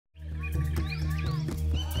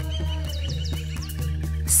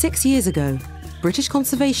6 years ago, British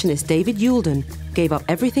conservationist David Youlden gave up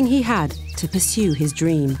everything he had to pursue his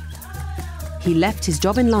dream. He left his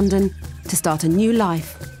job in London to start a new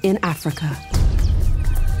life in Africa.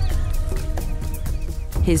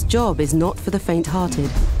 His job is not for the faint-hearted.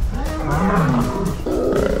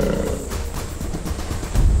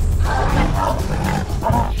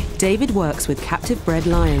 David works with captive-bred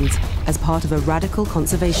lions as part of a radical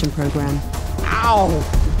conservation program. Ow!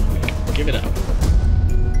 Give it up.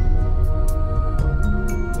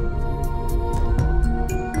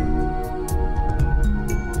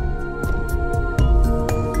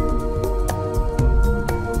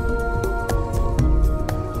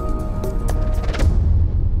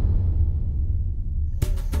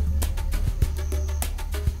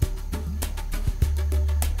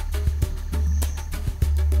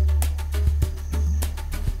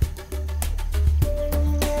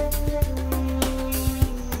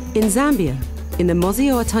 In Zambia, in the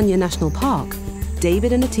Mozio-Otunya National Park,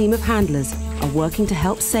 David and a team of handlers are working to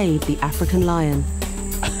help save the African lion.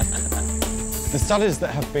 The studies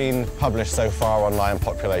that have been published so far on lion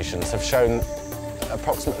populations have shown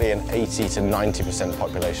approximately an 80 to 90%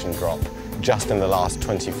 population drop just in the last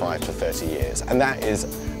 25 to 30 years. And that is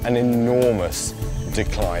an enormous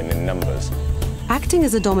decline in numbers. Acting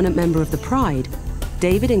as a dominant member of the pride,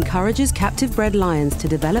 David encourages captive-bred lions to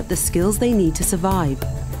develop the skills they need to survive,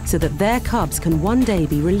 so that their cubs can one day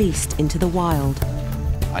be released into the wild.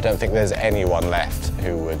 I don't think there's anyone left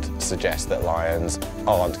who would suggest that lions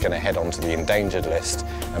aren't going to head onto the endangered list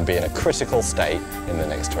and be in a critical state in the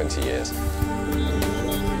next 20 years.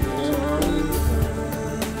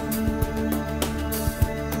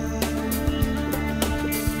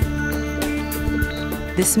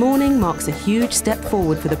 This morning marks a huge step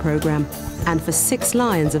forward for the programme and for 6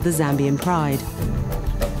 lions of the Zambian pride.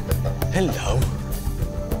 Hello.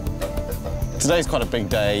 Today's quite a big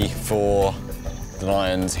day for the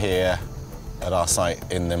lions here at our site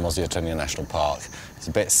in the Mozio-Otunya National Park. It's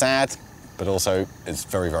a bit sad, but also it's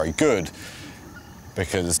very, very good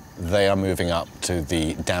because they are moving up to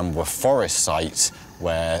the Dambwa Forest site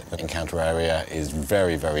where the encounter area is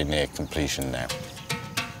very, very near completion now.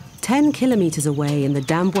 10 kilometres away in the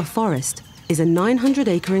Dambwa Forest is a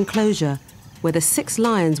 900-acre enclosure where the 6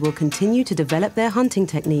 lions will continue to develop their hunting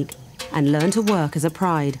technique and learn to work as a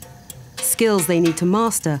pride. Skills they need to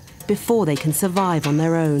master before they can survive on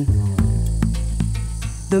their own.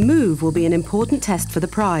 The move will be an important test for the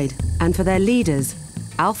pride and for their leaders,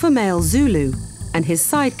 alpha male Zulu and his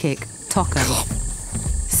sidekick, Toka.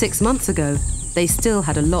 6 months ago, they still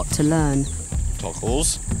had a lot to learn.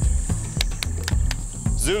 Tockles.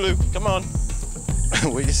 Zulu, come on.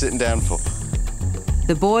 What are you sitting down for?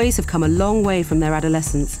 The boys have come a long way from their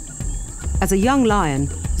adolescence. As a young lion,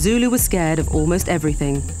 Zulu was scared of almost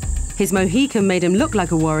everything. His Mohican made him look like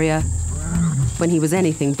a warrior when he was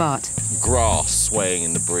anything but. Grass swaying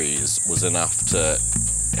in the breeze was enough to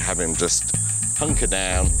have him just hunker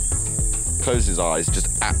down, close his eyes, just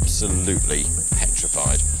absolutely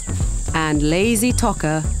petrified. And lazy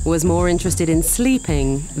Toka was more interested in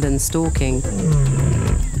sleeping than stalking.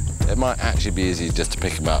 It might actually be easy just to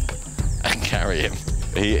pick him up and carry him.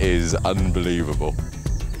 He is unbelievable.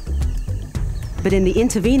 But in the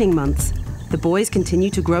intervening months, the boys continue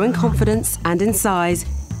to grow in confidence and in size,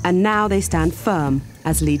 and now they stand firm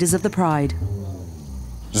as leaders of the pride.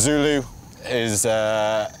 Zulu is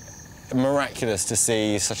miraculous to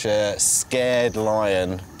see such a scared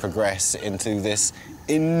lion progress into this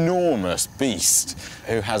enormous beast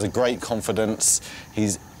who has a great confidence.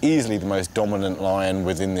 He's easily the most dominant lion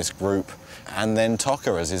within this group. And then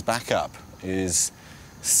Toka as his backup is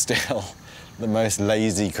still the most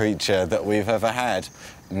lazy creature that we've ever had.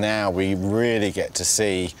 Now we really get to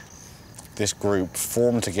see this group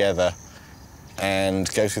form together and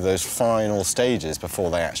go through those final stages before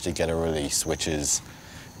they actually get a release, which is,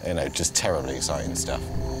 you know, just terribly exciting stuff.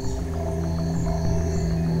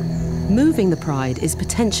 Moving the pride is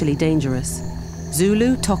potentially dangerous.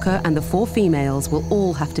 Zulu, Toka and the 4 females will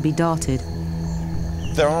all have to be darted.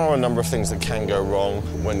 There are a number of things that can go wrong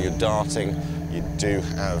when you're darting. You do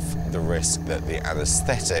have the risk that the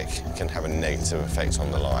anaesthetic can have a negative effect on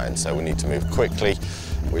the lion, so we need to move quickly.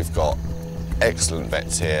 We've got excellent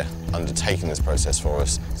vets here undertaking this process for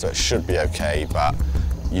us, so it should be okay, but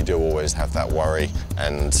you do always have that worry,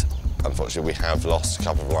 and unfortunately we have lost a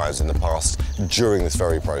couple of lions in the past during this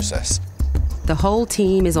very process. The whole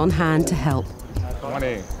team is on hand to help.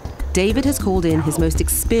 David has called in his most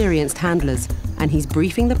experienced handlers, and he's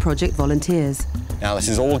briefing the project volunteers. Now this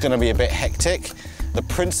is all going to be a bit hectic, The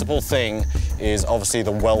principal thing is obviously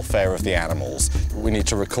the welfare of the animals. We need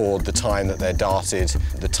to record the time that they're darted,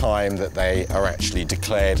 the time that they are actually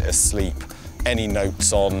declared asleep, any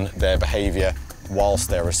notes on their behaviour whilst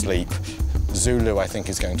they're asleep. Zulu, I think,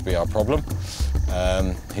 is going to be our problem.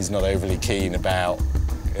 He's not overly keen about,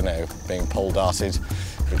 you know, being pole darted.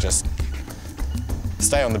 We'll just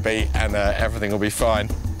stay on the beat and everything will be fine.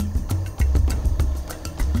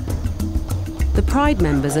 The Pride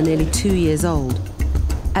members are nearly 2 years old.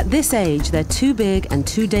 At this age, they're too big and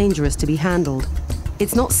too dangerous to be handled.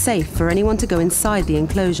 It's not safe for anyone to go inside the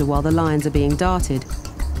enclosure while the lions are being darted.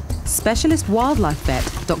 Specialist wildlife vet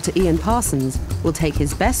Dr. Ian Parsons will take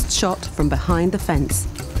his best shot from behind the fence.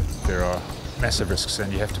 There are massive risks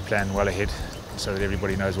and you have to plan well ahead so that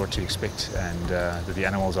everybody knows what to expect and that the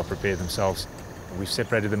animals are prepared themselves. We've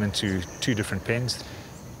separated them into 2 different pens.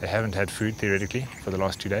 They haven't had food, theoretically, for the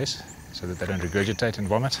last 2 days so that they don't regurgitate and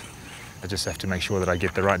vomit. I just have to make sure that I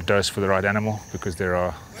get the right dose for the right animal because there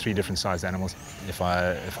are 3 different sized animals. If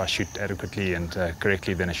I shoot adequately and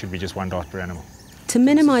correctly, then it should be just 1 dart per animal. To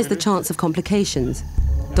minimise the chance of complications,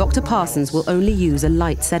 Dr. Parsons will only use a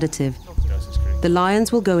light sedative. The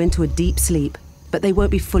lions will go into a deep sleep, but they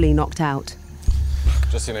won't be fully knocked out.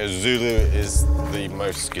 Just so you know, Zulu is the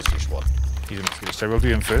most skittish one. He's the most skittish, so we'll do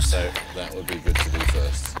him first. So that would be good to do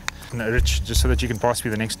first. No, Rich, just so that you can pass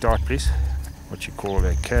me the next dart, please. What you call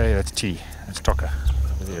a K, that's T, that's Toka.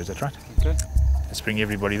 Over there, is that right? Okay. Let's bring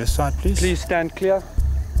everybody this side, please. Please stand clear.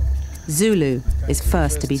 Zulu is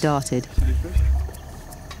first to be darted.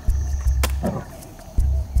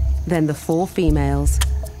 Then the 4 females.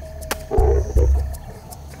 Okay,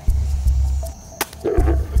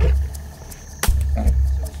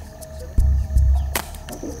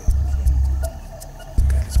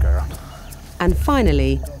 let's go around. And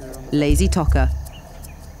finally, Lazy Toka,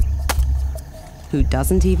 who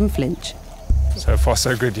doesn't even flinch. So far,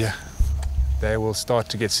 so good, yeah. They will start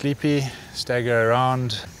to get sleepy, stagger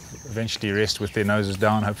around, eventually rest with their noses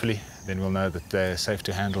down, hopefully. Then we'll know that they're safe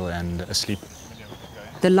to handle and asleep.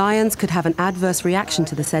 The lions could have an adverse reaction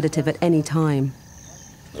to the sedative at any time.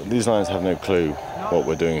 These lions have no clue what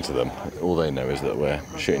we're doing to them. All they know is that we're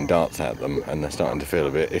shooting darts at them and they're starting to feel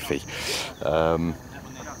a bit iffy.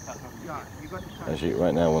 Actually,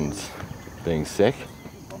 right now one's being sick.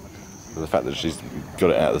 The fact that she's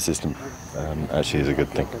got it out of the system actually is a good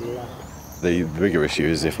thing. The bigger issue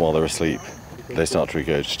is if while they're asleep they start to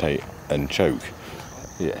regurgitate and choke.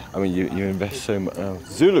 Yeah, I mean, you invest so much.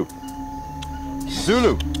 Zulu!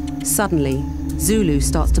 Zulu! Suddenly, Zulu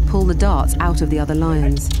starts to pull the darts out of the other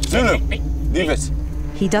lions. Zulu, leave it.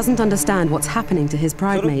 He doesn't understand what's happening to his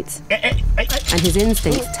pride mates, and his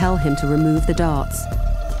instincts tell him to remove the darts.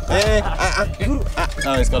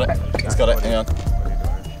 No, he's got it. He's got it. Hang on.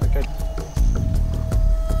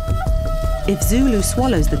 If Zulu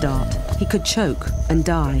swallows the dart, he could choke and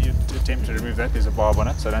die. You attempt to remove that, there's a barb on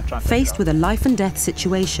it, so don't try and Faced with a life and death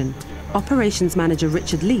situation, Operations Manager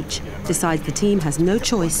Richard Leach decides the team has no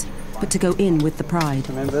choice but to go in with the pride.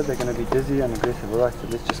 Remember, they're going to be dizzy and aggressive. All right, so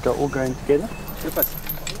let's just go all going together.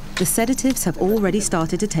 The sedatives have already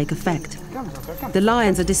started to take effect. The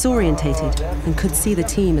lions are disorientated and could see the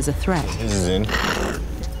team as a threat. This is in.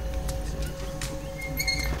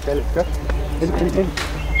 Okay, let's go. In.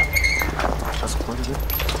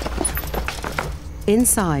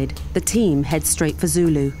 Inside, the team heads straight for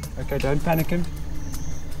Zulu. Okay, don't panic him.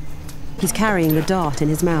 He's carrying the dart in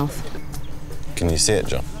his mouth. Can you see it,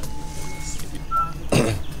 John?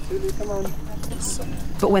 Zulu, come on.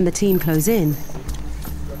 But when the team close in,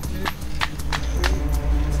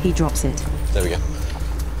 he drops it. There we go.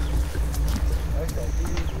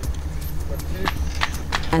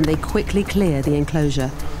 And they quickly clear the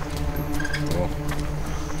enclosure.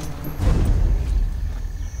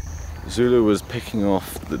 Zulu was picking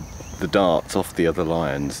off the darts off the other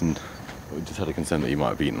lions, and we just had a concern that he might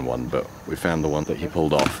have eaten one, but we found the one that he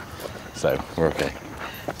pulled off, so we're okay.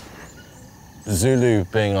 Zulu,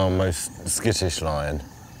 being our most skittish lion,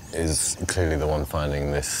 is clearly the one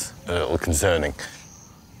finding this a little concerning.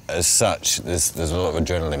 As such, there's a lot of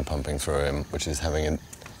adrenaline pumping through him, which is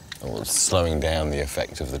slowing down the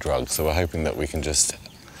effect of the drug. So we're hoping that we can just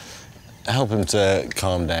help him to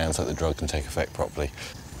calm down so that the drug can take effect properly.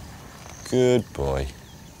 Good boy.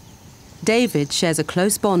 David shares a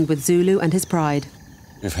close bond with Zulu and his pride.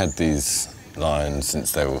 We've had these lions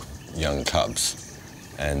since they were young cubs,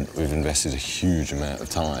 and we've invested a huge amount of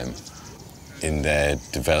time in their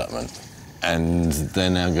development. And they're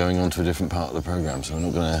now going on to a different part of the programme, so we're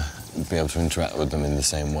not going to be able to interact with them in the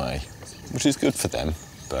same way, which is good for them,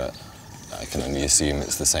 but I can only assume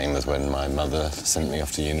it's the same as when my mother sent me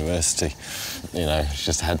off to university. You know,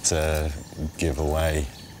 just had to give away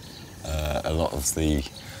a lot of the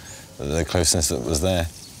closeness that was there.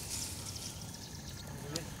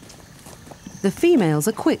 The females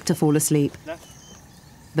are quick to fall asleep,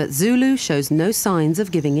 but Zulu shows no signs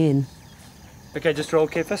of giving in. Okay, just roll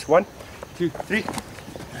carefully. 1, 2, 3.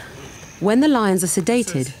 When the lions are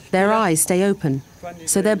sedated, their eyes stay open,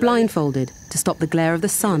 so they're blindfolded to stop the glare of the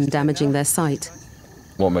sun damaging their sight.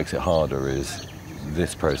 What makes it harder is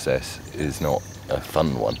this process is not a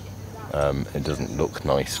fun one. It doesn't look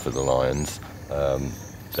nice for the lions.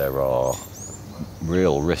 There are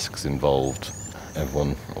real risks involved.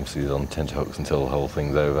 Everyone obviously is on tenterhooks until the whole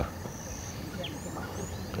thing's over.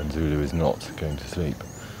 And Zulu is not going to sleep.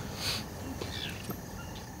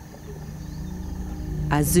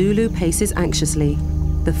 As Zulu paces anxiously,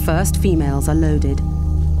 the first females are loaded.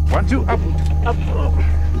 1, 2, up.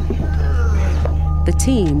 The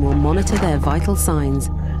team will monitor their vital signs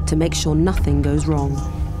to make sure nothing goes wrong.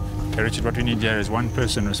 Okay, Richard, what we need here is one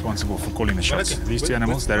person responsible for calling the shots. These two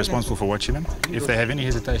animals, they're responsible for watching them. If they have any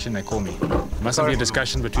hesitation, they call me. It mustn't be a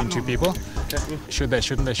discussion between two people. Should they,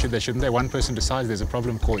 shouldn't they, should they, shouldn't they? One person decides there's a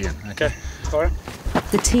problem, call Ian. Okay.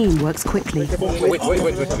 The team works quickly.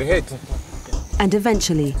 Wait. And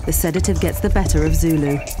eventually, the sedative gets the better of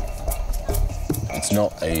Zulu. It's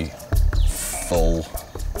not a full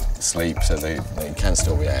sleep, so they can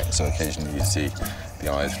still react. So occasionally you see the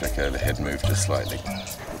eyes flicker, the head move just slightly.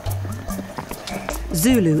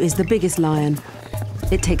 Zulu is the biggest lion.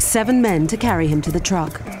 It takes 7 men to carry him to the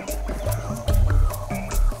truck.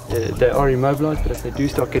 They are immobilized, but if they do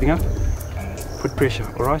start getting up, put pressure,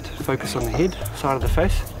 all right? Focus on the head, side of the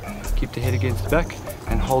face, keep the head against the back,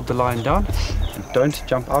 and hold the lion down. And don't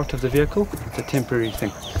jump out of the vehicle. It's a temporary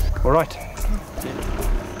thing. All right?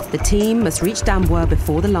 The team must reach Dambwa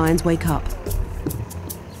before the lions wake up.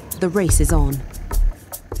 The race is on.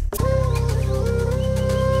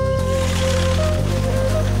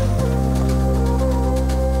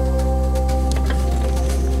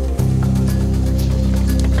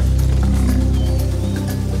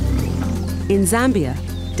 In Zambia,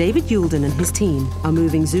 David Yulden and his team are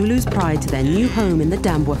moving Zulu's pride to their new home in the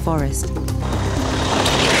Dambwa forest.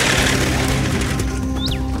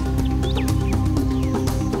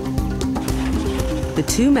 The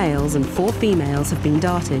 2 males and 4 females have been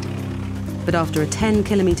darted, but after a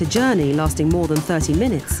 10-kilometre journey lasting more than 30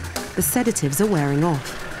 minutes, the sedatives are wearing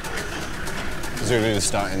off. Zulu is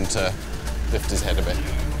starting to lift his head a bit.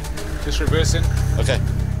 Just reversing. Okay.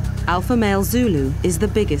 Alpha male Zulu is the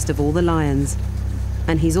biggest of all the lions,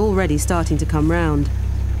 and he's already starting to come round.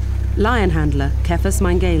 Lion handler Kefas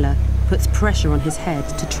Mangela puts pressure on his head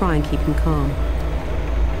to try and keep him calm.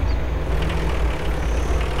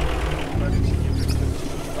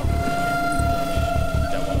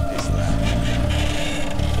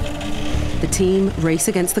 The team race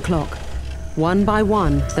against the clock. One by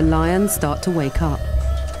one, the lions start to wake up.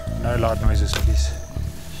 No loud noises, please.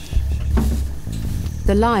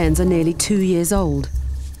 The lions are nearly 2 years old.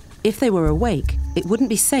 If they were awake, it wouldn't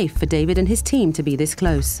be safe for David and his team to be this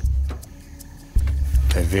close.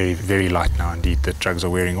 They're very, very light now indeed. The drugs are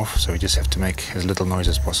wearing off, so we just have to make as little noise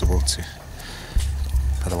as possible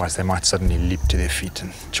otherwise they might suddenly leap to their feet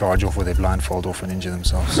and charge off with their blindfold off and injure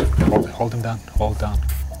themselves. Hold them down, hold down.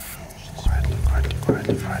 Quietly.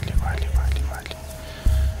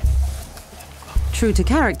 True to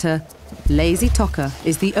character, Lazy Toka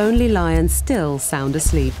is the only lion still sound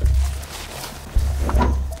asleep.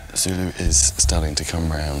 Zulu is starting to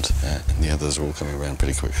come round, and the others are all coming around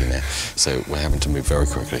pretty quickly now, so we're having to move very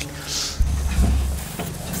quickly.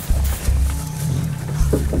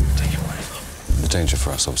 The danger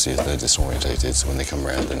for us, obviously, is they're disorientated, so when they come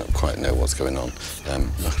around, they don't quite know what's going on.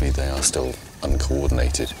 Luckily, they are still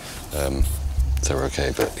uncoordinated, so we're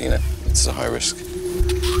okay, but, you know, it's a high risk.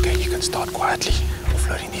 Okay, you can start quietly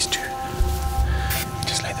offloading these 2.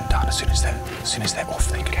 Just lay them down as soon as they're off.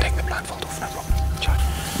 They can take the blindfold off, no problem. Charge.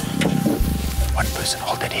 One person,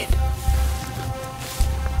 hold that head.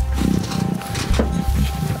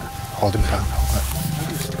 Hold him down.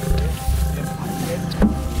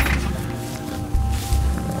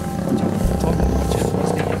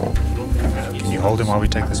 Can you hold him while we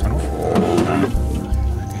take this one off?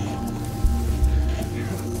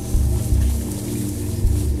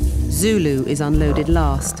 Zulu is unloaded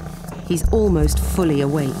last. He's almost fully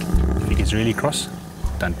awake. If he gets really cross,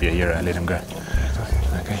 don't be a hero, let him go.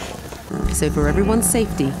 Okay. So for everyone's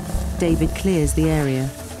safety, David clears the area.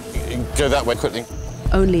 Go that way quickly.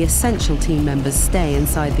 Only essential team members stay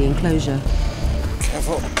inside the enclosure.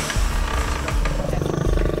 Careful.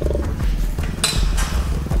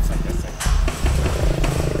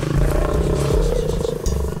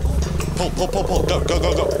 Pull.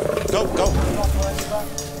 Go. Go, go.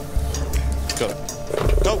 Go,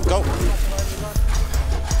 go, go.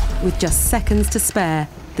 With just seconds to spare,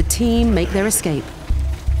 the team make their escape,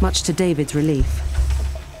 much to David's relief.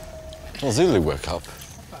 Well, Zulu woke up.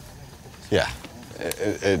 Yeah,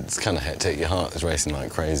 it's kind of hectic. Your heart is racing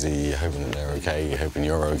like crazy. You're hoping that they're okay. You're hoping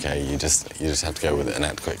you're okay. You just have to go with it and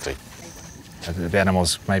act quickly. The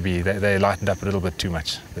animals, maybe they lightened up a little bit too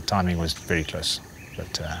much. The timing was very close,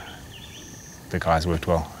 but the guys worked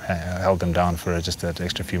well. Held them down for just an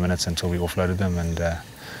extra few minutes until we offloaded them, and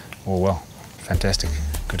all well. Fantastic.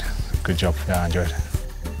 Good job. Yeah, I enjoyed it.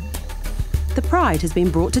 The Pride has been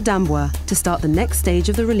brought to Damboa to start the next stage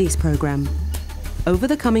of the release programme. Over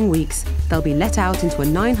the coming weeks, they'll be let out into a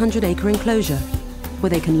 900-acre enclosure where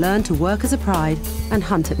they can learn to work as a pride and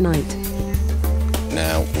hunt at night.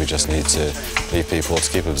 Now we just need to leave people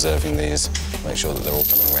to keep observing these, make sure that they're all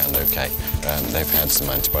coming around okay. They've had some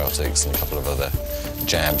antibiotics and a couple of other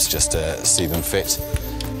jabs just to see them fit.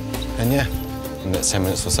 And yeah, in the next 10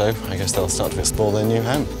 minutes or so, I guess they'll start to explore their new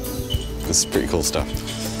home. This is pretty cool stuff.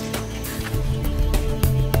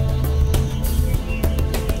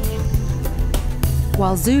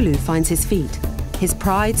 While Zulu finds his feet, his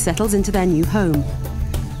pride settles into their new home.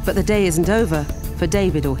 But the day isn't over for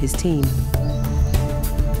David or his team.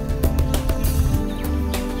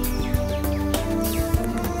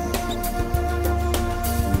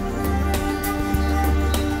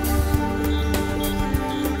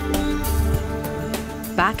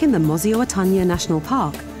 Back in the Mosi-oa-Tunya National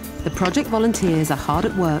Park, the project volunteers are hard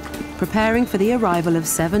at work preparing for the arrival of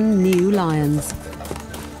 7 new lions.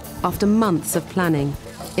 After months of planning,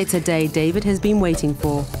 it's a day David has been waiting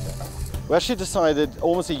for. We actually decided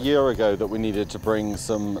almost a year ago that we needed to bring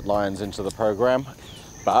some lions into the programme,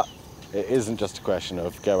 but it isn't just a question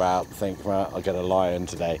of go out and think, well, I'll get a lion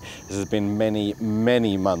today. This has been many,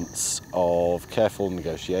 many months of careful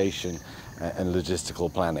negotiation and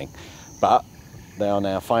logistical planning. But they are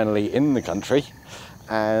now finally in the country,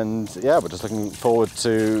 and yeah, we're just looking forward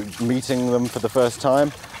to meeting them for the first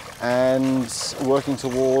time and working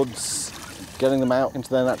towards getting them out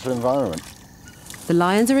into their natural environment. The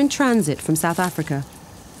lions are in transit from South Africa.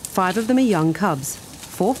 5 of them are young cubs,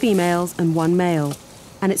 4 females and 1 male,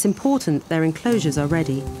 and it's important their enclosures are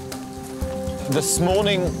ready. This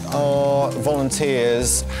morning, our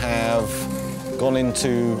volunteers have gone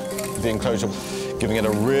into the enclosure, giving it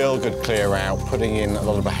a real good clear out, putting in a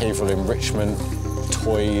lot of behavioural enrichment,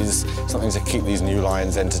 toys, something to keep these new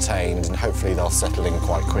lions entertained, and hopefully they'll settle in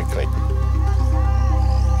quite quickly.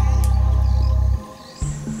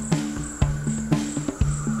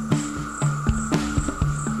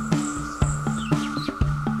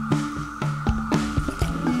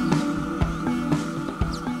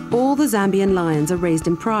 All the Zambian lions are raised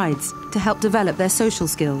in prides to help develop their social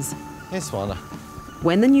skills. This one.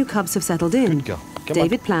 When the new cubs have settled in, Good girl. Come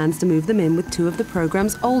David plans to move them in with 2 of the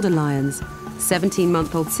programme's older lions,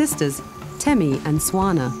 17-month-old sisters, Temi and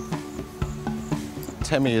Swana.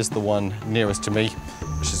 Temi is the one nearest to me.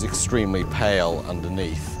 She's extremely pale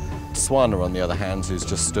underneath. Swana, on the other hand, who's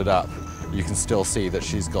just stood up, you can still see that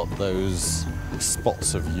she's got those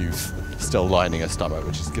spots of youth still lining her stomach,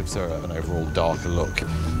 which just gives her an overall darker look.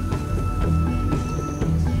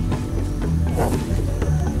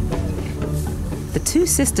 The 2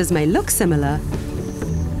 sisters may look similar,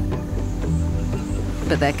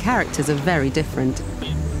 but their characters are very different.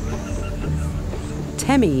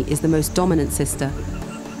 Temi is the most dominant sister.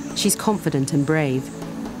 She's confident and brave.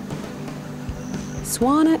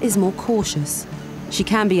 Swana is more cautious. She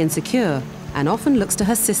can be insecure and often looks to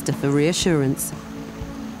her sister for reassurance.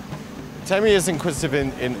 Temi is inquisitive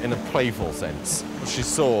in a playful sense. She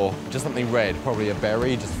saw just something red, probably a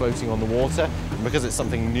berry, just floating on the water, and because it's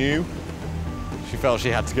something new, she felt she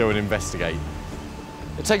had to go and investigate.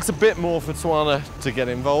 It takes a bit more for Swana to get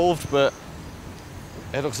involved, but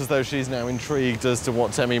it looks as though she's now intrigued as to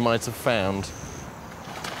what Temi might have found.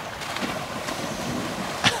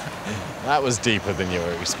 That was deeper than you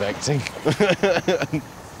were expecting.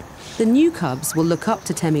 The new cubs will look up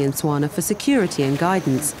to Temi and Swana for security and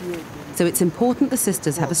guidance, so it's important the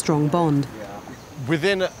sisters have a strong bond.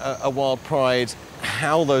 Within a wild pride,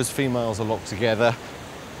 how those females are locked together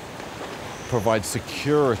provides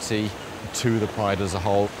security to the pride as a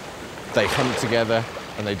whole. They hunt together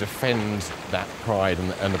and they defend that pride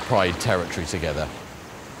and the pride territory together.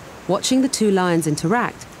 Watching the 2 lions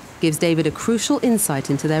interact gives David a crucial insight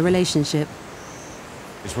into their relationship.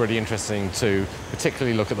 It's really interesting to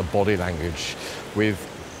particularly look at the body language. With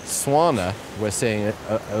Swana, we're seeing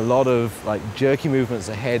a lot of jerky movements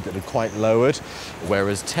ahead that are quite lowered,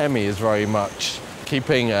 whereas Temi is very much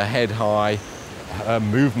keeping her head high, Her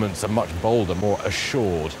movements are much bolder, more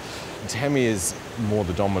assured. Temi is more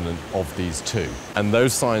the dominant of these two. And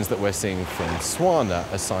those signs that we're seeing from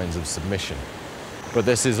Swana are signs of submission. But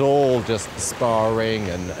this is all just sparring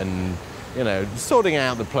and you know, sorting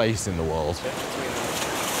out the place in the world.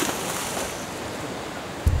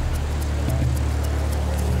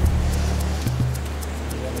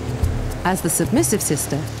 As the submissive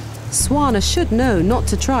sister, Swana should know not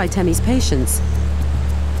to try Temi's patience,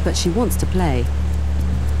 but she wants to play.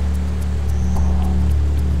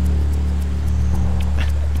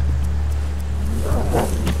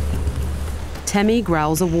 Temi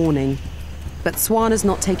growls a warning, but Swana's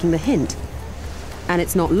not taking the hint, and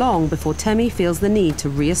it's not long before Temi feels the need to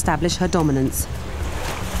re-establish her dominance.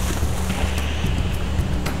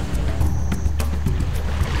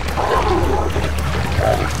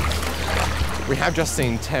 We have just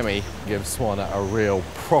seen Temi give Swana a real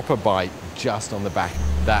proper bite just on the back.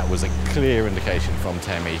 That was a clear indication from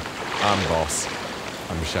Temi, I'm boss,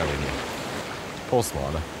 I'm showing you. Poor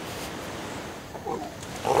Swana.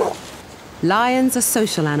 Lions are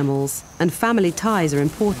social animals, and family ties are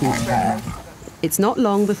important. It's not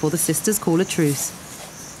long before the sisters call a truce.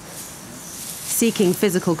 Seeking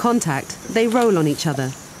physical contact, they roll on each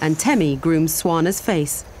other, and Temi grooms Swana's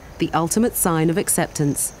face, the ultimate sign of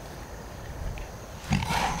acceptance.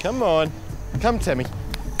 Come on. Come, Temi.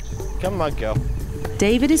 Come on, girl.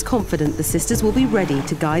 David is confident the sisters will be ready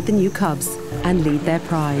to guide the new cubs and lead their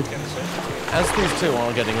pride. As these two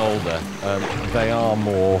are getting older, they are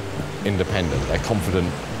more independent. They're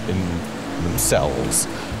confident in themselves,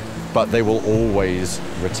 but they will always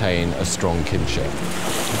retain a strong kinship.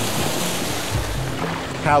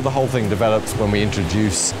 How the whole thing develops when we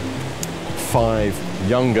introduce 5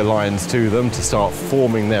 younger lions to them to start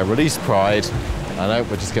forming their release pride, I know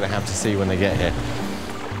we're just going to have to see when they get here.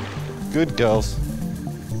 Good girls.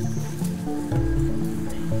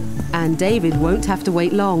 And David won't have to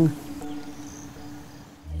wait long.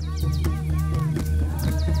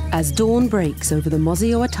 As dawn breaks over the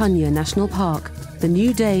Mozio-Otunya National Park, the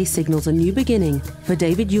new day signals a new beginning for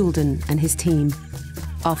David Yulden and his team.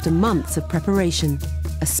 After months of preparation,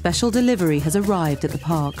 a special delivery has arrived at the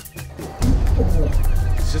park.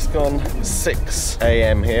 It's just gone 6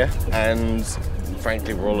 a.m. here, and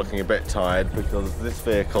frankly we're all looking a bit tired because this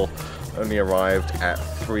vehicle only arrived at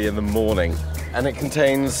 3 in the morning, and it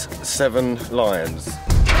contains 7 lions.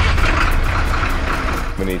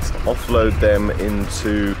 We need to offload them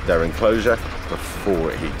into their enclosure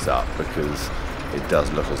before it heats up, because it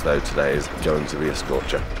does look as though today is going to be a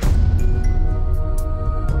scorcher.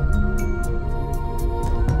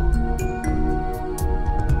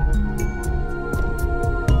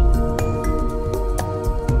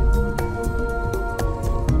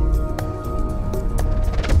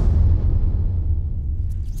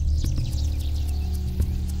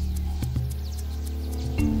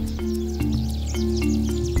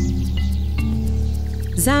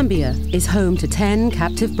 Zambia is home to 10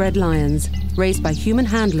 captive-bred lions raised by human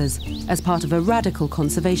handlers as part of a radical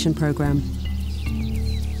conservation program.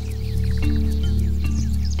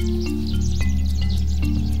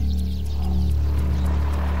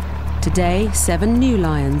 Today, 7 new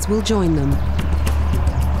lions will join them.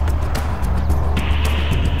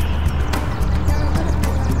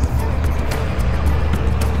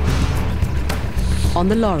 On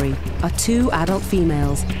the lorry are 2 adult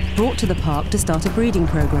females brought to the park to start a breeding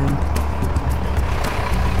program.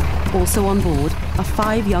 Also on board are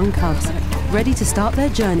 5 young cubs ready to start their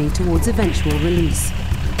journey towards eventual release.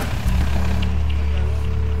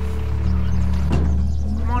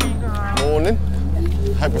 Morning.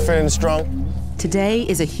 Hope you're feeling strong. Today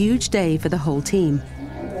is a huge day for the whole team.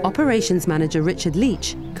 Operations Manager Richard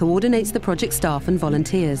Leach coordinates the project staff and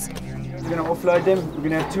volunteers. We're going to offload them. We're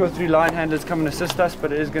going to have 2 or 3 line handlers come and assist us,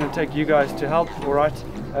 but it is going to take you guys to help, all right?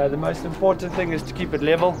 The most important thing is to keep it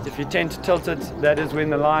level. If you tend to tilt it, that is when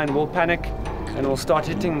the lion will panic and will start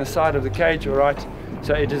hitting the side of the cage, all right?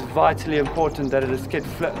 So it is vitally important that it is kept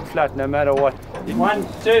flat no matter what. 1,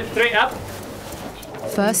 2, 3, up.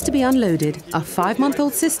 First to be unloaded are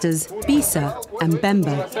 5-month-old sisters Bisa and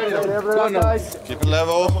Bemba. Keep it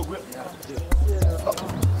level.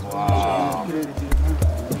 Wow.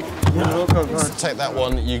 Take that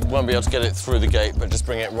one. You won't be able to get it through the gate, but just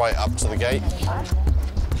bring it right up to the gate.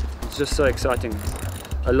 It's just so exciting.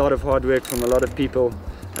 A lot of hard work from a lot of people,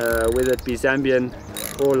 whether it be Zambian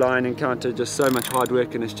or lion encounter, just so much hard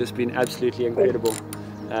work, and it's just been absolutely incredible.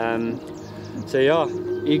 So yeah,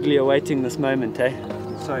 eagerly awaiting this moment, eh?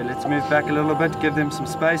 So let's move back a little bit, give them some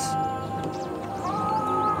space.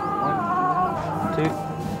 1, 2.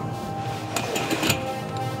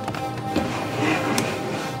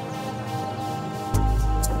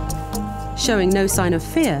 Showing no sign of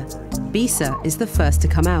fear, Bisa is the first to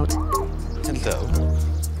come out. Hello.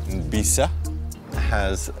 Bisa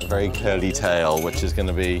has a very curly tail, which is going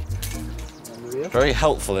to be very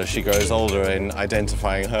helpful as she grows older in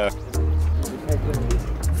identifying her.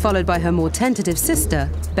 Followed by her more tentative sister,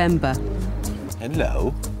 Bemba.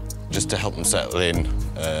 Hello. Just to help them settle in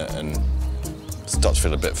and start to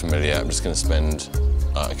feel a bit familiar, I'm just going to spend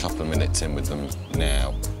a couple of minutes in with them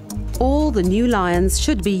now. All the new lions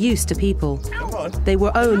should be used to people. Come on. They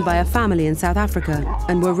were owned by a family in South Africa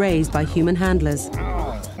and were raised by human handlers.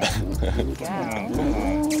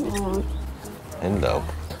 Hello.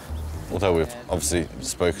 Although we've obviously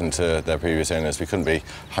spoken to their previous owners, we couldn't be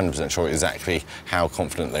 100% sure exactly how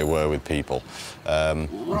confident they were with people.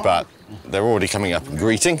 But they're already coming up and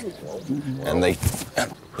greeting, and they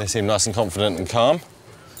seem nice and confident and calm.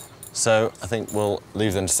 So I think we'll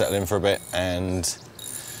leave them to settle in for a bit and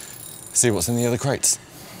see what's in the other crates.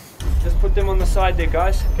 Just put them on the side there,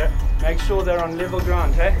 guys. Okay. Make sure they're on level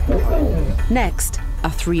ground, hey? Next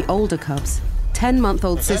are 3 older cubs,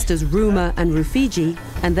 10-month-old sisters Ruma and Rufiji,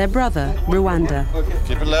 and their brother, Rwanda.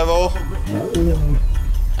 Keep it level.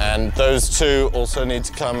 And those 2 also need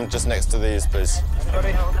to come just next to these, please.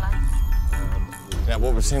 Now,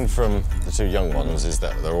 what we've seen from the 2 young ones is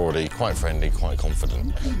that they're already quite friendly, quite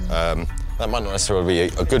confident. That might not necessarily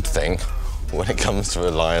be a good thing when it comes to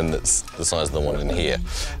a lion that's the size of the one in here,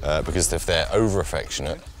 because if they're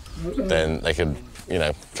over-affectionate, then they could, you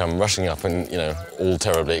know, come rushing up and, you know, all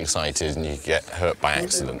terribly excited, and you get hurt by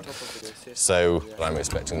accident. So I'm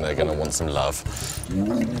expecting they're going to want some love.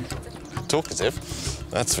 Talkative,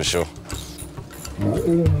 that's for sure.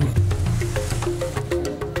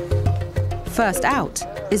 First out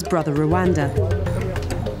is brother Rwanda.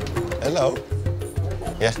 Hello.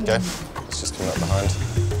 Yeah, go. Let's just come up behind.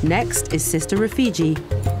 Next is sister Rufiji.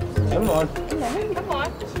 Come on. Come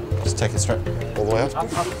on. Just take it straight all the way up.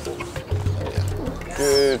 Yeah.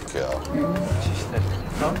 Good girl.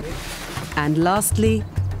 And lastly,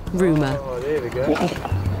 Ruma. Oh, there we go.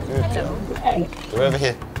 Good girl. They're over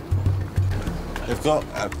here. They've got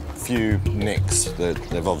a few nicks that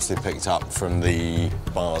they've obviously picked up from the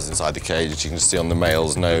bars inside the cage. You can see on the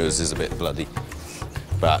male's nose is a bit bloody,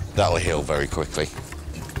 but that'll heal very quickly.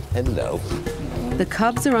 Hello. The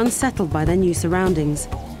cubs are unsettled by their new surroundings,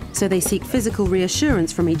 so they seek physical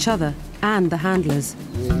reassurance from each other and the handlers.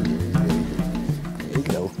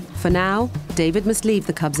 Hello. For now, David must leave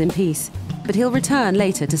the cubs in peace, but he'll return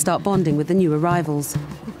later to start bonding with the new arrivals.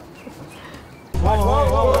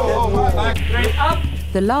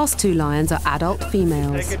 The last 2 lions are adult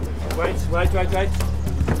females. Wait.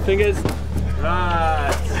 Fingers.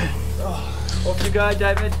 Right. Off you go,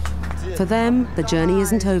 David. For them, the journey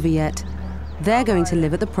isn't over yet. They're going to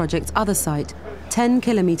live at the project's other site, 10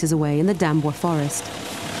 kilometers away in the Dambwa forest.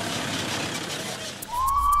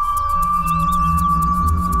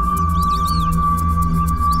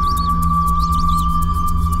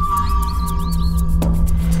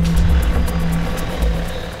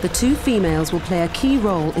 The 2 females will play a key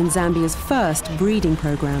role in Zambia's first breeding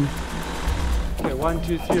program. Okay, 1,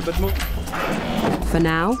 2, 3, a bit more. For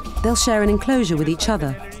now, they'll share an enclosure with each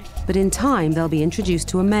other, but in time they'll be introduced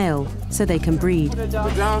to a male so they can breed.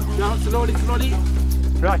 Down, slowly.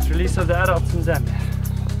 Right, release of the adults in Zambia.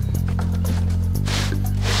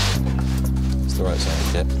 It's the right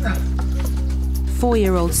side, yeah.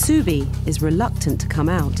 4-year-old Subi is reluctant to come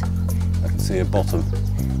out. I can see her bottom.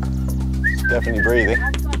 She's definitely breathing.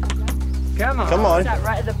 Come on. Come on.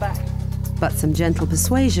 Right at the back. But some gentle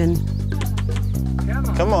persuasion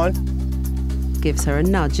Come on. gives her a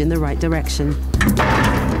nudge in the right direction.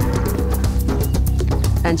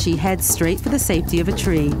 And she heads straight for the safety of a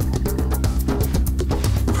tree.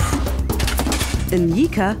 And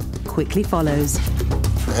Yika quickly follows.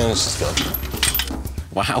 And she's gone.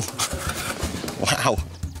 Wow. Wow.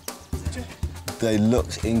 They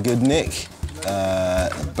look in good nick.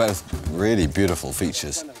 Both really beautiful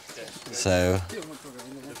features. So,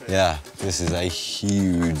 yeah, this is a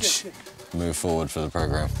huge move forward for the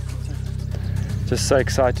program. Just so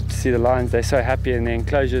excited to see the lions. They're so happy in the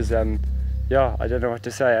enclosures. Yeah, I don't know what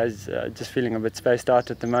to say. I was just feeling a bit spaced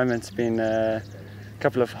out at the moment. It's been a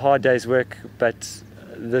couple of hard days' work, but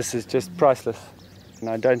this is just priceless. And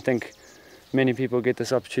I don't think many people get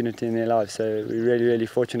this opportunity in their lives, so we're really, really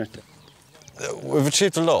fortunate. We've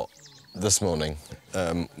achieved a lot this morning,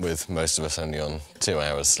 with most of us only on 2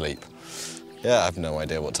 hours sleep. Yeah, I have no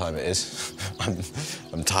idea what time it is.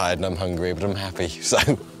 I'm tired and I'm hungry, but I'm happy, so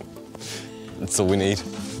that's all we need.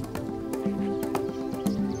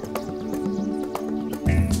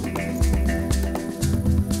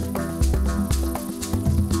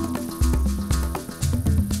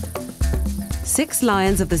 6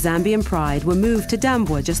 lions of the Zambian pride were moved to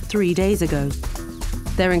Dambwa just 3 days ago.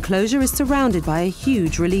 Their enclosure is surrounded by a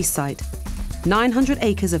huge release site, 900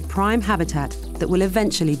 acres of prime habitat that will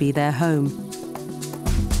eventually be their home.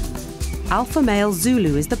 Alpha male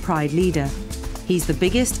Zulu is the pride leader. He's the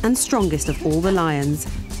biggest and strongest of all the lions.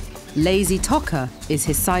 Lazy Toka is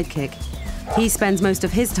his sidekick. He spends most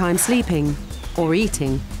of his time sleeping or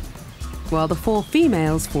eating, while the 4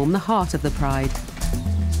 females form the heart of the pride.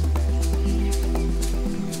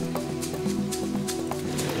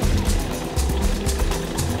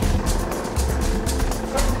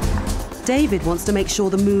 David wants to make sure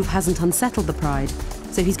the move hasn't unsettled the pride,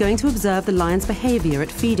 so he's going to observe the lion's behaviour at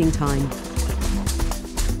feeding time.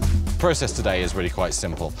 The process today is really quite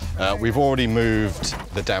simple. We've already moved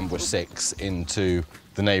the Dambwa 6 into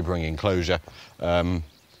the neighbouring enclosure.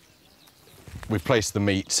 We've placed the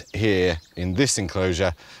meat here in this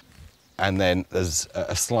enclosure, and then there's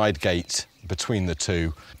a slide gate between the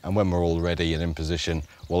two, and when we're all ready and in position,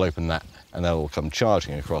 we'll open that and they'll all come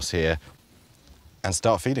charging across here and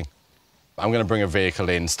start feeding. I'm going to bring a vehicle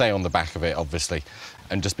in, stay on the back of it, obviously,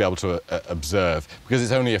 and just be able to observe, because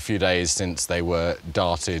it's only a few days since they were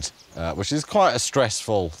darted, which is quite a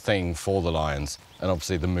stressful thing for the lions, and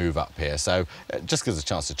obviously the move up here. So it just gives us a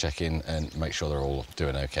chance to check in and make sure they're all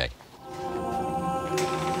doing okay.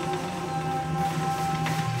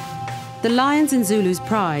 The lions in Zulu's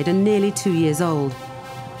pride are nearly 2 years old.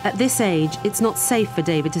 At this age, it's not safe for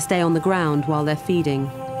David to stay on the ground while they're feeding.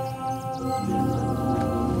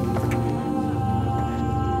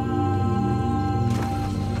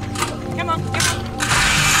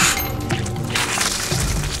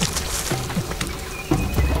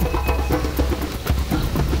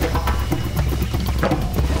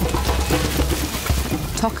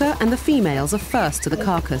 Toka and the females are first to the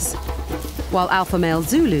carcass, while alpha male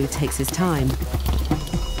Zulu takes his time.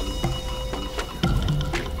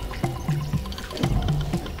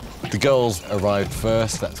 The girls arrived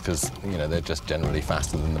first. That's because, you know, they're just generally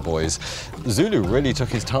faster than the boys. Zulu really took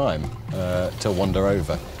his time to wander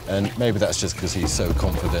over, and maybe that's just because he's so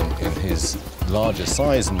confident in his larger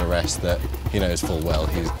size than the rest that he knows full well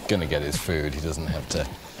he's going to get his food. He doesn't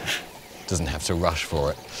have to rush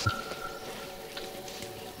for it.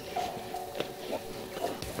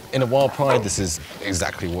 In a wild pride, this is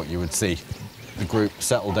exactly what you would see. The group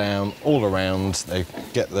settle down all around, they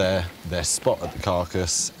get their spot at the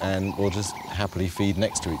carcass, and will just happily feed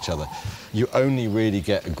next to each other. You only really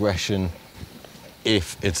get aggression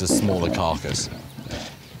if it's a smaller carcass.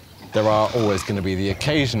 There are always going to be the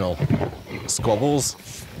occasional squabbles.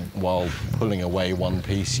 While pulling away one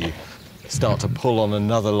piece, you start to pull on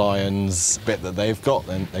another lion's bit that they've got,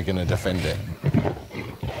 then they're going to defend it.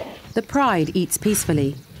 The pride eats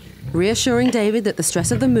peacefully, reassuring David that the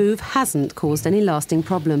stress of the move hasn't caused any lasting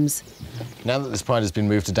problems. Now that this pride has been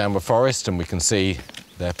moved to Dambwa Forest and we can see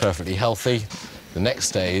they're perfectly healthy, the next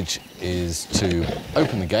stage is to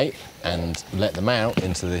open the gate and let them out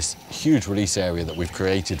into this huge release area that we've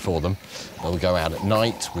created for them. They'll go out at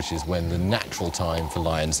night, which is when the natural time for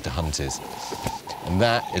lions to hunt is. And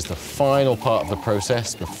that is the final part of the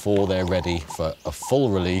process before they're ready for a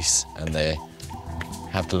full release and they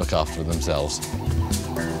have to look after themselves.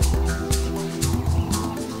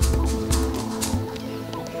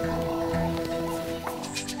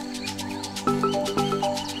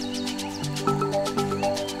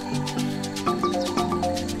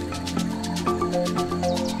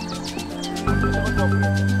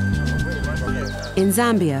 In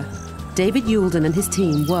Zambia, David Yulden and his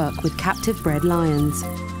team work with captive-bred lions.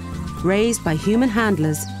 Raised by human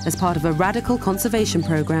handlers as part of a radical conservation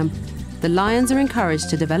program, the lions are encouraged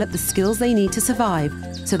to develop the skills they need to survive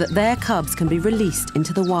so that their cubs can be released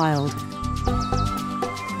into the wild.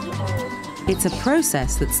 It's a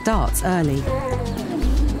process that starts early.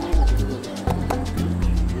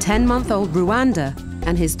 10-month-old Rwanda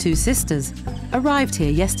and his 2 sisters arrived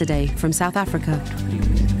here yesterday from South Africa.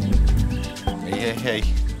 Hey.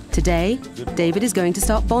 Today, David is going to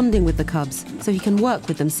start bonding with the cubs so he can work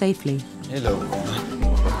with them safely. Hello.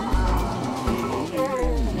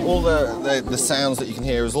 All the sounds that you can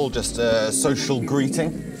hear is all just a social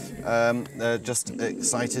greeting. They're just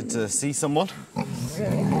excited to see someone.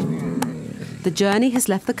 The journey has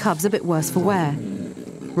left the cubs a bit worse for wear.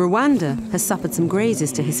 Rwanda has suffered some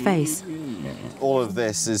grazes to his face. All of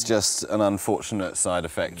this is just an unfortunate side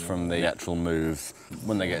effect from the actual move.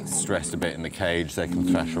 When they get stressed a bit in the cage, they can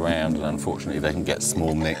thrash around, and unfortunately they can get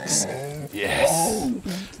small nicks. Yes.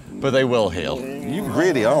 But they will heal. You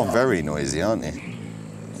really are very noisy, aren't you?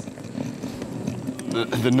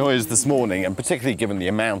 The noise this morning, and particularly given the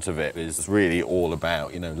amount of it, is really all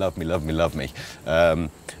about, you know, love me, love me, love me.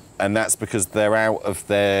 and that's because they're out of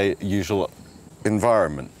their usual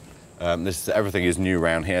environment. Everything is new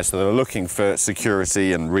around here, so they're looking for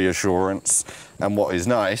security and reassurance. And what is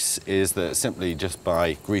nice is that simply just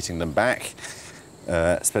by greeting them back,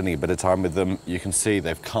 spending a bit of time with them, you can see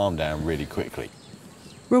they've calmed down really quickly.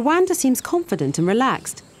 Rwanda seems confident and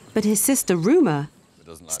relaxed, but his sister Ruma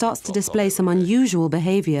starts to display some unusual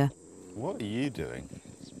behaviour. What are you doing?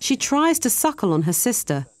 She tries to suckle on her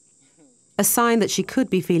sister, a sign that she could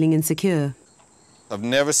be feeling insecure. I've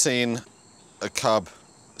never seen a cub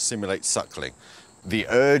simulate suckling. The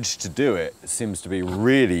urge to do it seems to be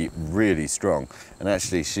really, really strong. And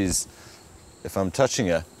actually if I'm touching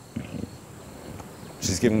her,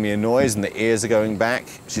 she's giving me a noise and the ears are going back.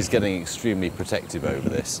 She's getting extremely protective over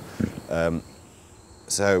this.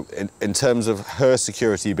 So in terms of her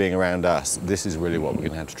security being around us, this is really what we're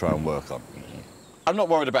going to have to try and work on. I'm not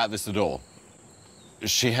worried about this at all.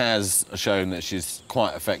 She has shown that she's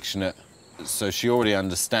quite affectionate, so she already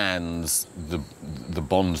understands the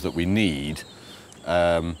bonds that we need.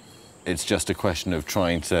 It's just a question of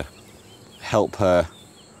trying to help her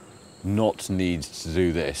not need to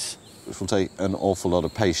do this, which will take an awful lot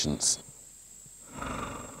of patience.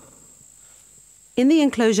 In the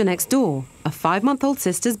enclosure next door are 5-month-old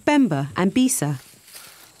sisters Bemba and Bisa.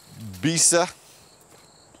 Bisa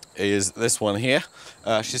is this one here.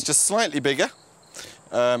 She's just slightly bigger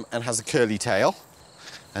and has a curly tail.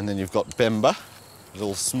 And then you've got Bemba, a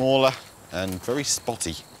little smaller and very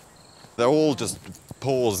spotty. They're all just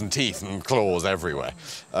paws and teeth and claws everywhere.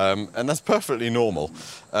 And that's perfectly normal.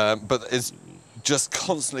 But it's just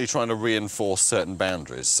constantly trying to reinforce certain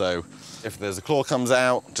boundaries. So if there's a claw comes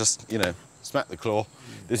out, just, you know, smack the claw.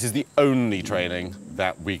 This is the only training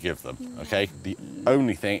that we give them, okay? The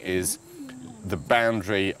only thing is the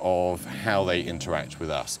boundary of how they interact with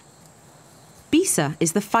us. Bisa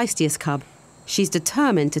is the feistiest cub. She's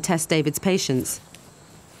determined to test David's patience.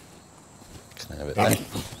 Can I have it then?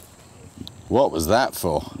 What was that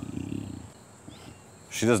for?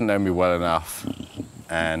 She doesn't know me well enough,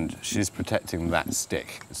 and she's protecting that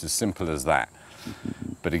stick. It's as simple as that.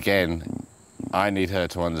 But again, I need her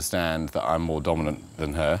to understand that I'm more dominant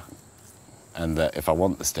than her, and that if I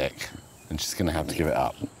want the stick, then she's going to have to give it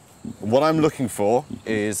up. What I'm looking for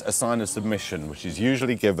is a sign of submission, which is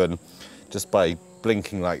usually given just by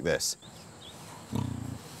blinking like this.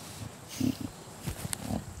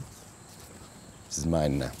 This is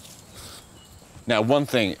mine now. Now, one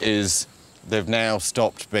thing is they've now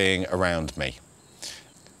stopped being around me.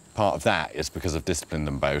 Part of that is because I've disciplined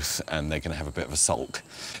them both and they're going to have a bit of a sulk.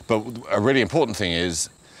 But a really important thing is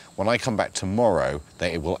when I come back tomorrow,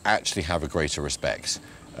 they will actually have a greater respect.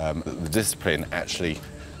 The discipline actually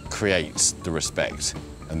creates the respect,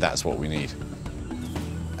 and that's what we need.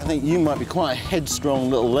 I think you might be quite a headstrong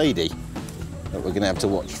little lady that we're going to have to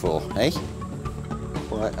watch for, eh?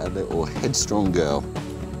 Quite a little headstrong girl.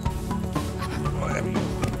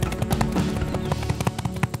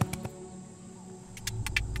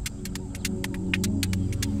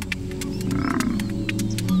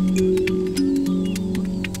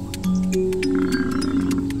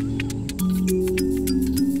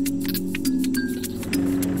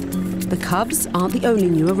 The cubs aren't the only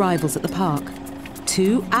new arrivals at the park.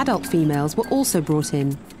 2 adult females were also brought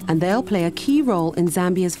in, and they'll play a key role in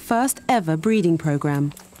Zambia's first ever breeding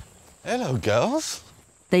program. Hello, girls.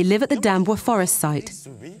 They live at the Dambwa forest site,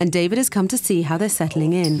 and David has come to see how they're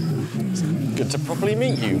settling in. Good to properly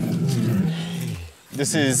meet you.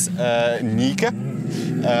 This is Nika.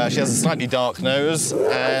 She has a slightly dark nose,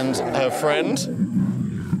 and her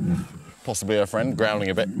friend, possibly her friend, growling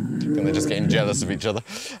a bit. I think they're just getting jealous of each other.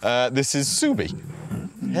 This is Subi.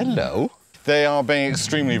 Hello. They are being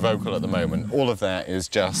extremely vocal at the moment. All of that is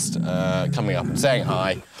just coming up and saying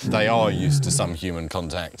hi. They are used to some human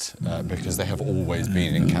contact because they have always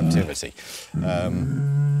been in captivity.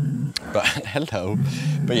 But hello.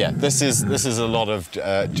 But yeah, this is a lot of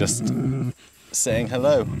just saying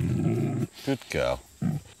hello. Good girl.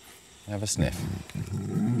 Have a sniff.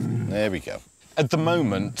 There we go. At the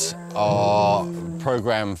moment, our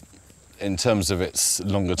programme, in terms of its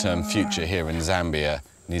longer-term future here in Zambia,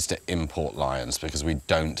 needs to import lions because we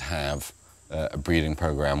don't have a breeding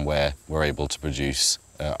program where we're able to produce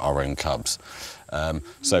our own cubs.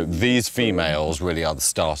 So these females really are the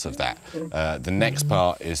start of that. The next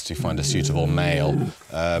part is to find a suitable male,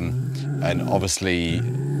 and obviously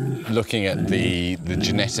looking at the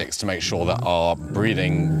genetics to make sure that our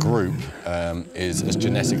breeding group is as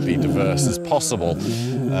genetically diverse as possible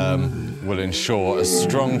will ensure a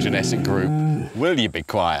strong genetic group. Will you be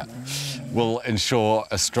quiet? Will ensure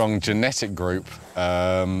a strong genetic group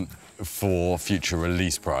for future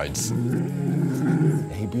release prides.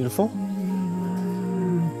 Hey, beautiful.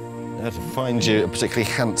 I have to find you a particularly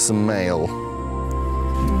handsome male.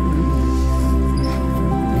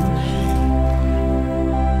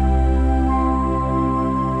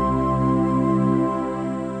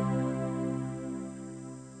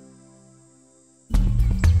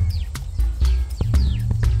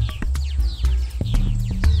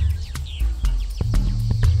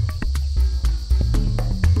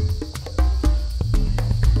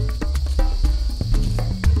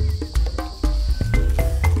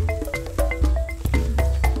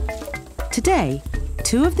 Today,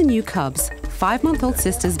 two of the new cubs, 5-month-old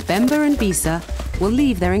sisters Bemba and Bisa, will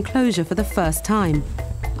leave their enclosure for the first time,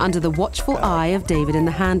 under the watchful eye of David and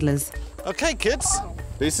the handlers. Okay, kids.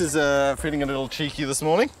 Bisa's feeling a little cheeky this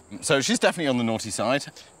morning, so she's definitely on the naughty side.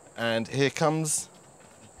 And here comes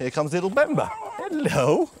little Bemba.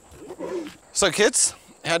 Hello. So, kids,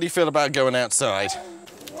 how do you feel about going outside?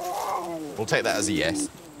 We'll take that as a yes.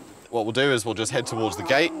 What we'll do is we'll just head towards the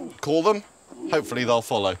gate, call them. Hopefully they'll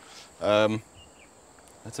follow.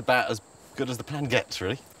 That's about as good as the plan gets,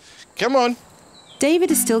 really. Come on.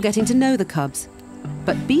 David is still getting to know the cubs,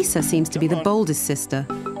 but Bisa seems to be the boldest sister.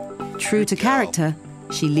 True to character,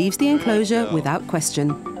 she leaves the enclosure without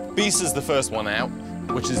question. Bisa's the first one out,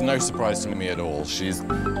 which is no surprise to me at all. She's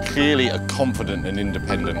clearly a confident and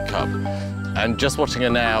independent cub. And just watching her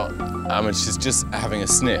now, I mean, she's just having a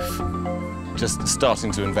sniff, just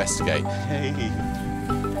starting to investigate. Hey.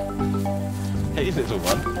 Hey, little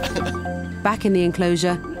one. Back in the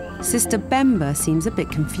enclosure, Sister Bemba seems a bit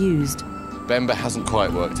confused. Bemba hasn't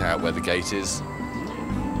quite worked out where the gate is.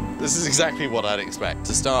 This is exactly what I'd expect.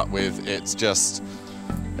 To start with, it's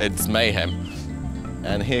mayhem.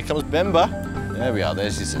 And here comes Bemba. There we are,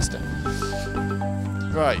 there's your sister.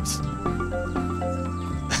 Right.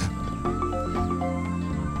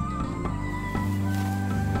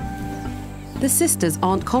 The sisters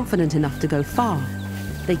aren't confident enough to go far.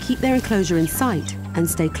 They keep their enclosure in sight and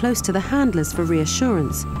stay close to the handlers for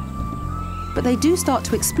reassurance. But they do start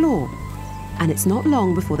to explore, and it's not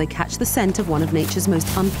long before they catch the scent of one of nature's most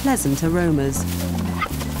unpleasant aromas.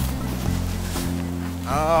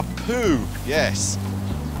 Ah, poo, yes.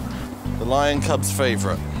 The lion cub's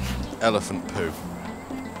favourite, elephant poo.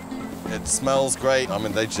 It smells great. I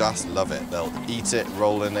mean, they just love it. They'll eat it,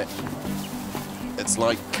 roll in it. It's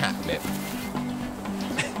like catnip.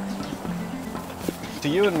 To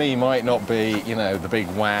you and me might not be, you know, the big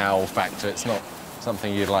wow factor. It's not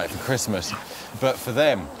something you'd like for Christmas. But for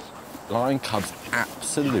them, lion cubs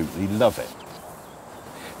absolutely love it.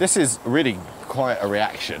 This is really quite a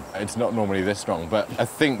reaction. It's not normally this strong, but I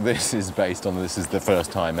think this is based on this is the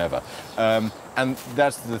first time ever. And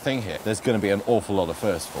that's the thing here. There's going to be an awful lot of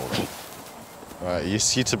firsts for them. Right, are you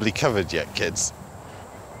suitably covered yet, kids?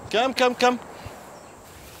 Come, come, come.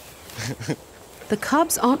 The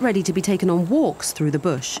cubs aren't ready to be taken on walks through the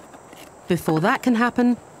bush. Before that can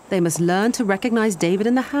happen, they must learn to recognize David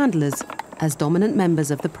and the handlers as dominant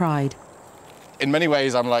members of the pride. In many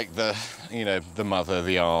ways, I'm like the mother,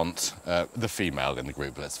 the aunt, the female in the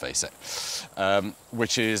group, let's face it,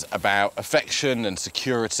 which is about affection and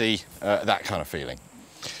security, that kind of feeling.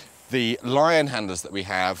 The lion handlers that we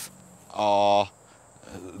have are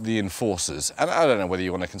the enforcers. And I don't know whether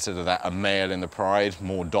you want to consider that a male in the pride,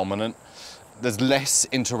 more dominant. There's less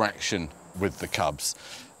interaction with the cubs,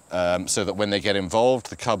 so that when they get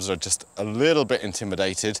involved, the cubs are just a little bit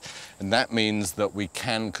intimidated, and that means that we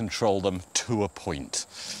can control them to a point.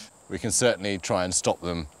 We can certainly try and stop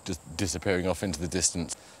them just disappearing off into the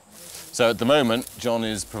distance. So at the moment, John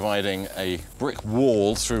is providing a brick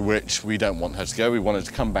wall through which we don't want her to go. We want her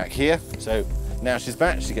to come back here. So now she's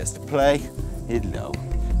back, she gets to play. Hello.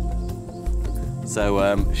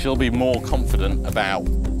 So she'll be more confident about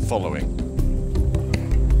following.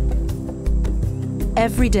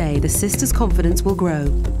 Every day, the sisters' confidence will grow,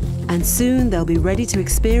 and soon they'll be ready to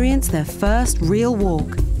experience their first real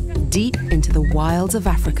walk deep into the wilds of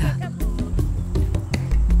Africa.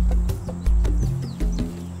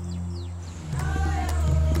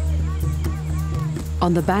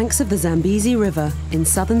 On the banks of the Zambezi River in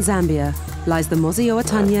southern Zambia lies the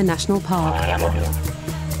Mosi-oa-Tunya National Park.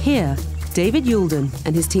 Here, David Yulden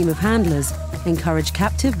and his team of handlers encourage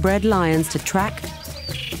captive-bred lions to track,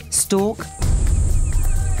 stalk,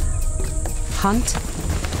 hunt,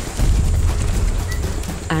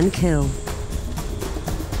 and kill,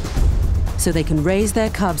 so they can raise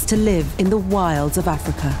their cubs to live in the wilds of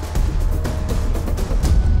Africa.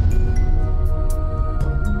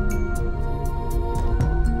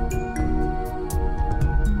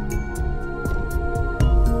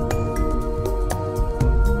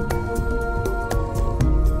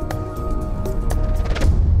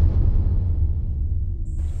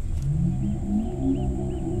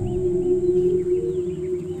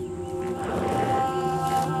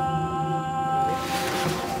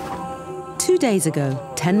 2 days ago,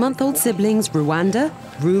 10-month-old siblings Rwanda,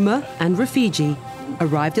 Ruma and Rafiji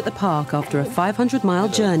arrived at the park after a 500-mile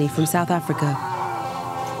journey from South Africa.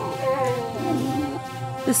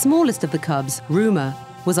 The smallest of the cubs, Ruma,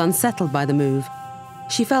 was unsettled by the move.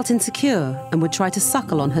 She felt insecure and would try to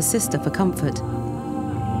suckle on her sister for comfort.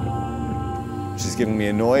 She's giving me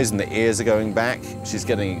a noise and the ears are going back. She's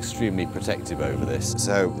getting extremely protective over this.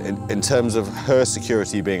 So in terms of her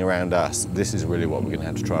security being around us, this is really what we're going to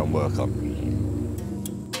have to try and work on.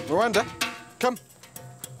 Rwanda, come.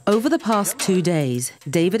 Over the past 2 days,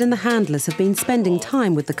 David and the handlers have been spending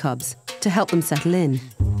time with the cubs to help them settle in.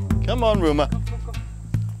 Come on, Ruma.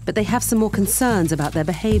 But they have some more concerns about their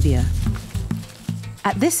behaviour.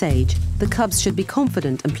 At this age, the cubs should be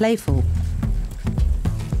confident and playful.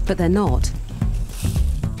 But they're not.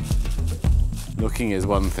 Looking is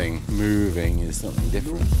one thing, moving is something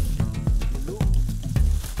different.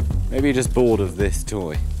 Maybe you're just bored of this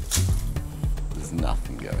toy. There's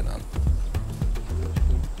nothing going on.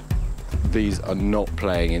 These are not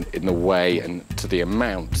playing in the way and to the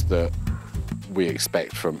amount that we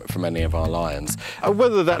expect from any of our lions.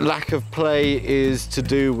 Whether that lack of play is to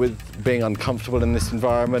do with being uncomfortable in this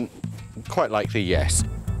environment, quite likely yes.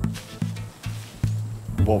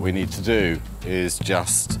 What we need to do is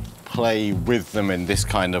just play with them in this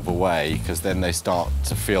kind of a way, because then they start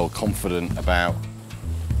to feel confident about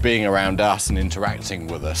being around us and interacting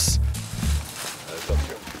with us.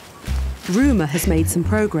 Ruma has made some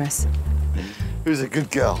progress. Who's a good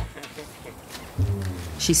girl?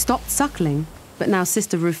 She stopped suckling, but now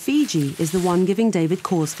sister Rafiji is the one giving David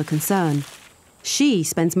cause for concern. She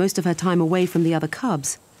spends most of her time away from the other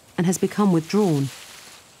cubs and has become withdrawn.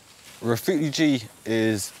 Rafiji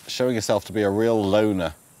is showing herself to be a real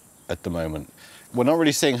loner at the moment. We're not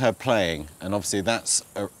really seeing her playing, and obviously that's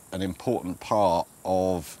an important part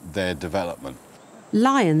of their development.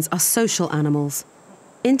 Lions are social animals.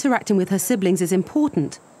 Interacting with her siblings is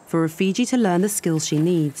important for Rafiji to learn the skills she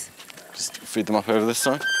needs. Just feed them up over this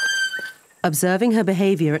side. Observing her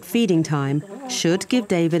behaviour at feeding time should give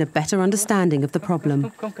David a better understanding of the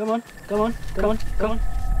problem. Come on.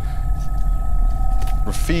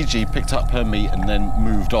 Rafiji picked up her meat and then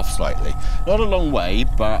moved off slightly. Not a long way,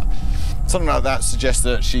 but something like that suggests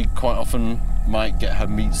that she quite often might get her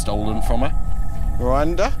meat stolen from her.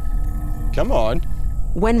 Rwanda, come on.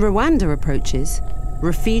 When Rwanda approaches,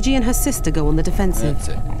 Rafiji and her sister go on the defensive. That's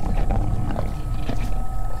it.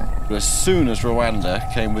 But as soon as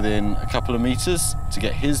Rwanda came within a couple of metres to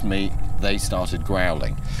get his meat, they started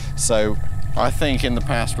growling. So I think in the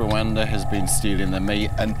past Rwanda has been stealing their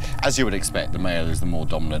meat, and as you would expect, the male is the more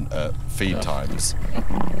dominant at feed times.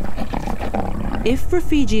 If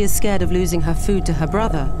Rafiji is scared of losing her food to her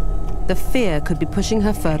brother, the fear could be pushing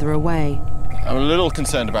her further away. I'm a little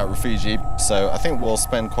concerned about Rafiji, so I think we'll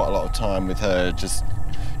spend quite a lot of time with her just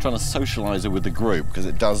trying to socialise her with the group, because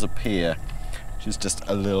it does appear she's just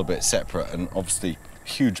a little bit separate, and obviously a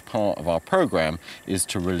huge part of our programme is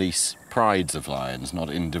to release prides of lions, not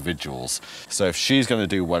individuals. So if she's going to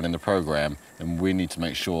do well in the programme, then we need to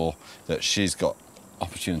make sure that she's got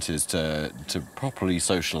opportunities to properly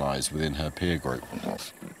socialise within her peer group.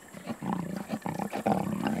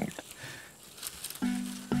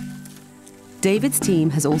 David's team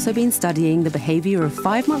has also been studying the behaviour of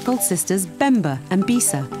 5-month-old sisters Bemba and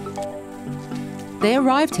Bisa. They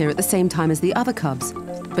arrived here at the same time as the other cubs,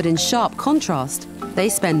 but in sharp contrast, they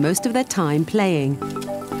spend most of their time playing.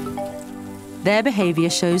 Their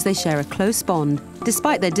behaviour shows they share a close bond,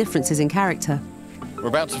 despite their differences in character. We're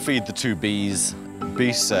about to feed the two bees.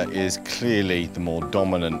 Bisa is clearly the more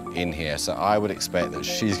dominant in here, so I would expect that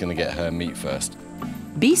she's going to get her meat first.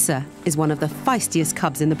 Bisa is one of the feistiest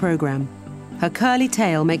cubs in the programme. Her curly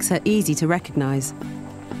tail makes her easy to recognise.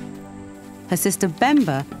 Her sister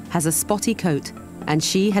Bemba has a spotty coat, and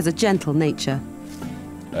she has a gentle nature.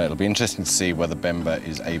 It'll be interesting to see whether Bemba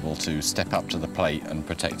is able to step up to the plate and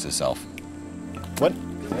protect herself. 1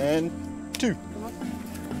 and 2.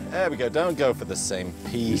 There we go, don't go for the same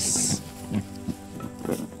piece.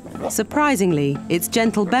 Surprisingly, it's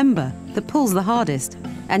gentle Bemba that pulls the hardest,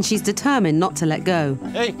 and she's determined not to let go.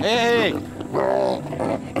 Hey, hey, hey! Well,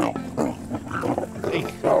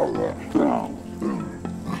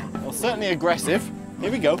 certainly aggressive.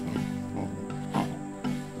 Here we go.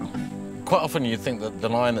 Quite often you think that the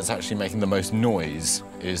lion that's actually making the most noise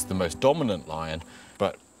is the most dominant lion,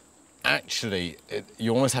 but actually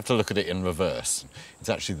you almost have to look at it in reverse. It's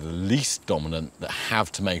actually the least dominant that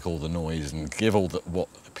have to make all the noise and give all what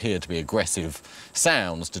appear to be aggressive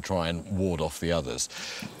sounds to try and ward off the others.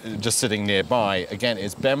 Just sitting nearby, again,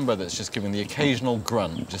 it's Bemba that's just giving the occasional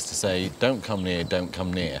grunt just to say, don't come near, don't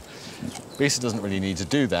come near. Bisa doesn't really need to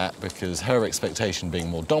do that because her expectation, being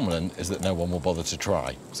more dominant, is that no one will bother to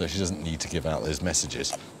try, so she doesn't need to give out those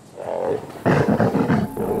messages. We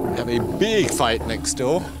have a big fight next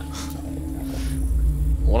door.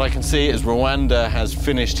 What I can see is Rwanda has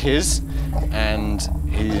finished his, and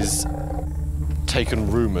he's taken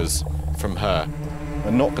rumours from her.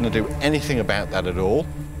 We're not going to do anything about that at all.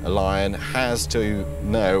 A lion has to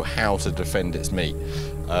know how to defend its meat.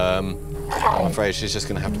 I'm afraid she's just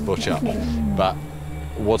going to have to butch up. But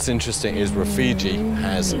what's interesting is Rafiji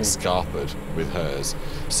has scarpered with hers.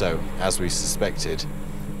 So, as we suspected,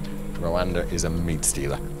 Rwanda is a meat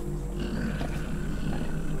stealer.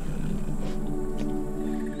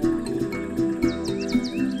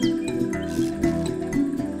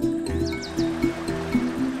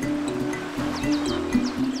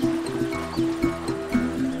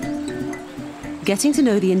 Getting to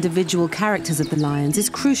know the individual characters of the lions is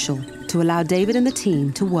crucial to allow David and the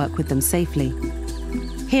team to work with them safely.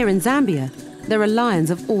 Here in Zambia, there are lions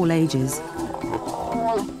of all ages.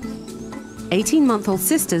 18-month-old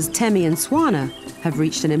sisters Temi and Swana have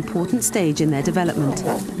reached an important stage in their development.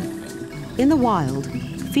 In the wild,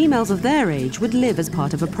 females of their age would live as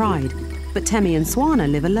part of a pride, but Temi and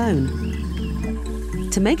Swana live alone.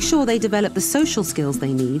 To make sure they develop the social skills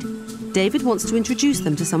they need, David wants to introduce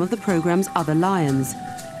them to some of the programme's other lions.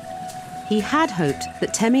 He had hoped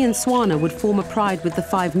that Temi and Swana would form a pride with the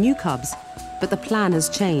 5 new cubs, but the plan has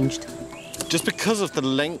changed. Just because of the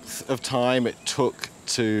length of time it took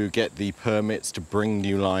to get the permits to bring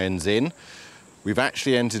new lions in, we've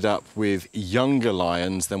actually ended up with younger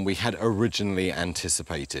lions than we had originally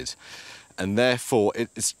anticipated. And therefore,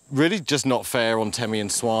 it's really just not fair on Temi and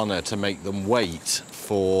Swana to make them wait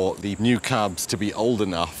for the new cubs to be old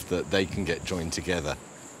enough that they can get joined together.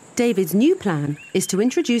 David's new plan is to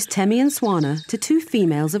introduce Temi and Swana to 2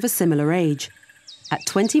 females of a similar age. At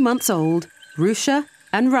 20 months old, Rusha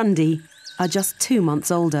and Rundi are just 2 months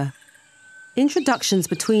older. Introductions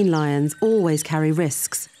between lions always carry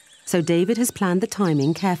risks, so David has planned the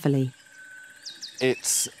timing carefully.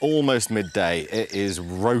 It's almost midday, it is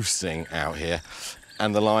roasting out here,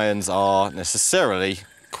 and the lions are necessarily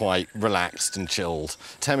quite relaxed and chilled.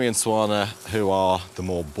 Temi and Swana, who are the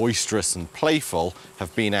more boisterous and playful,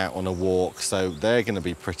 have been out on a walk, so they're going to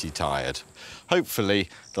be pretty tired. Hopefully,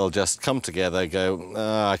 they'll just come together, go,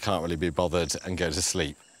 I can't really be bothered, and go to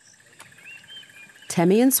sleep.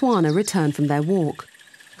 Temi and Swana return from their walk.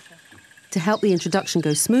 To help the introduction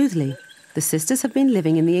go smoothly, the sisters have been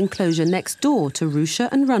living in the enclosure next door to Rusha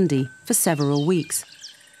and Rundi for several weeks.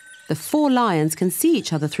 The 4 lions can see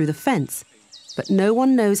each other through the fence, but no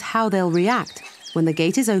one knows how they'll react when the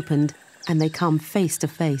gate is opened and they come face to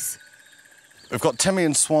face. We've got Temi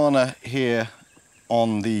and Swana here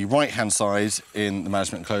on the right-hand side in the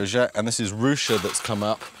management enclosure, and this is Rusha that's come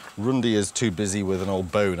up. Rundi is too busy with an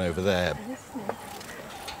old bone over there.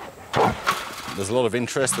 There's a lot of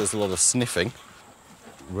interest, there's a lot of sniffing.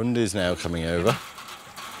 Rundi's now coming over.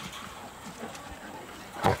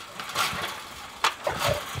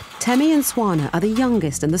 Temi and Swana are the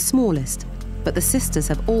youngest and the smallest, but the sisters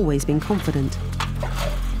have always been confident.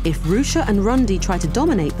 If Rusha and Rundi try to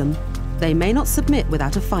dominate them, they may not submit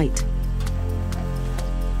without a fight.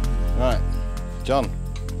 Right, John,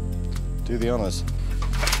 do the honours.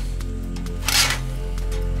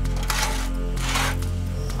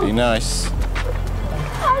 Be nice.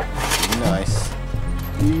 Be nice.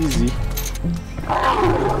 Easy.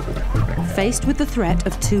 Faced with the threat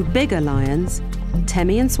of 2 bigger lions,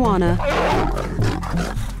 Temi and Swana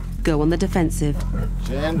go on the defensive.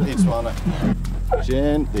 Gently, Swana.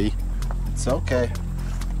 Gently. It's okay.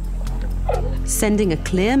 Sending a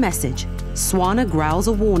clear message, Swana growls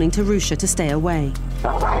a warning to Rusha to stay away.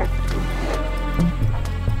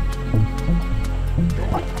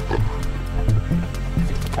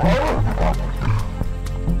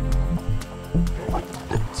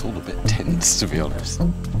 It's all a bit tense, to be honest.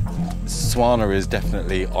 Swana is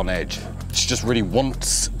definitely on edge. She just really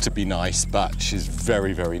wants to be nice, but she's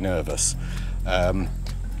very, very nervous.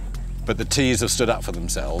 But the T's have stood up for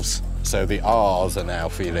themselves, so the R's are now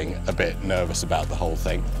feeling a bit nervous about the whole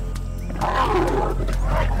thing.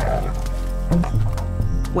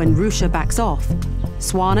 When Rusha backs off,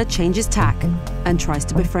 Swana changes tack and tries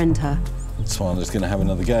to befriend her. Swana's going to have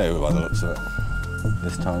another go by the looks of it.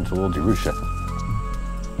 This time towards Rusha,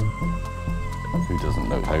 who doesn't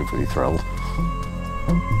look overly thrilled.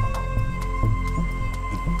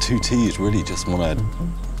 The 2 T's really just want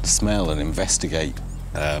to smell and investigate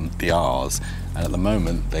the R's And at the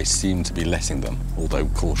moment, they seem to be letting them, although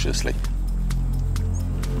cautiously.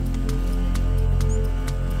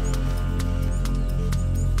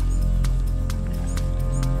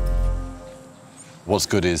 What's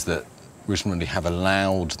good is that Richmond have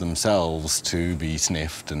allowed themselves to be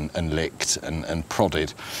sniffed and licked and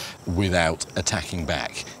prodded without attacking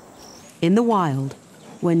back. In the wild,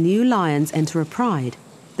 when new lions enter a pride,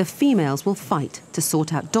 the females will fight to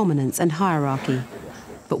sort out dominance and hierarchy.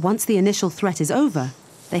 But once the initial threat is over,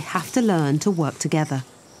 they have to learn to work together.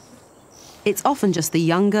 It's often just the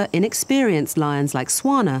younger, inexperienced lions like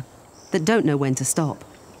Swana that don't know when to stop.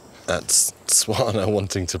 That's Swana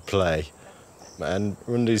wanting to play. And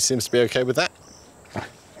Rundi seems to be okay with that.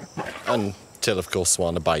 Until, of course,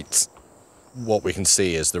 Swana bites. What we can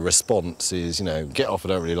see is the response is, you know, get off, I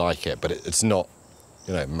don't really like it, but it's not,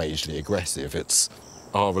 you know, majorly aggressive. It's,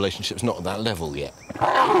 our relationship's not at that level yet.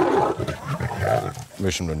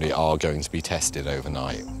 Rish and Rundi are going to be tested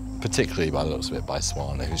overnight, particularly by the looks of it by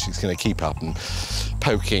Swana, who she's going to keep up and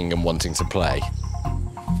poking and wanting to play.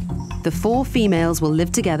 The 4 females will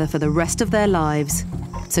live together for the rest of their lives.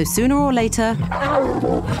 So sooner or later,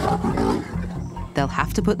 they'll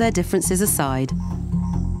have to put their differences aside.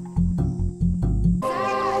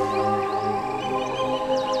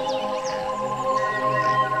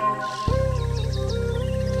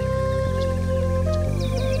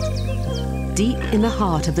 Deep in the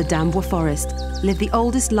heart of the Dambwa forest live the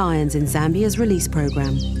oldest lions in Zambia's release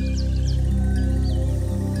program.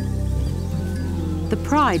 The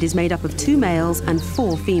pride is made up of 2 males and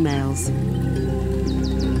 4 females.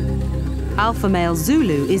 Alpha male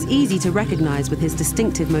Zulu is easy to recognize with his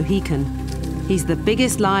distinctive Mohican. He's the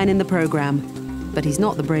biggest lion in the program, but he's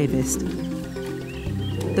not the bravest.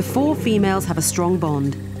 The 4 females have a strong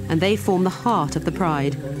bond, and they form the heart of the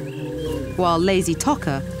pride, while lazy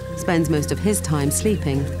Toka spends most of his time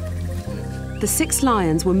sleeping. The 6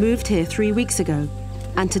 lions were moved here 3 weeks ago,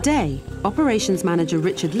 and today, Operations Manager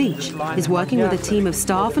Richard Leach is working with a team of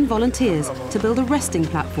staff and volunteers to build a resting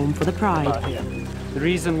platform for the pride. The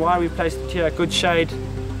reason why we placed it here, good shade,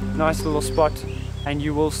 nice little spot, and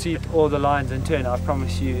you will see all the lions in turn. I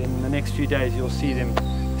promise you, in the next few days, you'll see them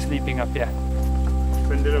sleeping up here.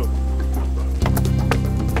 Make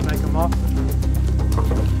a mark.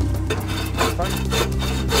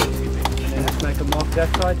 And then let's make a mark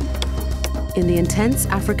that side. In the intense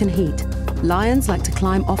African heat, lions like to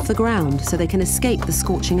climb off the ground so they can escape the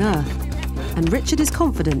scorching earth. And Richard is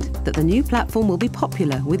confident that the new platform will be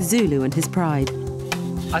popular with Zulu and his pride.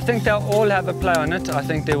 I think they'll all have a play on it. I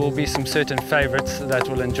think there will be some certain favourites that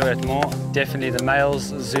will enjoy it more. Definitely the males,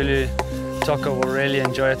 Zulu, Toka will really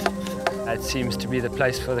enjoy it. It seems to be the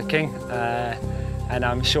place for the king. And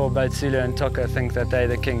I'm sure both Zulu and Toka think that they're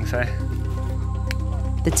the king. So.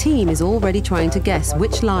 The team is already trying to guess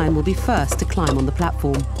which lion will be first to climb on the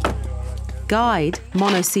platform. Guide,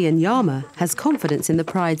 Monosi and Yama has confidence in the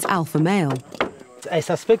pride's alpha male. I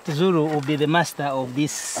suspect Zulu will be the master of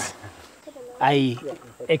this. I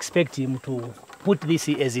expect him to put this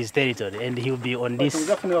as his territory, and he'll be on this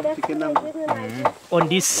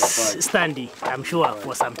standee, I'm sure,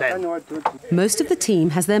 for some time. Most of the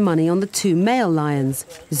team has their money on the 2 male lions,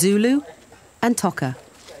 Zulu and Toka.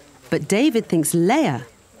 But David thinks Leia,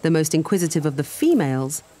 the most inquisitive of the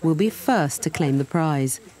females, will be first to claim the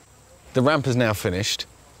prize. The ramp is now finished.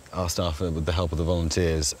 Our staff, with the help of the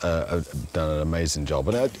volunteers, have done an amazing job.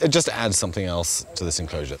 And it just adds something else to this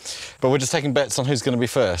enclosure. But we're just taking bets on who's going to be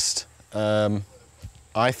first.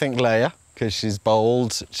 I think Leia, because she's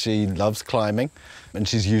bold, she loves climbing, and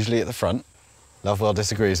she's usually at the front. Lovewell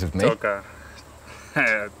disagrees with me. Toka.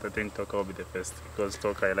 I think Toka will be the first, because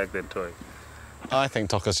Toka, I like the toy. I think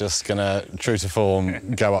Toka's just going to, true to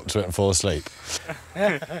form, go up to it and fall asleep.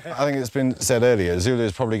 I think it's been said earlier, Zulu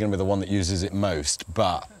is probably going to be the one that uses it most,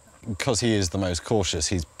 but because he is the most cautious,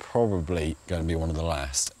 he's probably going to be one of the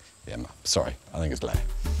last. Yeah, sorry, I think it's Leia.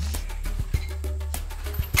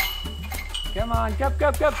 Come on, go.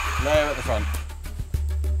 Leia at the front.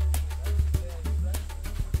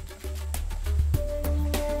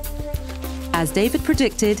 As David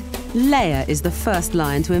predicted, Leia is the first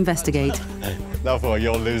lion to investigate. Lovewell,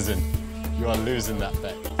 you're losing. You are losing that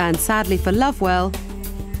bet. And sadly for Lovewell,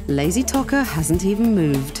 lazy Toka hasn't even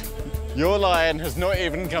moved. Your lion has not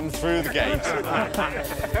even come through the gate.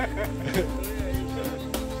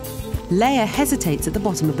 Leia hesitates at the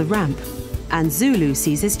bottom of the ramp, and Zulu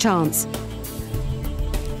sees his chance.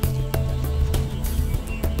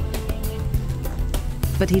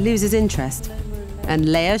 But he loses interest, and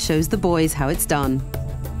Leia shows the boys how it's done.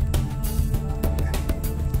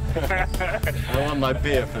 I want my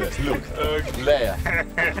beer first. Look, Leia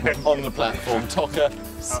on the platform. Toka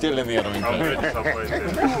still in the other enclosure.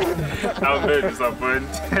 I'm very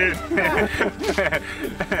disappointed.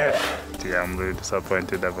 Yeah, I'm very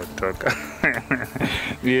disappointed about Toka.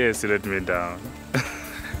 Yes, he let me down.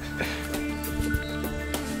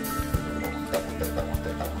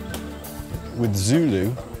 With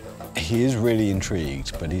Zulu, he is really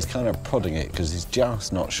intrigued, but he's kind of prodding it because he's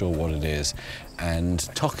just not sure what it is. And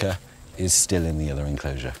Toka is still in the other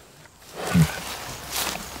enclosure.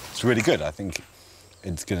 It's really good. I think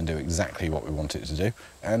it's going to do exactly what we want it to do.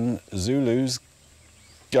 And Zulu's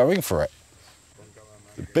going for it.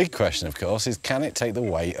 The big question, of course, is can it take the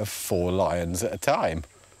weight of 4 lions at a time?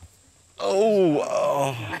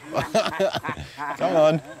 Oh! Come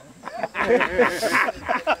on.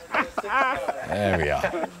 There we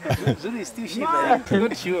are. Zulu is still shivering,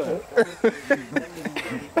 not sure.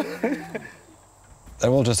 They're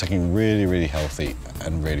all just looking really, really healthy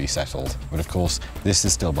and really settled. But of course, this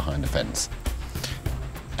is still behind a fence.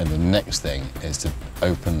 And the next thing is to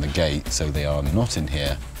open the gate so they are not in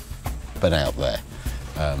here, but out there.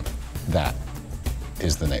 That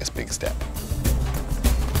is the next big step.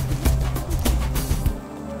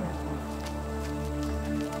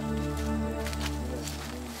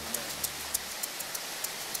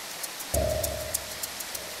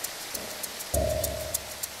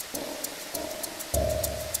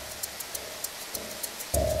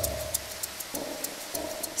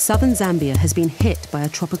 Southern Zambia has been hit by a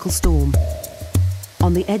tropical storm.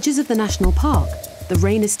 On the edges of the national park, the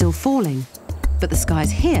rain is still falling, but the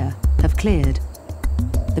skies here have cleared.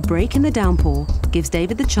 The break in the downpour gives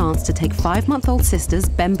David the chance to take 5-month-old sisters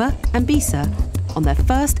Bemba and Bisa on their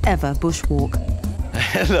first ever bushwalk.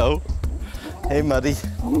 Hello. Hey, Muddy.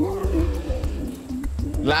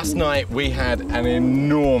 Last night we had an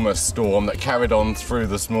enormous storm that carried on through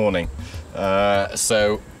this morning.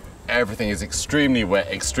 So everything is extremely wet,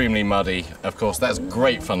 extremely muddy. Of course, that's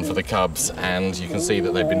great fun for the cubs, and you can see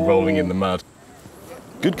that they've been rolling in the mud.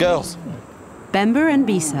 Good girls. Bemba and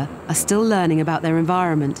Bisa are still learning about their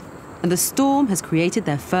environment, and the storm has created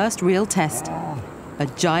their first real test, a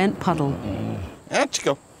giant puddle. Out you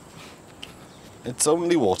go. It's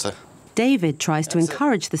only water. David tries to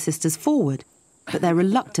encourage the sisters forward, but they're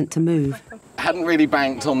reluctant to move. Hadn't really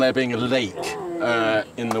banked on there being a lake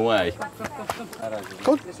in the way.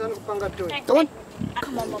 Go on. Go on.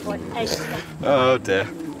 Come on, my boy. Oh dear.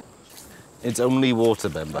 It's only water,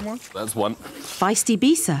 Bemba. That's one. Feisty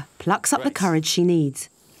Bisa plucks up the courage she needs.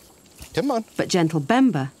 Come on. But gentle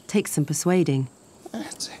Bemba takes some persuading.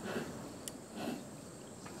 That's it.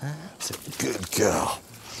 That's a good girl.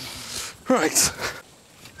 Right.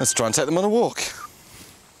 Let's try and take them on a walk.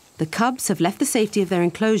 The cubs have left the safety of their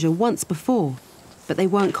enclosure once before, but they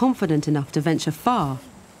weren't confident enough to venture far.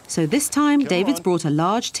 So this time, David's brought a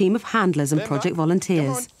large team of handlers and project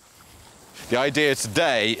volunteers. The idea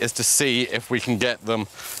today is to see if we can get them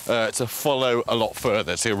to follow a lot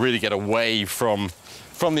further, to really get away from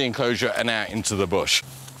the enclosure and out into the bush.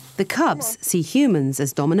 The cubs see humans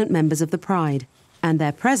as dominant members of the pride, and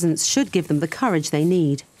their presence should give them the courage they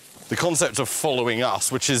need. The concept of following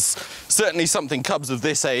us, which is certainly something cubs of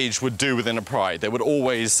this age would do within a pride. They would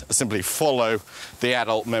always simply follow the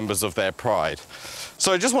adult members of their pride.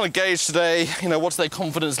 So I just want to gauge today, what's their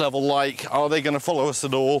confidence level like? Are they going to follow us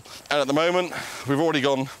at all? And at the moment, we've already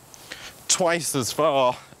gone twice as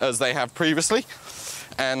far as they have previously.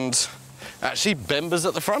 And actually, Bemba's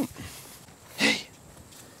at the front. Hey,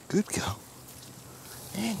 good girl.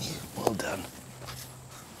 And you, well done.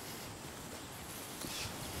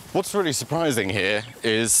 What's really surprising here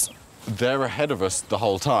is they're ahead of us the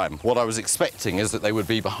whole time. What I was expecting is that they would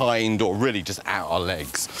be behind or really just out our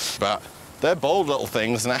legs. But they're bold little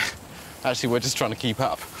things, and actually we're just trying to keep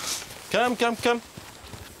up. Come, come, come.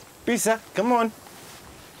 Bisa, come on.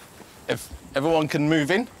 If everyone can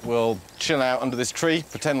move in, we'll chill out under this tree,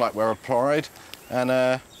 pretend like we're a pride,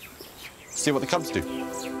 and see what the cubs do.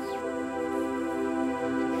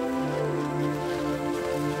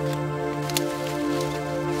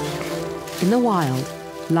 In the wild,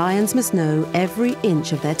 lions must know every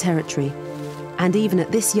inch of their territory. And even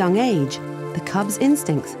at this young age, the cubs'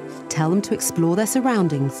 instincts tell them to explore their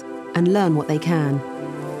surroundings and learn what they can.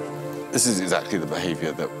 This is exactly the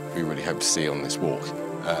behaviour that we really hope to see on this walk.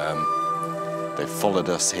 They've followed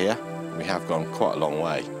us here. We have gone quite a long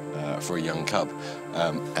way for a young cub.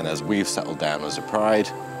 And as we've settled down as a pride,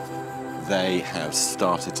 they have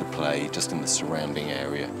started to play just in the surrounding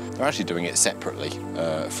area. They're actually doing it separately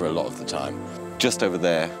for a lot of the time. Just over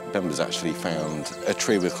there, Bemba's actually found a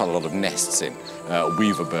tree with quite a lot of nests in,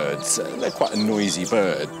 weaver birds. They're quite a noisy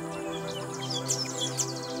bird.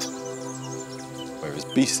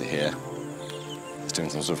 beast are here. It's doing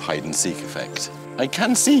some sort of hide and seek effect. I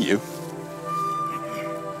can see you.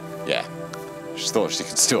 Yeah. She thought she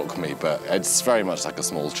could stalk me, but it's very much like a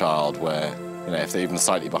small child where, you know, if they're even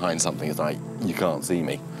slightly behind something, it's like, you can't see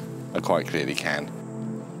me. I quite clearly can.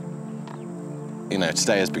 You know,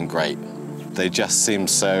 today has been great. They just seem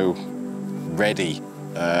so ready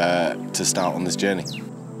to start on this journey.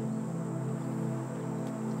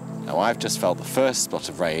 Now, I've just felt the first spot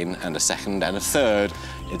of rain and a second and a third.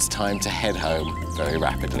 It's time to head home very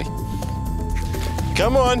rapidly.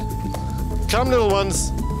 Come on. Come, little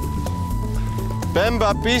ones.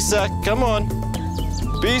 Bemba, Bisa, come on.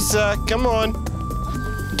 Bisa, come on.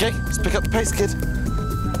 Okay, let's pick up the pace, kid.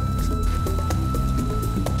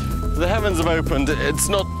 The heavens have opened. It's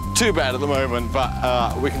not too bad at the moment,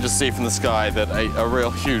 but we can just see from the sky that a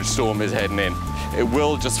real huge storm is heading in. It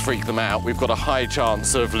will just freak them out. We've got a high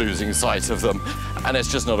chance of losing sight of them, and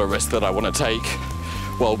it's just not a risk that I want to take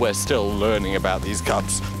while we're still learning about these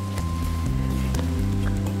cubs.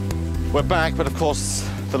 We're back, but of course,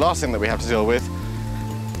 the last thing that we have to deal with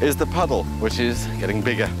is the puddle, which is getting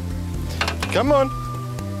bigger. Come on.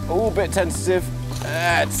 Oh, a bit tentative.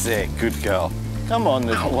 That's it, good girl. Come on,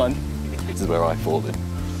 little one. This is where I fall in.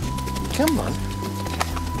 Come on.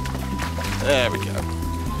 There we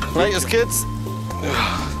go. Latest, kids.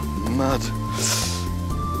 Mud.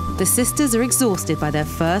 The sisters are exhausted by their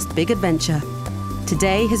first big adventure.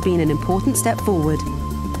 Today has been an important step forward,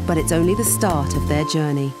 but it's only the start of their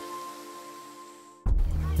journey.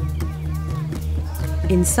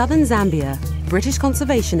 In southern Zambia, British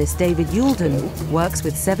conservationist David Youlden works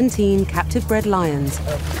with 17 captive-bred lions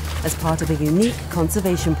as part of a unique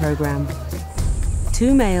conservation program.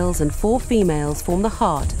 2 males and 4 females form the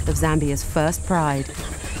heart of Zambia's first pride.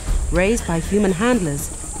 Raised by human handlers,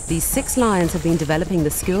 these 6 lions have been developing the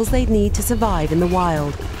skills they'd need to survive in the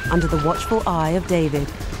wild under the watchful eye of David.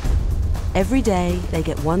 Every day, they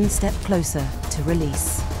get one step closer to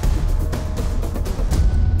release.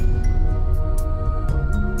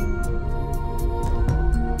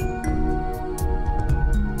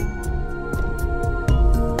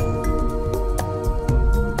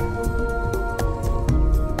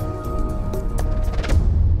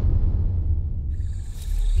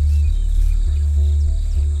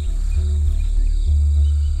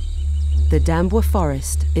 The Dambwa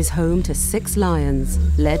forest is home to 6 lions,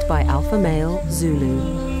 led by alpha male Zulu.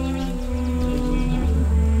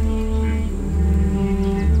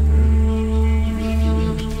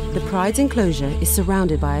 The Pride's enclosure is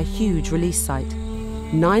surrounded by a huge release site,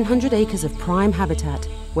 900 acres of prime habitat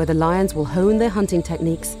where the lions will hone their hunting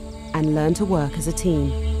techniques and learn to work as a team.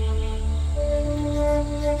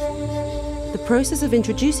 The process of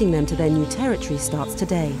introducing them to their new territory starts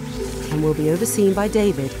today and will be overseen by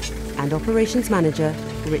David and Operations Manager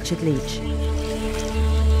Richard Leach.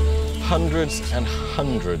 Hundreds and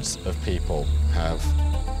hundreds of people have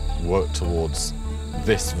worked towards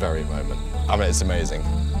this very moment. I mean, it's amazing.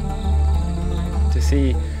 To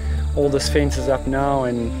see all these fences up now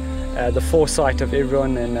and the foresight of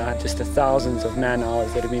everyone and just the thousands of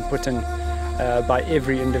man-hours that have been put in by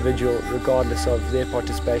every individual, regardless of their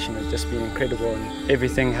participation, has just been incredible. And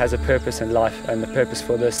everything has a purpose in life, and the purpose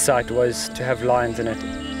for this site was to have lions in it.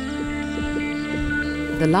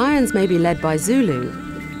 The lions may be led by Zulu,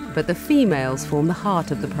 but the females form the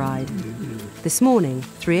heart of the pride. This morning,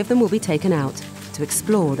 3 of them will be taken out to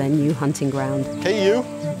explore their new hunting ground. Hey, you!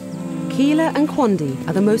 Keela and Kwandi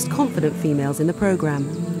are the most confident females in the programme.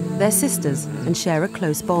 They're sisters and share a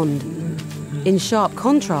close bond. In sharp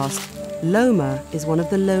contrast, Loma is one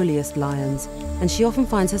of the lowliest lions, and she often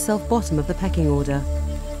finds herself bottom of the pecking order.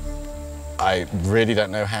 I really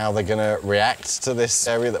don't know how they're going to react to this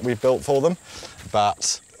area that we've built for them,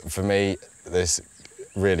 but for me, this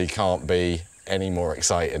really can't be any more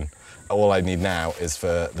exciting. All I need now is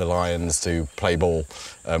for the lions to play ball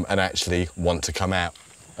and actually want to come out.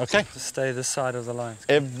 Okay? Just stay this side of the line.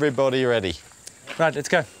 Everybody ready? Right, let's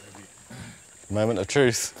go. Moment of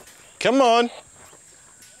truth. Come on.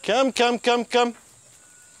 Come, come, come, come.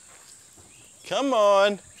 Come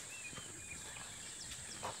on.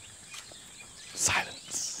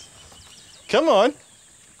 Silence. Come on.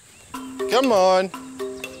 Come on.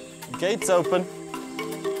 Gates open.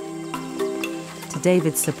 To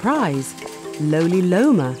David's surprise, lowly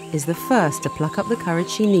Loma is the first to pluck up the courage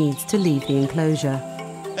she needs to leave the enclosure.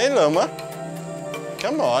 Hey, Loma.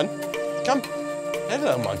 Come on. Come.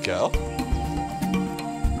 Hello, my girl.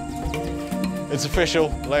 It's official.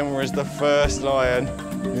 Loma is the first lion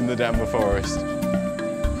in the Dambwa forest.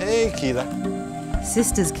 Hey, Keela.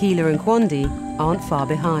 Sisters Keela and Kwandi aren't far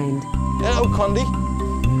behind. Hello, Kwandi.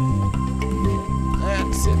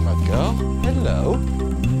 That's it, my girl. Hello.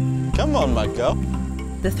 Come on, my girl.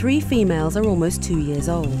 The 3 females are almost 2 years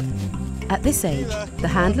old. At this age, the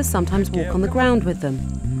handlers sometimes walk on the ground with them.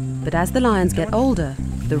 But as the lions get older,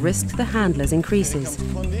 the risk to the handlers increases.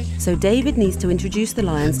 So David needs to introduce the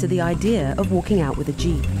lions to the idea of walking out with a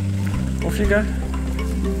jeep. Off you go.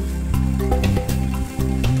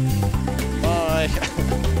 Bye.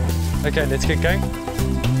 Okay, let's get going.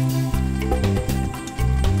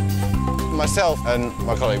 Myself and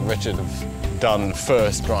my colleague Richard have done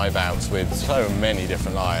first drive outs with so many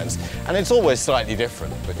different lions, and it's always slightly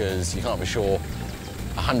different because you can't be sure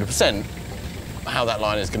 100% how that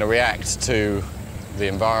lion is going to react to the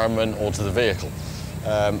environment or to the vehicle.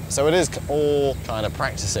 So it is all kind of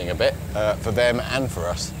practicing a bit for them and for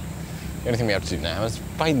us. The only thing we have to do now is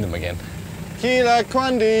find them again. Kila,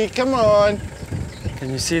 Kwandi, come on.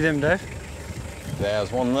 Can you see them, Dave?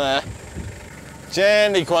 There's one there.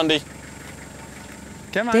 Gently, Kwandi.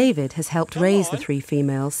 Come on. David has helped raise the 3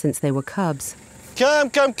 females since they were cubs.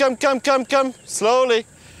 Come, slowly.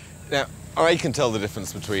 Now, I can tell the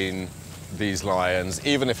difference between these lions,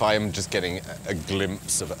 even if I am just getting a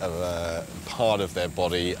glimpse of a part of their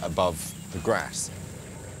body above the grass.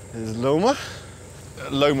 There's Loma.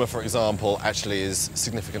 Loma, for example, actually is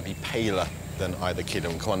significantly paler than either Kila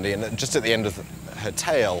and Kwandi, and just at the end of her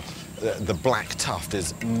tail, the black tuft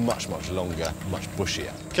is much, much longer, much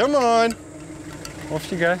bushier. Come on. Off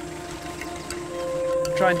you go.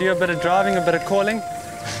 Try and do a bit of driving, a bit of calling.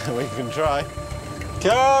 We can try.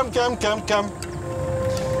 Come.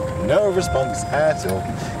 No response at all.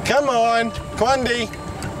 Come on, Kwandi.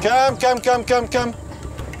 Come.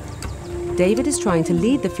 David is trying to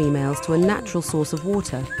lead the females to a natural source of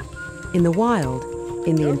water. In the wild,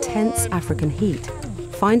 in the intense African heat,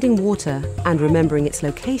 finding water and remembering its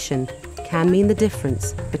location can mean the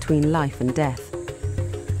difference between life and death.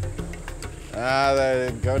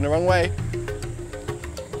 They're going the wrong way.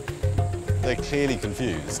 They're clearly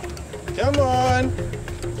confused. Come on.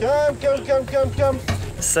 Come.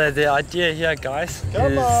 So the idea here, guys,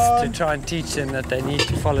 Come is on. to try and teach them that they need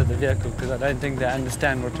to follow the vehicle, because I don't think they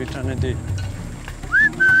understand what we're trying to do.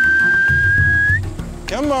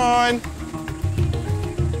 Come on.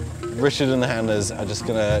 Richard and the handlers are just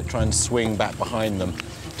going to try and swing back behind them,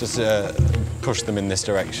 just to push them in this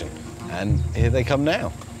direction. And here they come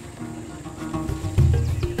now.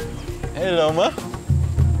 Hey, Loma.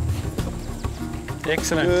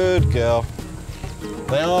 Excellent. Good girl.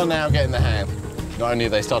 They are now getting the hang. Not only are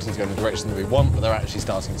they starting to go in the direction that we want, but they're actually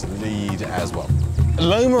starting to lead as well.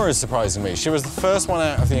 Loma is surprising me. She was the first one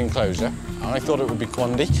out of the enclosure. I thought it would be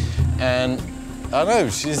Kwandi, and I know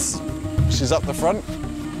she's up the front,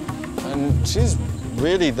 and she's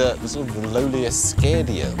really the sort of the lowliest,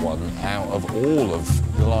 scaredier one out of all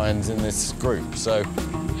of the lions in this group. So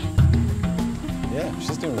yeah,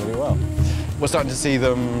 she's doing really well. We're starting to see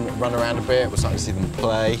them run around a bit, we're starting to see them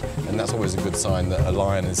play, and that's always a good sign that a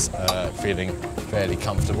lion is feeling fairly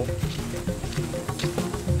comfortable.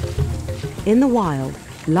 In the wild,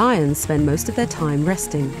 lions spend most of their time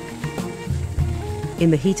resting.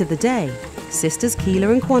 In the heat of the day, sisters Kila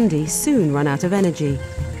and Kwandi soon run out of energy.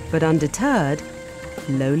 But undeterred,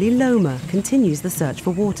 lowly Loma continues the search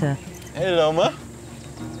for water. Hey, Loma.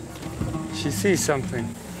 She sees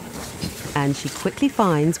something. And she quickly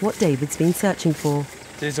finds what David's been searching for.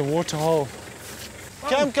 There's a water hole.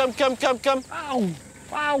 Come.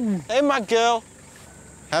 Ow! Hey, my girl.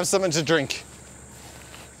 Have something to drink.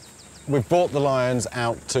 We've brought the lions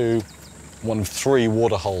out to one of 3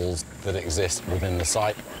 water holes that exist within the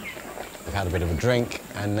site. They've had a bit of a drink,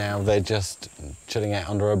 and now they're just chilling out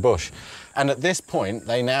under a bush. And at this point,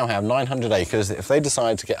 they now have 900 acres. If they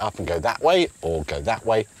decide to get up and go that way or go that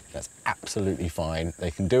way, that's absolutely fine.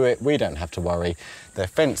 They can do it. We don't have to worry. They're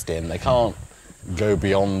fenced in. They can't go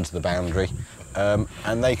beyond the boundary.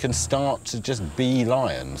 And they can start to just be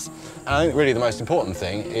lions. And I think really the most important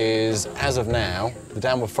thing is, as of now, the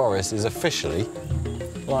Downward Forest is officially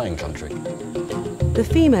lion country. The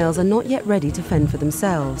females are not yet ready to fend for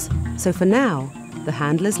themselves, so for now, the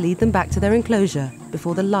handlers lead them back to their enclosure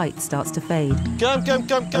before the light starts to fade. Come.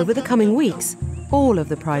 Over the coming weeks, all of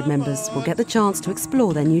the Pride members will get the chance to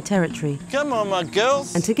explore their new territory. Come on, my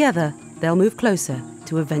girls. And together, they'll move closer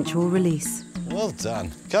to eventual release. Well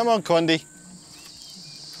done. Come on, Kwandi.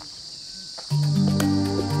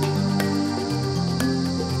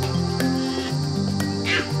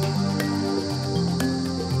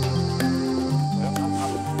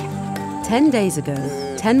 Ten days ago,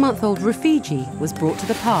 10-month-old Rafiji was brought to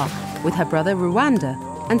the park with her brother Rwanda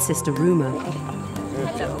and sister Ruma.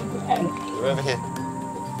 We're over here.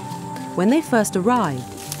 When they first arrived,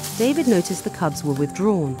 David noticed the cubs were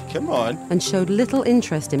withdrawn Come on. and showed little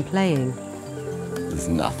interest in playing. There's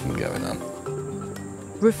nothing going on.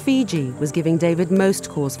 Rafiji was giving David most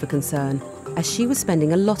cause for concern, as she was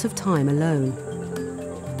spending a lot of time alone.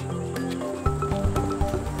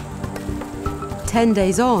 10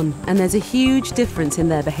 days on, and there's a huge difference in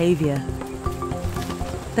their behaviour.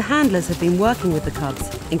 The handlers have been working with the cubs,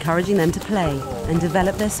 encouraging them to play and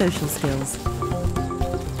develop their social skills.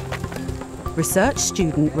 Research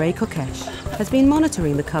student Ray Kokesh has been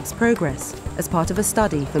monitoring the cubs' progress as part of a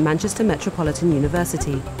study for Manchester Metropolitan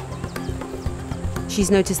University.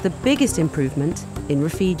 She's noticed the biggest improvement in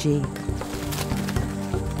Rafiji.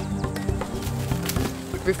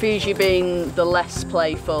 Rafiji being the less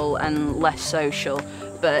playful and less social,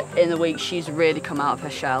 but in the week she's really come out of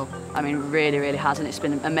her shell. I mean, really has, and it's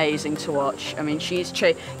been amazing to watch. I mean, she's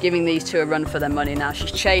giving these two a run for their money now.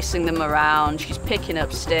 She's chasing them around, she's picking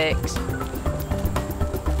up sticks.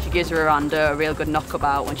 She gives Miranda a real good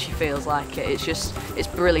knockabout when she feels like it. It's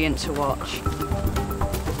brilliant to watch.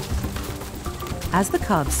 As the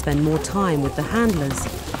cubs spend more time with the handlers,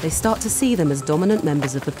 they start to see them as dominant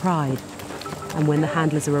members of the pride. And when the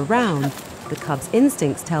handlers are around, the cubs'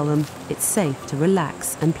 instincts tell them it's safe to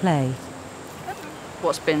relax and play.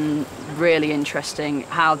 What's been really interesting,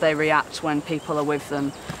 how they react when people are with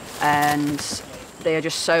them, and they are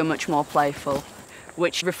just so much more playful,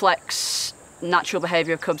 which reflects natural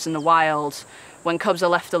behaviour of cubs in the wild. When cubs are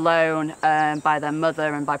left alone by their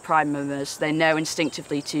mother and by pride members, they know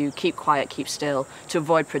instinctively to keep quiet, keep still, to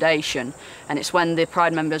avoid predation. And it's when the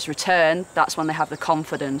pride members return, that's when they have the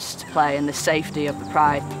confidence to play in the safety of the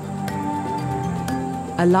pride.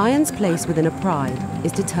 A lion's place within a pride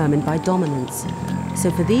is determined by dominance. So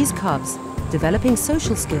for these cubs, developing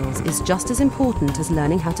social skills is just as important as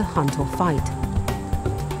learning how to hunt or fight.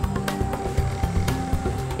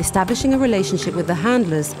 Establishing a relationship with the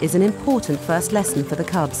handlers is an important first lesson for the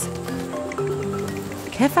cubs.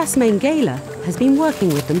 Kefas Mengela has been working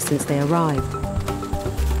with them since they arrived.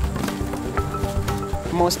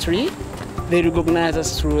 Mostly, they recognize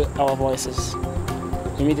us through our voices.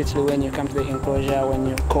 Immediately when you come to the enclosure, when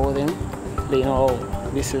you call them, they know, oh,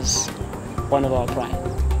 this is one of our pride.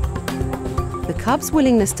 The cubs'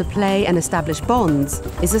 willingness to play and establish bonds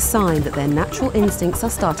is a sign that their natural instincts are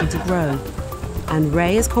starting to grow. And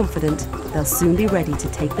Ray is confident they'll soon be ready to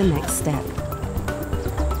take the next step.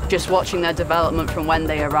 Just watching their development from when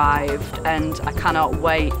they arrived, and I cannot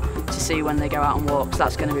wait to see when they go out and walk, because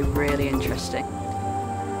that's going to be really interesting.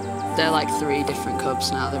 They're like 3 different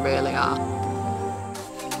cubs now, they really are.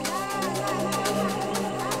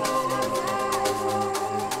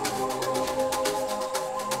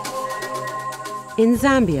 In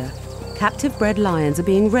Zambia, captive-bred lions are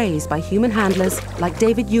being raised by human handlers like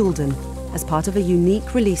David Yulden as part of a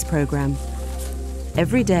unique release program.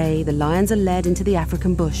 Every day, the lions are led into the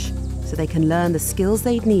African bush so they can learn the skills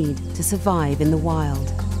they'd need to survive in the wild.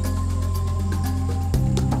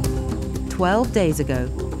 12 days ago,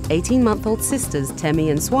 18-month-old sisters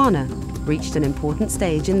Temi and Swana reached an important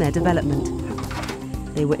stage in their development.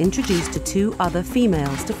 They were introduced to 2 other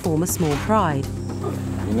females to form a small pride.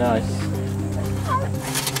 Nice.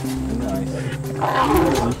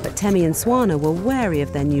 But Temi and Swana were wary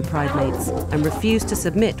of their new pride mates and refused to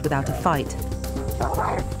submit without a fight.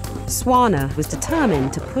 Swana was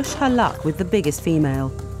determined to push her luck with the biggest female,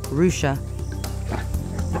 Rusha.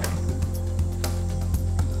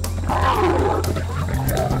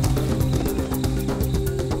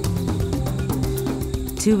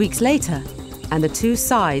 Two weeks later, and the 2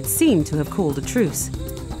 sides seem to have called a truce.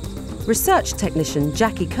 Research technician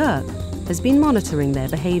Jackie Kirk has been monitoring their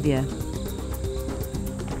behaviour.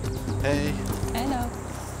 Hey. Hello.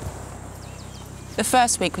 The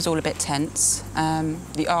first week was all a bit tense.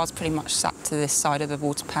 The R's pretty much sat to this side of the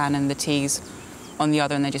water pan and the T's on the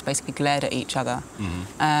other, and they just basically glared at each other.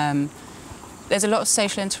 Mm-hmm. There's a lot of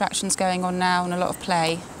social interactions going on now and a lot of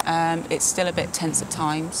play. It's still a bit tense at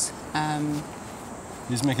times.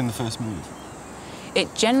 Who's making the first move?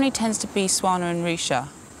 It generally tends to be Swana and Rusha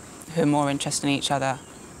who are more interested in each other.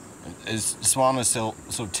 Is Swana still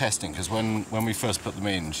sort of testing? Because when we first put them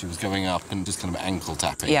in, she was going up and just kind of ankle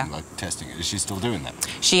tapping, yeah, like testing. Is she still doing that?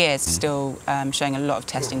 She is still showing a lot of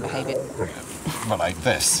testing behaviour. Well, like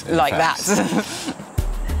this. Like that.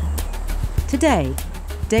 Today,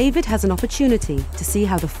 David has an opportunity to see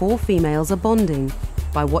how the 4 females are bonding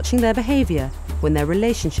by watching their behaviour when their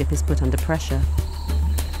relationship is put under pressure.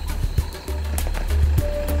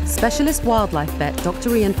 Specialist wildlife vet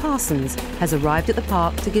Dr. Ian Parsons has arrived at the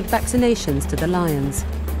park to give vaccinations to the lions.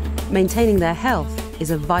 Maintaining their health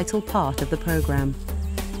is a vital part of the programme.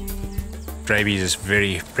 Rabies is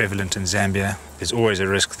very prevalent in Zambia. There's always a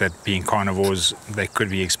risk that being carnivores, they could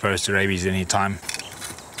be exposed to rabies at any time.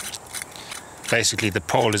 Basically, the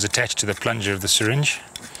pole is attached to the plunger of the syringe.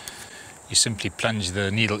 You simply plunge the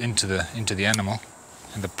needle into the animal,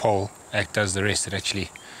 and the pole does the rest. It actually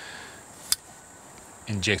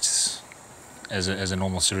injects as a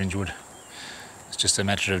normal syringe would. It's just a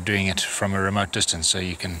matter of doing it from a remote distance, so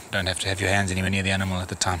you don't have to have your hands anywhere near the animal at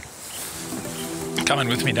the time. Come in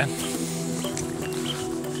with me, Dan.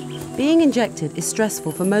 Being injected is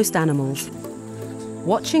stressful for most animals.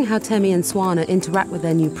 Watching how Temi and Swana interact with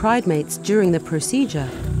their new pride mates during the procedure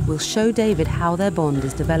will show David how their bond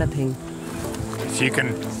is developing. If you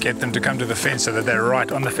can get them to come to the fence so that they're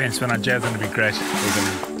right on the fence when I jab them, it'd be great. We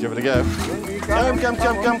can give it a go. Come.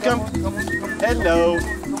 Hello.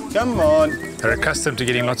 Come on. They're accustomed to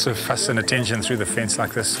getting lots of fuss and attention through the fence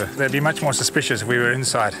like this, so they'd be much more suspicious if we were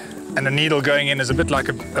inside. And the needle going in is a bit like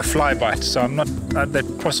a fly bite, so they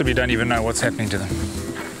possibly don't even know what's happening to them,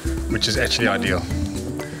 which is actually ideal.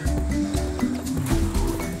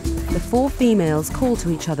 The 4 females call to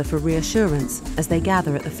each other for reassurance as they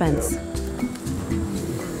gather at the fence.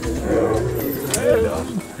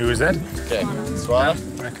 Who is that? Okay, Swana.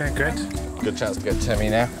 Okay, great. Good chance to get Temi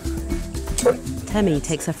now. Temi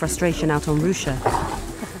takes her frustration out on Rusha,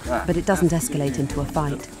 but it doesn't escalate into a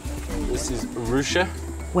fight. This is Rusha.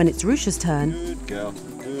 When it's Rusha's turn, Good girl.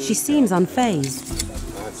 she seems unfazed,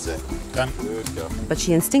 That's it. Done. Good girl. but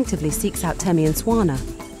she instinctively seeks out Temi and Swana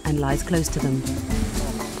and lies close to them.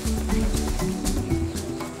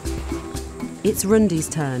 It's Rundi's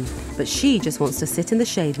turn, but she just wants to sit in the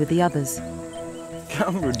shade with the others.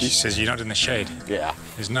 Come, Rudy. She says you're not in the shade. Yeah.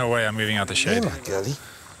 There's no way I'm moving out the shade. Come on, girlie.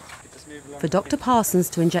 For Dr.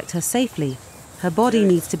 Parsons to inject her safely, her body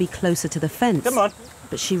needs to be closer to the fence. Come on.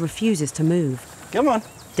 But she refuses to move. Come on.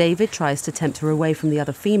 David tries to tempt her away from the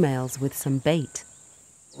other females with some bait.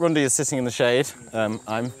 Rundi is sitting in the shade.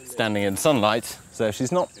 I'm standing in sunlight, so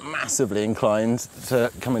she's not massively inclined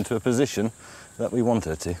to come into a position that we want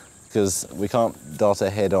her to, because we can't dart her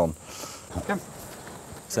head on. Come.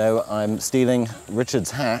 So I'm stealing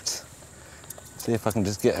Richard's hat. See if I can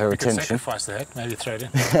just get her attention. You could sacrifice the hat, maybe throw it in.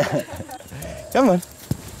 Come on.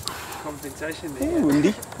 Compensation Hey, there.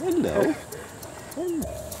 Rundi. Hello.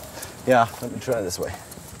 Yeah, let me try this way.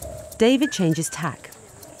 David changes tack.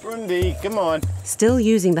 Rundi, come on. Still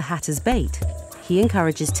using the hat as bait, he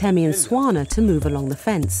encourages Temi and Swana to move along the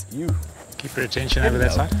fence. You. Keep your attention over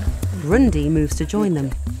that side. Rundi moves to join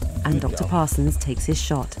them, and Dr. Parsons takes his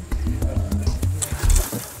shot.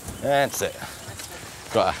 That's it.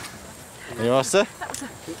 Got her. There you are, sir.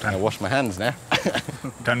 I'm going to wash my hands now.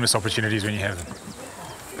 Don't miss opportunities when you have them.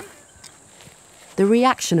 The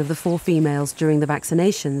reaction of the 4 females during the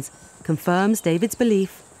vaccinations confirms David's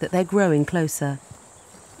belief that they're growing closer.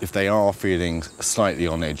 If they are feeling slightly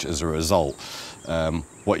on edge as a result,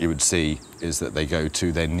 what you would see is that they go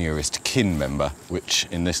to their nearest kin member, which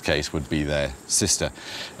in this case would be their sister,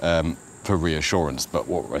 for reassurance. But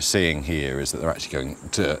what we're seeing here is that they're actually going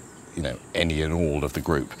to, any and all of the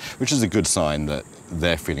group, which is a good sign that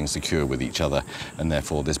they're feeling secure with each other, and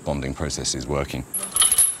therefore this bonding process is working.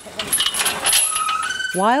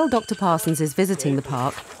 While Dr. Parsons is visiting the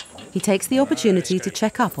park, he takes the opportunity to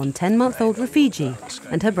check up on 10-month-old Rafiji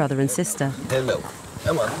and her brother and sister. Hello.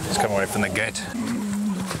 Come on. Just come away from the gate.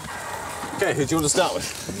 Okay, who do you want to start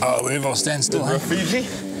with? Oh, we've all stand still, huh? Rafiji?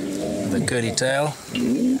 The curly tail.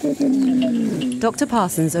 Dr.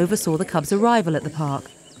 Parsons oversaw the cubs' arrival at the park,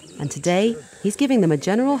 and today he's giving them a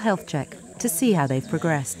general health check to see how they've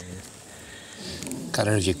progressed.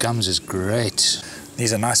 Colour of your gums is great.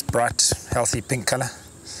 These are nice, bright, healthy pink colour.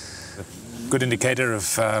 Good indicator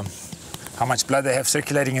of how much blood they have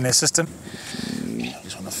circulating in their system.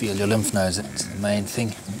 Just want to feel your lymph nodes, that's the main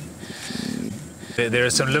thing. There are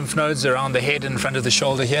some lymph nodes around the head and front of the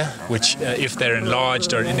shoulder here, which, if they're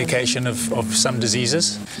enlarged, are an indication of some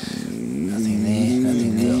diseases. Nothing there,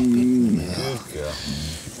 nothing there. Good girl.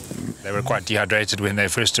 They were quite dehydrated when they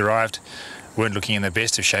first arrived, weren't looking in the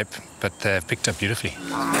best of shape, but they've picked up beautifully.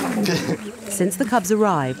 Since the cubs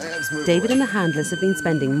arrived, David and the handlers have been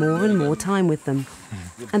spending more and more time with them.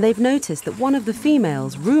 And they've noticed that one of the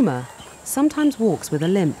females, Ruma, sometimes walks with a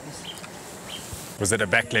limp. Was it a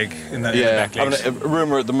back leg in the Yeah, back legs?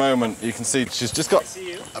 Rumour at the moment, you can see she's just got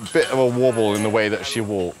a bit of a wobble in the way that she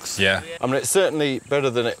walks. Yeah. It's certainly better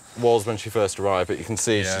than it was when she first arrived, but you can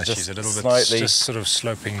see She's a little bit slightly just sort of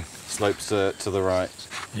sloping. slopes to the right.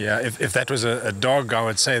 Yeah, if that was a dog, I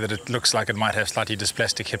would say that it looks like it might have slightly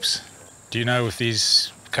dysplastic hips. Do you know if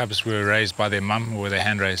these cubs were raised by their mum or were they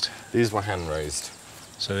hand-raised? These were hand-raised.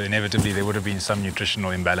 So inevitably there would have been some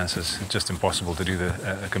nutritional imbalances. It's just impossible to do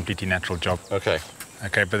a completely natural job. Okay.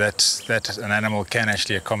 Okay, but that an animal can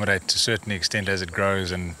actually accommodate to a certain extent as it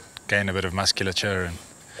grows and gain a bit of musculature, and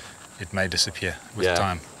it may disappear with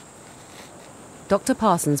time. Dr.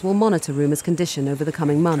 Parsons will monitor Ruma's condition over the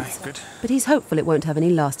coming months, but he's hopeful it won't have any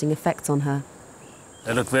lasting effects on her.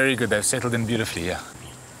 They look very good. They've settled in beautifully, yeah.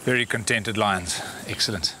 Very contented lions.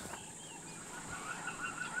 Excellent.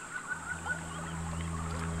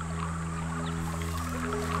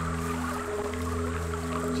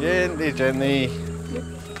 Gently, gently.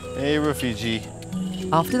 Hey, refugee.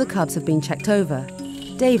 After the cubs have been checked over,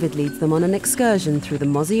 David leads them on an excursion through the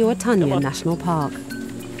Mozio-Otunya National Park.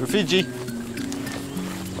 Refugee.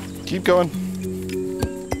 Keep going.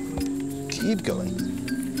 Keep going.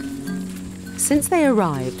 Since they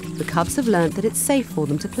arrived, the cubs have learnt that it's safe for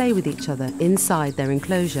them to play with each other inside their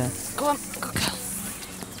enclosure. Go on, good girl.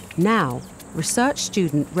 Now, research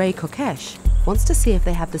student Ray Kokesh wants to see if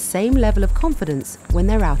they have the same level of confidence when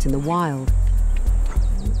they're out in the wild.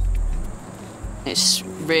 It's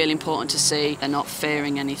really important to see they're not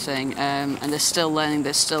fearing anything, and they're still learning.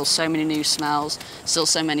 There's still so many new smells, still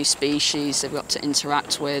so many species they've got to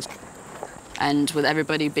interact with. And with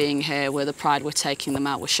everybody being here, with the pride we're taking them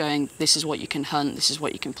out, we're showing this is what you can hunt, this is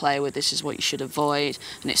what you can play with, this is what you should avoid.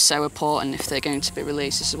 And it's so important if they're going to be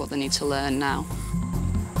released, this is what they need to learn now.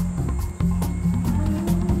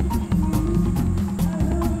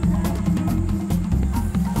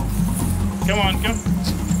 Come on, come.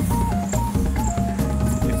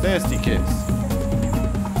 You thirsty kids.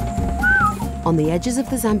 On the edges of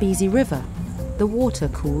the Zambezi River, the water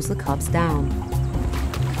cools the cubs down.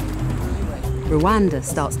 Rwanda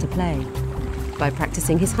starts to play by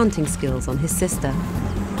practicing his hunting skills on his sister.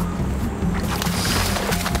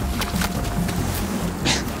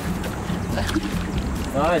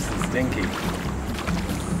 Nice and stinky.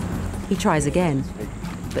 He tries again,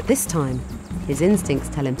 but this time his instincts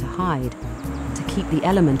tell him to hide, to keep the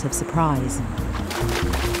element of surprise.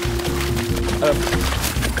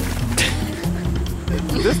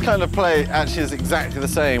 This kind of play actually is exactly the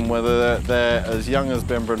same whether they're as young as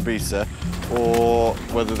Bemba and Bisa or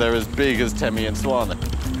whether they're as big as Temi and Swana.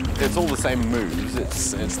 It's all the same moves,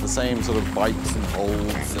 it's the same sort of bites and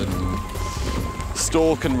holds and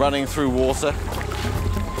stalk and running through water.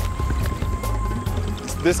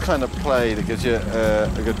 It's this kind of play that gives you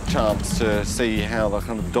a good chance to see how the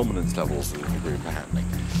kind of dominance levels in the group are happening.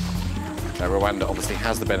 Now, Rwanda obviously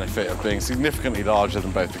has the benefit of being significantly larger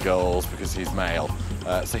than both the girls because he's male,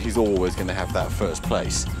 so he's always going to have that first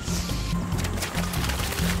place.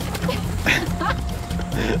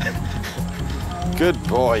 Good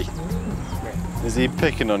boy. Is he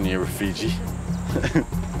picking on you, Rafiji?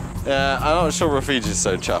 I'm not sure Rafiji's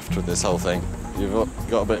so chuffed with this whole thing. You've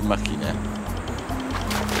got a bit mucky now.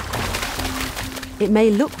 It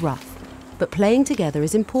may look rough, but playing together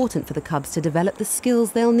is important for the cubs to develop the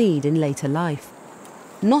skills they'll need in later life.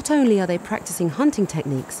 Not only are they practicing hunting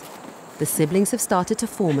techniques, the siblings have started to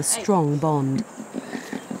form a strong bond.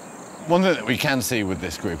 One thing that we can see with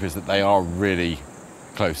this group is that they are really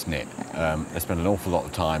close-knit. They spend an awful lot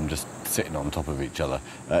of time just sitting on top of each other,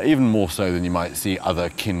 even more so than you might see other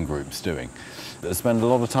kin groups doing. They spend a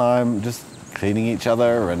lot of time just cleaning each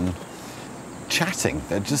other and chatting.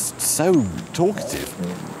 They're just so talkative.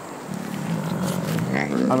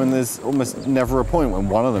 I mean, there's almost never a point when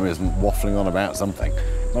one of them isn't waffling on about something,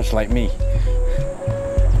 much like me.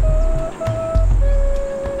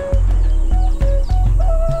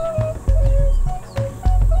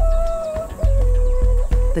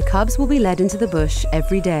 The cubs will be led into the bush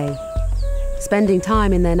every day. Spending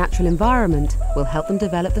time in their natural environment will help them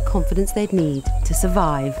develop the confidence they'd need to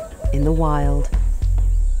survive in the wild.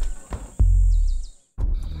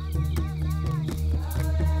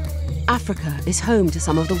 Africa is home to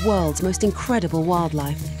some of the world's most incredible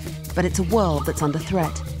wildlife, but it's a world that's under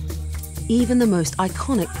threat. Even the most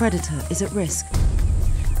iconic predator is at risk.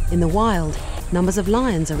 In the wild, numbers of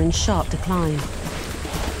lions are in sharp decline.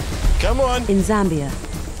 Come on! In Zambia,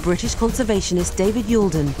 British conservationist David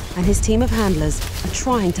Youlden and his team of handlers are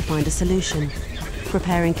trying to find a solution,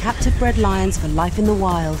 preparing captive-bred lions for life in the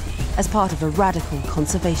wild as part of a radical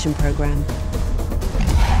conservation program.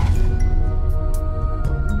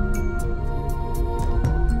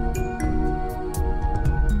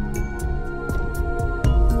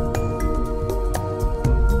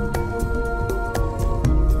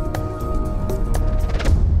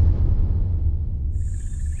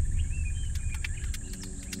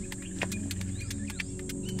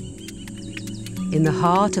 In the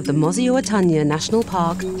heart of the Mozio-Otunya National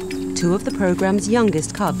Park, two of the program's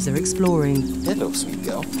youngest cubs are exploring. Hello, sweet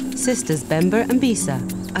girl. Sisters Bemba and Bisa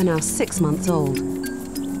are now 6 months old.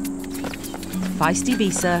 Feisty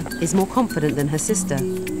Bisa is more confident than her sister,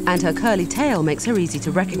 and her curly tail makes her easy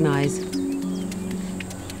to recognize.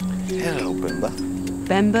 Hello, Bemba.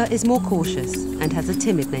 Bemba is more cautious and has a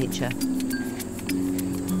timid nature.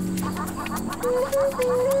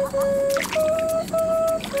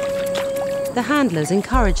 The handlers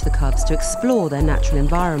encourage the cubs to explore their natural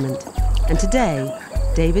environment, and today,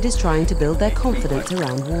 David is trying to build their confidence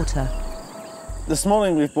around water. This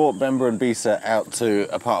morning we've brought Bemba and Bisa out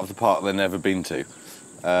to a part of the park they've never been to.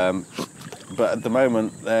 But at the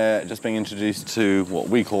moment they're just being introduced to what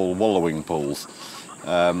we call wallowing pools.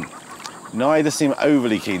 Neither seem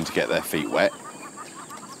overly keen to get their feet wet,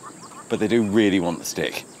 but they do really want the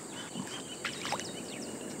stick.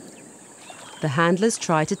 The handlers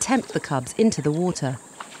try to tempt the cubs into the water.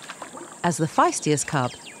 As the feistiest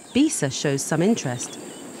cub, Bisa shows some interest,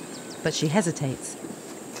 but she hesitates.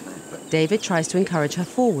 David tries to encourage her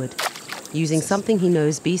forward, using something he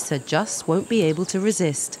knows Bisa just won't be able to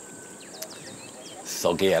resist.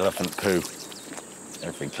 Soggy elephant poo.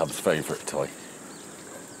 Every cub's favourite toy.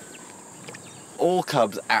 All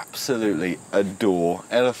cubs absolutely adore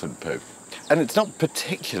elephant poo. And it's not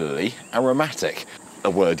particularly aromatic. A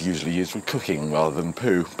word usually used for cooking rather than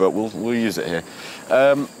poo, but we'll use it here.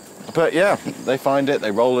 But yeah, they find it, they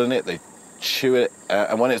roll in it, they chew it,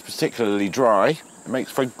 and when it's particularly dry, it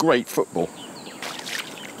makes for a great football.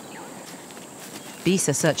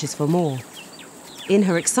 Bisa searches for more. In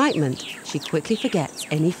her excitement, she quickly forgets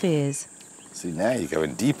any fears. See, now you're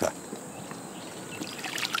going deeper.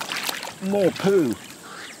 More poo.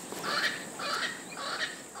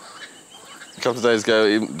 A couple of days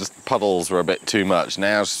ago, just puddles were a bit too much.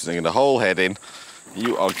 Now she's sticking the whole head in.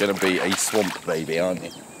 You are going to be a swamp baby, aren't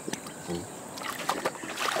you?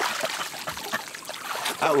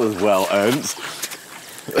 That was well earned.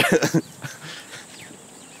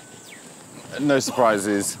 No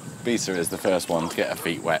surprises, Bisa is the first one to get her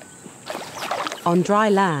feet wet. On dry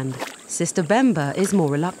land, Sister Bemba is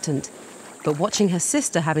more reluctant, but watching her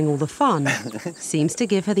sister having all the fun seems to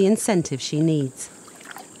give her the incentive she needs.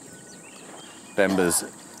 Bemba's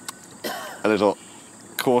a little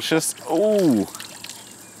cautious. Ooh! You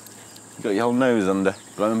got your whole nose under,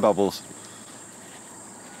 blowing bubbles.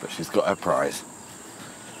 But she's got her prize.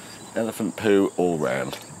 Elephant poo all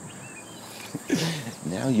round.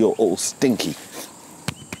 Now you're all stinky.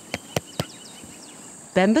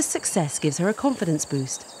 Bemba's success gives her a confidence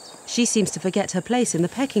boost. She seems to forget her place in the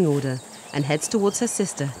pecking order and heads towards her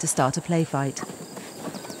sister to start a play fight.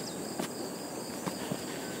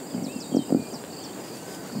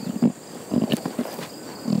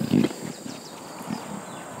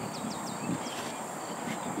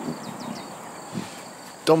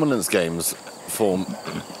 Dominance games form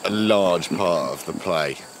a large part of the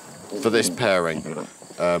play. For this pairing,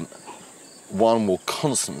 one will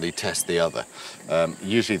constantly test the other.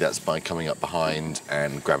 Usually that's by coming up behind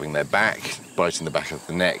and grabbing their back, biting the back of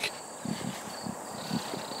the neck.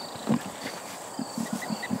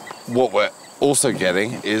 What we're also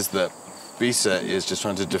getting is that Bisa is just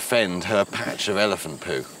trying to defend her patch of elephant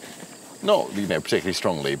poo. Not, particularly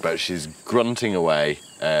strongly, but she's grunting away.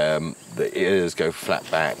 The ears go flat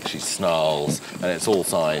back, she snarls, and it's all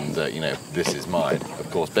sign that, this is mine.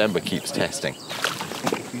 Of course, Bemba keeps testing.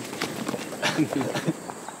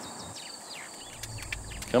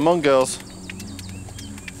 Come on, girls.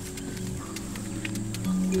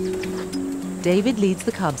 David leads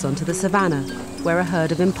the cubs onto the savannah, where a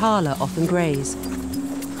herd of impala often graze.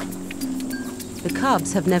 The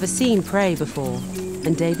cubs have never seen prey before,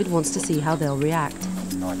 and David wants to see how they'll react.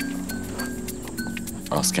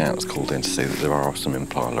 Our scout was called in to say that there are some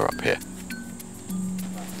impala up here.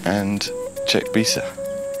 And check Bisa.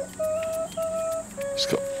 She's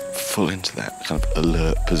got full into that kind of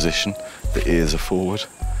alert position. The ears are forward.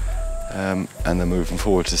 And they're moving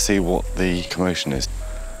forward to see what the commotion is.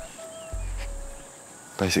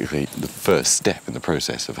 Basically, the first step in the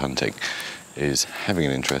process of hunting is having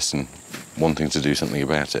an interest and wanting to do something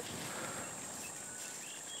about it.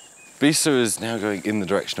 Bisa is now going in the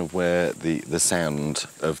direction of where the sound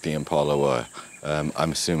of the impala were.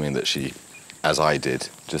 I'm assuming that she, as I did,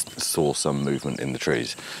 just saw some movement in the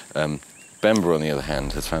trees. Bemba, on the other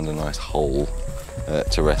hand, has found a nice hole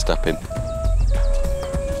to rest up in,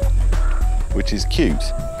 which is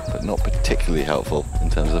cute, but not particularly helpful in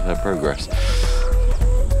terms of her progress.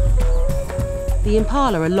 The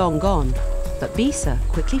impala are long gone, but Bisa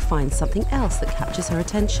quickly finds something else that captures her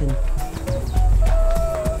attention.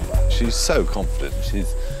 She's so confident.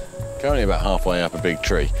 She's currently about halfway up a big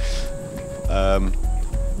tree.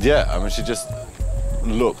 She just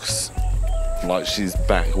looks like she's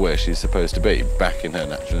back where she's supposed to be, back in her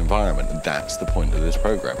natural environment, and that's the point of this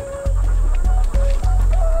program.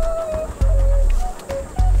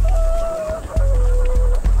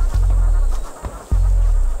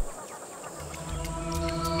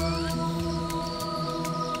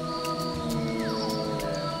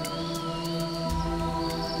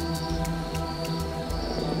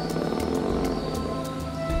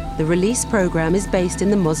 The release program is based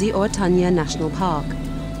in the Mosi-oa-Tunya National Park.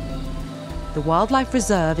 The wildlife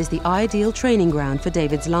reserve is the ideal training ground for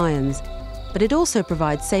David's lions, but it also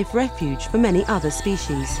provides safe refuge for many other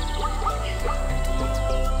species.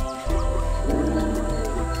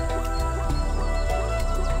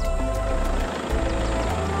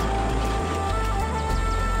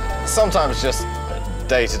 Sometimes just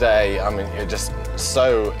day to day, I mean, you're just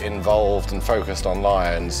so involved and focused on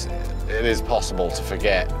lions, it is possible to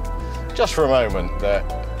forget just for a moment that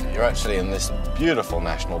you're actually in this beautiful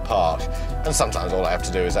national park. And sometimes all I have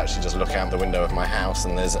to do is actually just look out the window of my house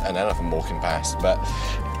and there's an elephant walking past. But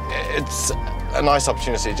it's a nice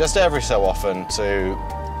opportunity just every so often to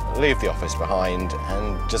leave the office behind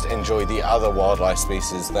and just enjoy the other wildlife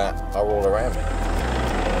species that are all around me.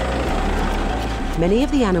 Many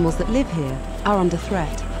of the animals that live here are under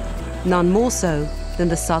threat, none more so than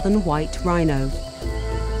the southern white rhino.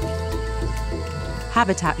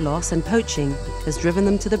 Habitat loss and poaching has driven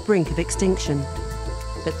them to the brink of extinction.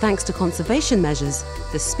 But thanks to conservation measures,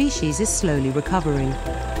 the species is slowly recovering.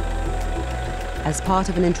 As part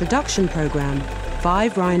of an introduction program,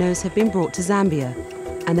 5 rhinos have been brought to Zambia,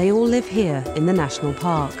 and they all live here in the national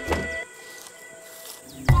park.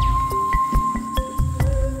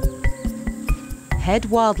 Head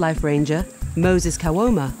wildlife ranger Moses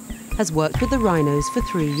Kawoma has worked with the rhinos for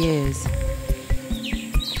 3 years.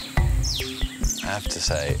 I have to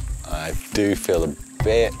say, I do feel a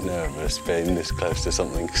bit nervous being this close to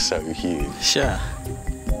something so huge. Sure.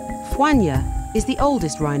 Fwanya is the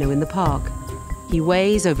oldest rhino in the park. He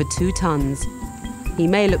weighs over 2 tons. He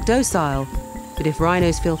may look docile, but if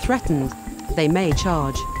rhinos feel threatened, they may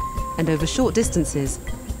charge. And over short distances,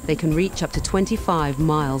 they can reach up to 25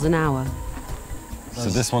 miles an hour. So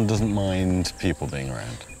this one doesn't mind people being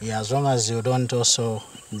around? Yeah, as long as you don't also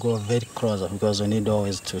go very close, because we need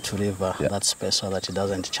always to leave that space so that it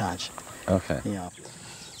doesn't charge. Okay. Yeah.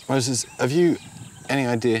 Moses, have you any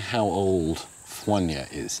idea how old Fwanya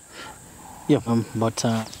is? Yeah, about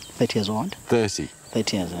 30 years old. 30?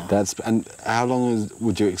 30 years, yeah. And how long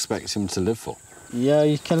would you expect him to live for? Yeah,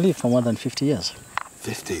 he can live for more than 50 years.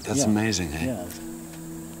 50? That's amazing, eh? Yeah.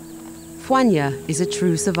 Fwanya is a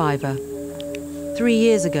true survivor. 3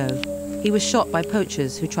 years ago, he was shot by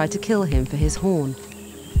poachers who tried to kill him for his horn.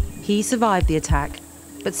 He survived the attack,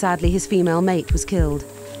 but sadly his female mate was killed.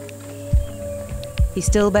 He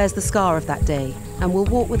still bears the scar of that day and will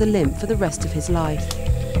walk with a limp for the rest of his life.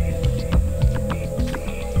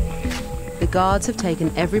 The guards have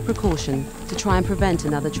taken every precaution to try and prevent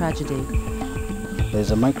another tragedy.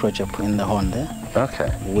 There's a microchip in the horn there,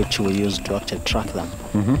 which we use to actually track them.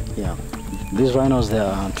 Yeah. These rhinos, they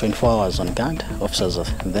are 24 hours on guard, officers are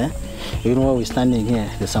there. Even while we're standing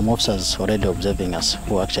here, there's some officers already observing us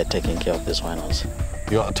who are actually taking care of these rhinos.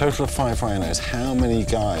 You've got a total of 5 rhinos. How many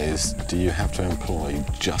guys do you have to employ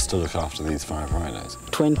just to look after these 5 rhinos?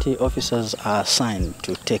 20 officers are assigned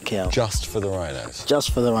to take care of. Just for the rhinos?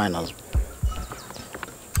 Just for the rhinos.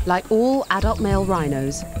 Like all adult male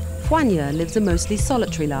rhinos, Fwanya lives a mostly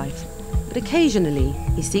solitary life, but occasionally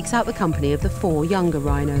he seeks out the company of the 4 younger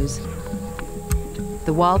rhinos.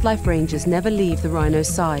 The wildlife rangers never leave the rhinos'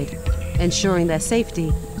 side, ensuring their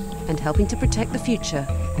safety and helping to protect the future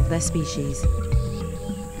of their species.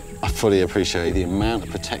 I fully appreciate the amount of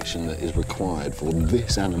protection that is required for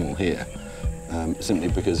this animal here, simply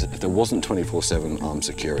because if there wasn't 24/7 armed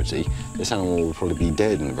security, this animal would probably be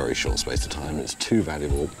dead in a very short space of time. It's too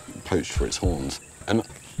valuable, poached for its horns. And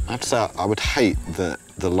I have to say, I would hate that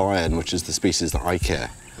the lion, which is the species that I care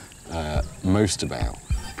most about,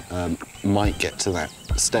 might get to that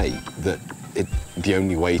state that the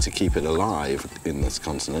only way to keep it alive in this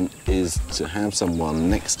continent is to have someone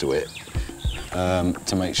next to it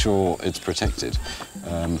to make sure it's protected.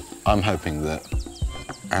 I'm hoping that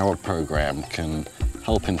our programme can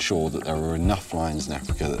help ensure that there are enough lions in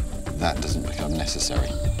Africa that doesn't become necessary.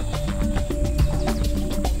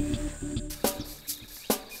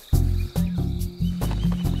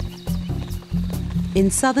 In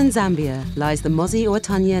southern Zambia lies the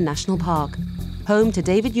Mosi-oa-Tunya National Park, home to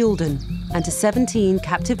David Yulden and to 17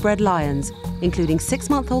 captive-bred lions, including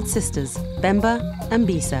 6-month-old sisters, Bemba and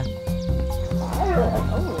Bisa.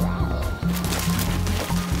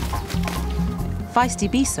 Feisty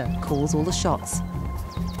Bisa calls all the shots.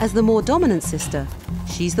 As the more dominant sister,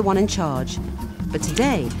 she's the one in charge. But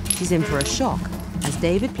today, she's in for a shock, as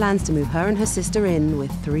David plans to move her and her sister in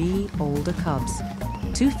with 3 older cubs.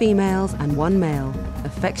 2 females and 1 male,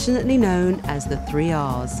 affectionately known as the 3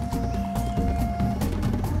 R's.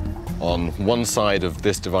 On one side of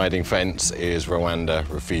this dividing fence is Rwanda,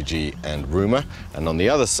 Rufiji and Ruma, and on the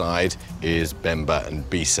other side is Bemba and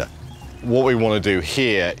Bisa. what we want to do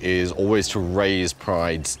here is always to raise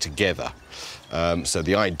prides together. So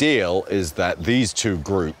the ideal is that these two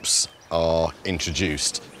groups are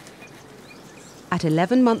introduced. At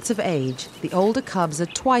 11 months of age, the older cubs are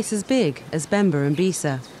twice as big as Bemba and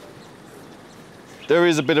Bisa. There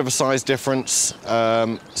is a bit of a size difference,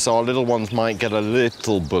 so our little ones might get a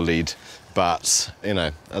little bullied, but, you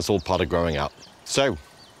know, that's all part of growing up. So,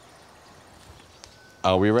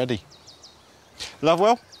 are we ready?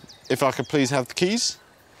 Lovewell, if I could please have the keys.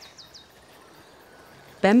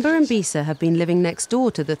 Bemba and Bisa have been living next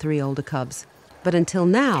door to the three older cubs, but until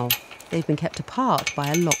now, they've been kept apart by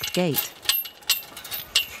a locked gate.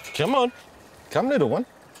 Come on. Come, little one.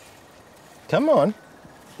 Come on.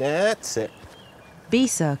 That's it.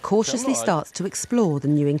 Bisa cautiously starts to explore the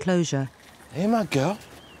new enclosure. Here, my girl.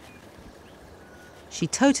 She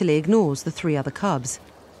totally ignores the three other cubs.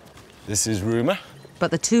 This is Ruma.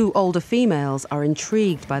 But the two older females are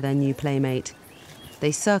intrigued by their new playmate.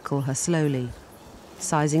 They circle her slowly,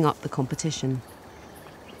 sizing up the competition.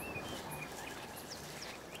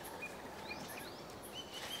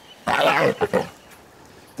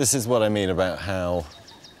 This is what I mean about how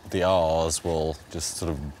the R's will just sort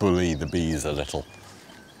of bully the B's a little.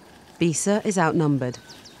 Bisa is outnumbered.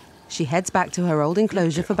 She heads back to her old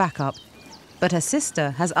enclosure for backup, but her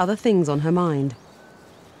sister has other things on her mind.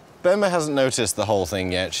 Bemba hasn't noticed the whole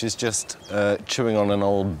thing yet. She's just chewing on an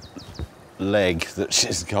old leg that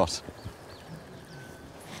she's got.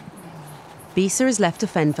 Bisa is left to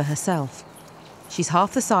fend for herself. She's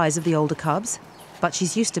half the size of the older cubs, but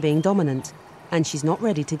she's used to being dominant, and she's not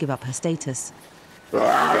ready to give up her status.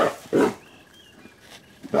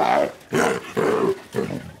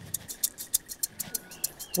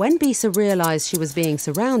 When Bisa realized she was being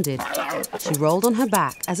surrounded, she rolled on her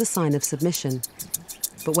back as a sign of submission.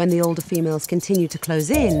 But when the older females continued to close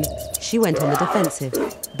in, she went on the defensive,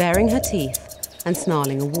 baring her teeth and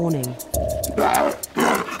snarling a warning.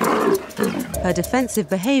 Her defensive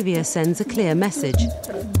behavior sends a clear message,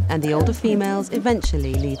 and the older females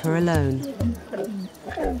eventually leave her alone.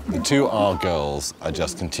 The two R girls are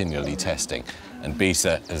just continually testing, and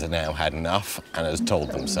Bisa has now had enough and has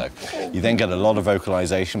told them so. You then get a lot of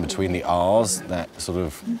vocalization between the R's, that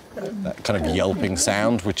kind of yelping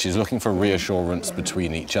sound, which is looking for reassurance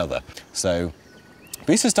between each other. So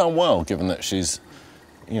Bisa's done well, given that she's,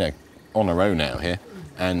 you know, on her own out here,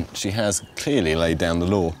 and she has clearly laid down the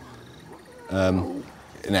law.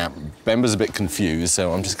 Now, Bemba's a bit confused,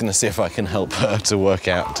 so I'm just going to see if I can help her to work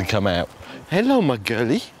out, to come out. Hello, my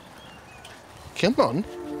girlie. Come on.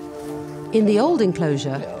 In the old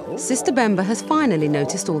enclosure, Sister Bemba has finally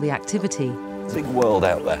noticed all the activity. It's a big world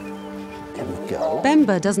out there. Here we go.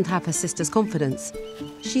 Bemba doesn't have her sister's confidence.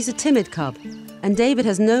 She's a timid cub, and David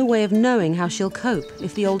has no way of knowing how she'll cope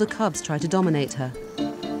if the older cubs try to dominate her.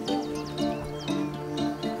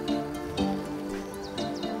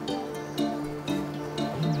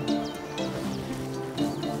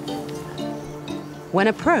 When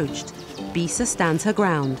approached, Bisa stands her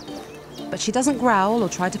ground, but she doesn't growl or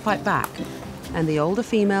try to fight back, and the older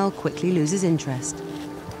female quickly loses interest.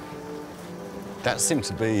 That seemed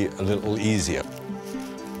to be a little easier.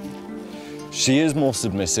 She is more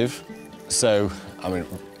submissive, so, I mean,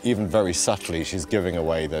 even very subtly, she's giving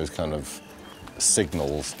away those kind of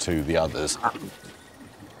signals to the others.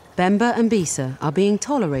 Bemba and Bisa are being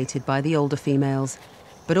tolerated by the older females,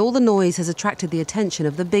 but all the noise has attracted the attention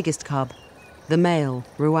of the biggest cub, the male,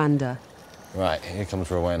 Rwanda. Right, here comes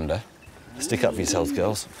Rwanda. Stick up for yourselves,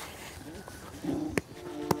 girls.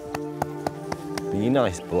 Be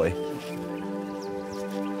nice, boy.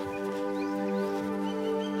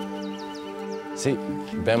 See,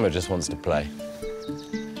 Bemba just wants to play.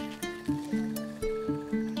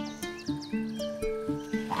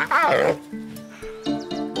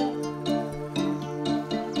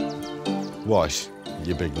 Wash,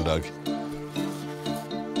 you big lug.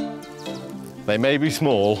 They may be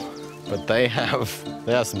small, but they have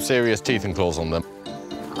some serious teeth and claws on them.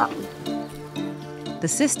 The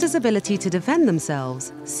sisters' ability to defend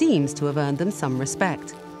themselves seems to have earned them some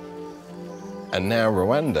respect. And now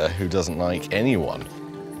Rwanda, who doesn't like anyone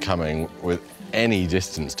coming with any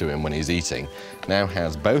distance to him when he's eating, now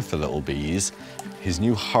has both the little bees, his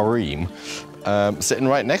new harem, sitting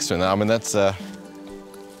right next to him. I mean, that's a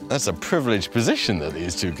privileged position that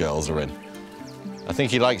these two girls are in. I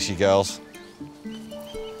think he likes you girls.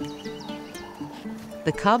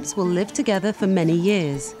 The cubs will live together for many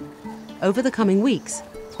years. Over the coming weeks,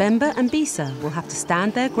 Bemba and Bisa will have to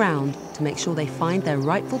stand their ground to make sure they find their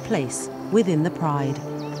rightful place within the pride.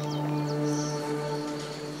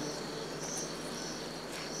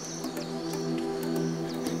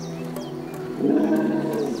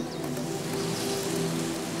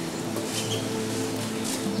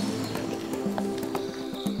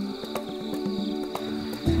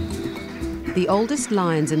 The oldest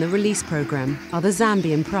lions in the release program are the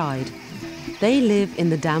Zambian pride. They live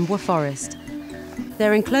in the Dambwa forest.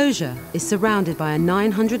 Their enclosure is surrounded by a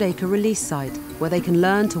 900-acre release site where they can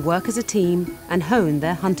learn to work as a team and hone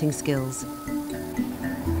their hunting skills.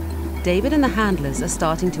 David and the handlers are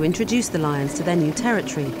starting to introduce the lions to their new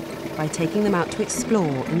territory by taking them out to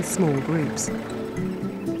explore in small groups.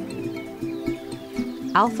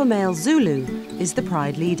 Alpha male Zulu is the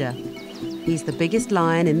pride leader. He's the biggest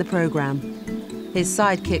lion in the program. His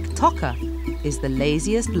sidekick Toka is the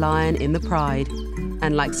laziest lion in the pride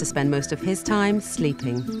and likes to spend most of his time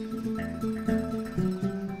sleeping.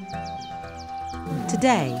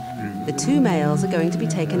 Today, the two males are going to be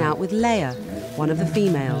taken out with Leia, one of the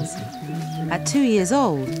females. At 2 years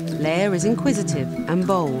old, Leia is inquisitive and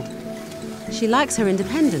bold. She likes her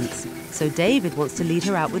independence, so David wants to lead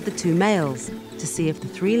her out with the two males to see if the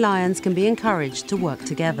three lions can be encouraged to work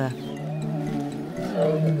together.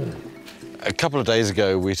 A couple of days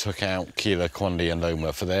ago, we took out Kila, Kwandi and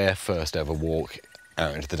Loma for their first ever walk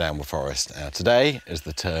out into the Dambwa forest. Today is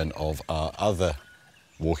the turn of our other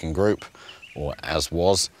walking group, or as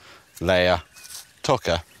was, Leia,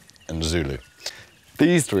 Toka and Zulu.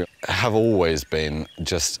 These three have always been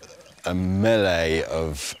just a melee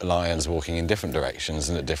of lions walking in different directions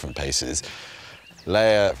and at different paces.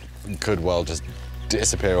 Leia could well just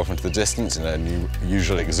disappear off into the distance in her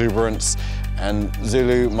usual exuberance, and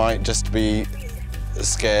Zulu might just be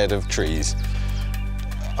scared of trees.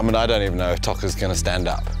 I mean, I don't even know if Toka's going to stand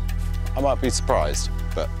up. I might be surprised,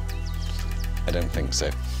 but I don't think so.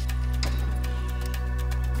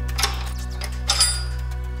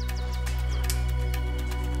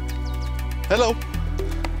 Hello.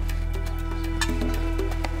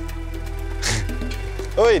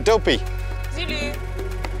 Oi, Dopey. Zulu.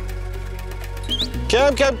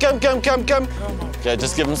 Come. Okay,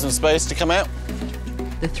 just give them some space to come out.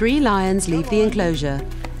 The three lions leave the enclosure,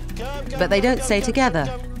 but they don't stay together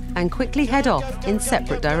and quickly head off in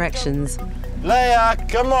separate directions. Leia,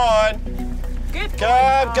 come on. Good.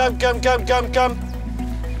 Come.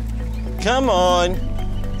 Come on.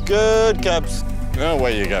 Good cubs. Oh,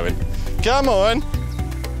 where are you going? Come on.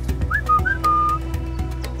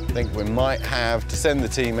 I think we might have to send the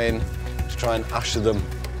team in to try and usher them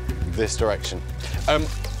this direction.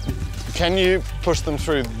 Can you push them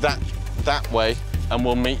through that way, and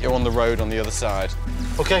we'll meet you on the road on the other side?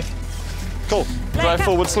 Okay. Cool. Drive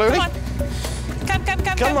forward slowly.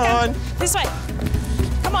 Come on. This way.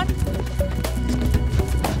 Come on.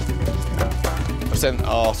 I've sent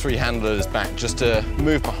our three handlers back just to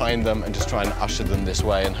move behind them and just try and usher them this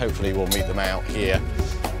way, and hopefully we'll meet them out here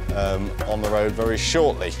on the road very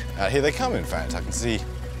shortly. Here they come, in fact. I can see,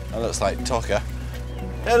 that looks like Toka.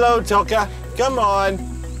 Hello, Toka. Come on.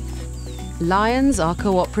 Lions are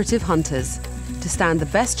cooperative hunters. To stand the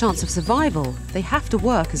best chance of survival, they have to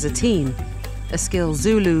work as a team. A skill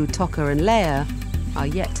Zulu, Toka and Leia are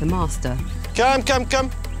yet to master. Come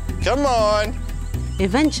on.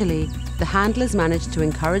 Eventually, the handlers manage to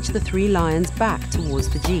encourage the three lions back towards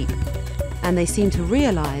the jeep. And they seem to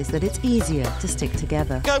realise that it's easier to stick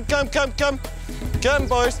together. Come,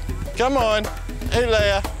 boys. Come on. Hey,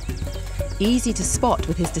 Leia. Easy to spot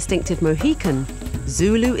with his distinctive Mohican,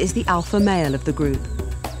 Zulu is the alpha male of the group.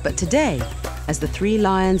 But today, as the three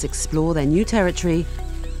lions explore their new territory,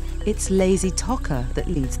 it's lazy Toka that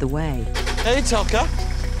leads the way. Hey, Toka.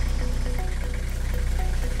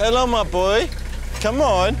 Hello, my boy. Come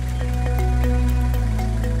on.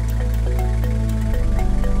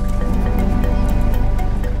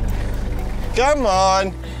 Come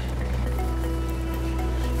on.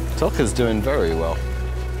 Toka's doing very well.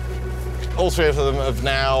 All three of them have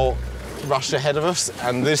now rushed ahead of us,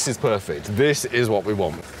 and this is perfect. This is what we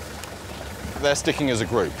want. They're sticking as a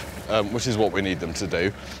group, which is what we need them to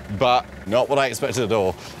do, but not what I expected at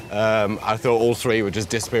all. I thought all three would just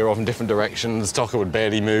disappear off in different directions. Toka would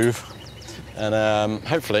barely move, and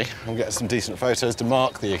hopefully I'll get some decent photos to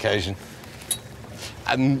mark the occasion.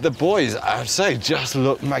 And the boys, I'd say, just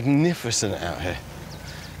look magnificent out here.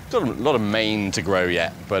 Got a lot of mane to grow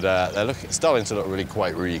yet, but they're starting to look really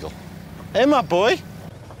quite regal. Hey, my boy.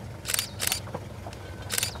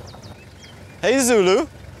 Hey, Zulu.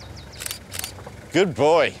 Good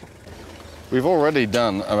boy. We've already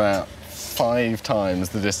done about 5 times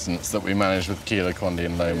the distance that we managed with Kila, Kwandi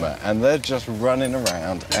and Loma, and they're just running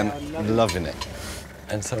around and loving it.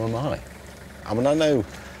 And so am I. I mean, I know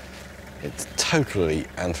it's totally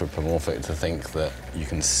anthropomorphic to think that you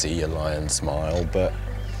can see a lion smile, but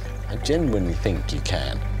I genuinely think you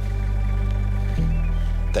can.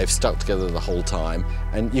 They've stuck together the whole time,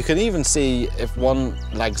 and you can even see if one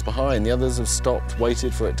lags behind, the others have stopped,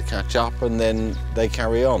 waited for it to catch up, and then they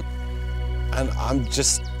carry on. And I'm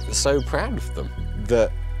just so proud of them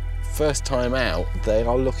that first time out, they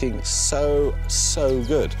are looking so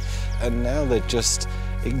good. And now they're just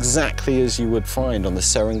exactly as you would find on the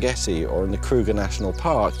Serengeti or in the Kruger National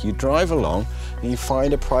Park. You drive along and you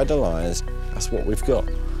find a pride of lions. That's what we've got.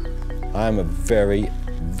 I am a very,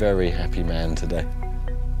 very happy man today.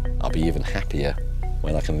 I'll be even happier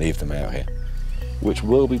when I can leave them out here, which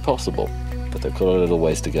will be possible, but they've got a little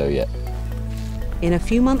ways to go yet. In a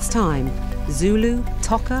few months' time, Zulu,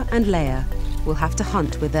 Toka and Leia will have to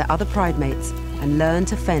hunt with their other pride mates and learn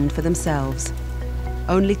to fend for themselves.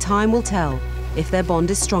 Only time will tell if their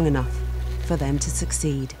bond is strong enough for them to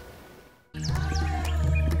succeed.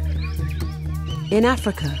 In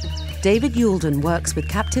Africa, David Youlden works with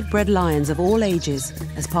captive-bred lions of all ages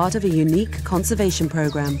as part of a unique conservation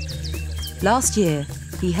program. Last year,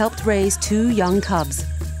 he helped raise 2 young cubs,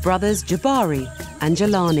 brothers Jabari and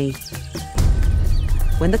Jelani.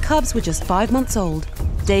 When the cubs were just 5 months old,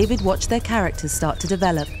 David watched their characters start to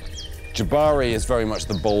develop. Jabari is very much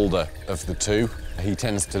the bolder of the two. He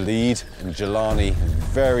tends to lead, and Jelani is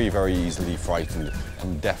very, very easily frightened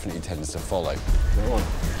and definitely tends to follow. Go on.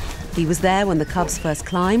 He was there when the cubs first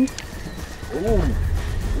climbed. Ooh,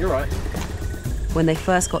 you're right. When they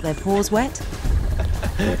first got their paws wet.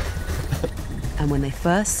 And when they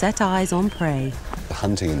first set eyes on prey. The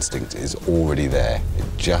hunting instinct is already there. It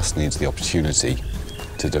just needs the opportunity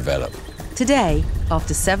to develop. Today,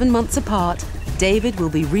 after 7 months apart, David will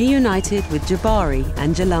be reunited with Jabari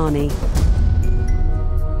and Jelani.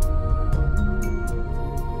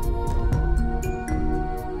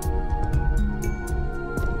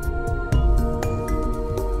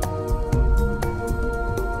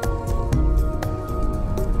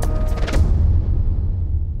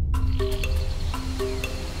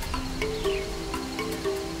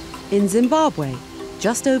 In Zimbabwe,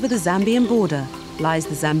 just over the Zambian border, lies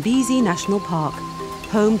the Zambezi National Park,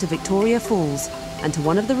 home to Victoria Falls and to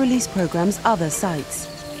one of the release programme's other sites.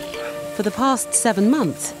 For the past 7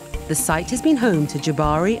 months, the site has been home to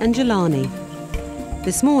Jabari and Jelani.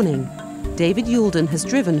 This morning, David Youlden has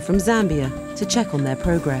driven from Zambia to check on their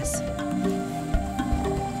progress.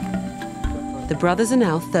 The brothers are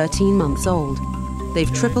now 13 months old.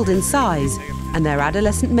 They've tripled in size and their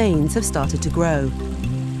adolescent manes have started to grow.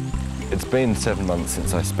 It's been 7 months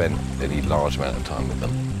since I spent any large amount of time with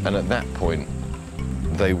them. And at that point,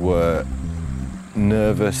 they were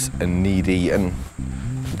nervous and needy and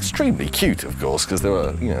extremely cute, of course, because they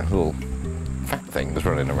were, you know, little fat things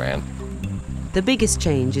running around. The biggest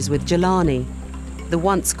change is with Jelani. The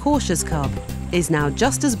once cautious cub is now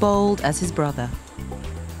just as bold as his brother.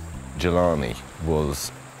 Jelani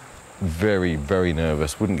was very, very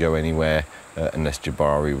nervous, wouldn't go anywhere unless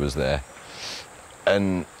Jabari was there.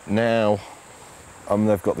 And now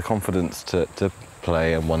they've got the confidence to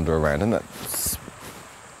play and wander around, and that's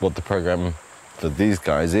what the programme for these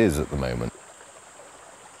guys is at the moment.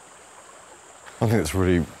 I think it's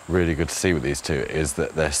really, really good to see with these two is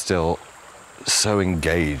that they're still so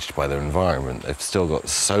engaged by their environment. They've still got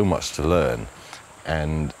so much to learn,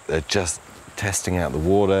 and they're just testing out the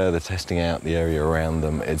water, they're testing out the area around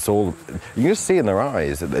them. It's all, you can just see in their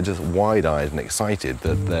eyes that they're just wide-eyed and excited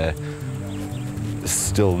that they're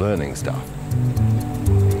still learning stuff.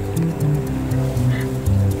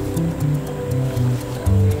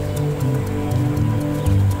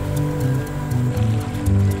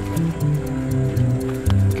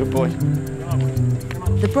 Good boy.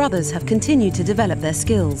 The brothers have continued to develop their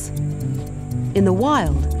skills. In the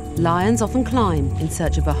wild, lions often climb in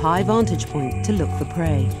search of a high vantage point to look for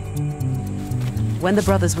prey. When the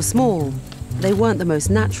brothers were small, they weren't the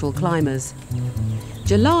most natural climbers.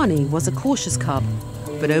 Jelani was a cautious cub,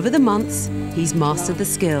 but over the months, he's mastered the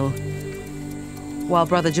skill. While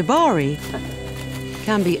brother Jabari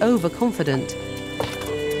can be overconfident.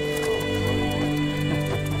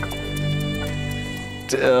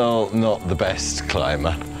 Still not the best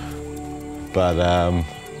climber, but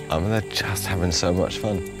they're just having so much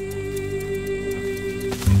fun.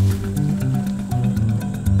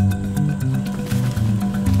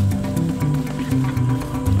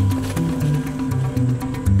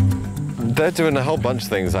 They're doing a whole bunch of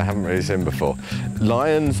things I haven't really seen before.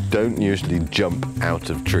 Lions don't usually jump out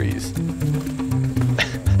of trees.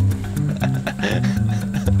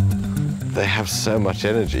 They have so much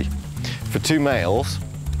energy. For 2 males,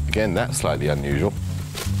 again, that's slightly unusual.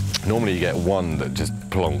 Normally you get one that just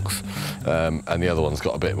plonks, and the other one's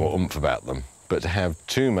got a bit more oomph about them. But to have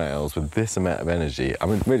 2 males with this amount of energy, I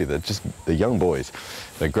mean, really, they're young boys.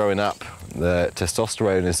 They're growing up. The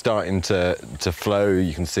testosterone is starting to flow.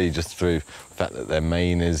 You can see just through the fact that their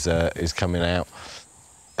mane is coming out,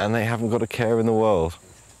 and they haven't got a care in the world.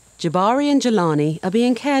 Jabari and Jelani are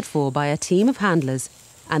being cared for by a team of handlers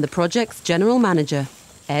and the project's general manager,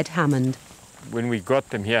 Ed Hammond. When we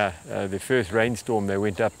got them here, the first rainstorm, they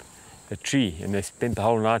went up a tree and they spent the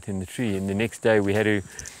whole night in the tree. And the next day we had to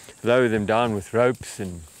lower them down with ropes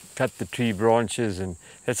and cut the tree branches, and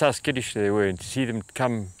that's how skittish they were. And to see them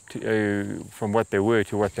come from what they were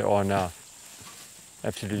to what they are now,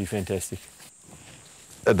 absolutely fantastic.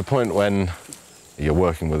 At the point when you're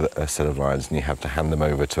working with a set of lions and you have to hand them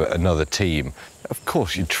over to another team, of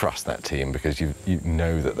course you trust that team because you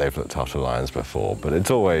know that they've looked after lions before, but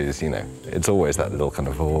it's always, you know, it's always that little kind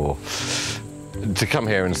of, oh, to come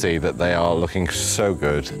here and see that they are looking so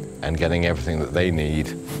good and getting everything that they need.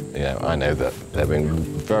 You know, I know that they're being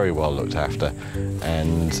very well looked after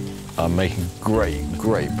and are making great,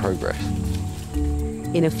 great progress.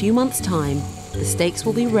 In a few months' time, the stakes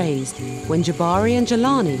will be raised when Jabari and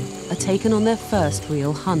Jelani are taken on their first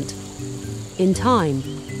real hunt. In time,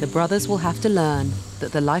 the brothers will have to learn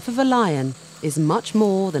that the life of a lion is much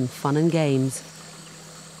more than fun and games.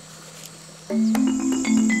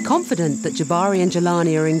 Confident that Jabari and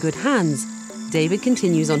Jelani are in good hands, David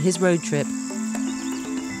continues on his road trip.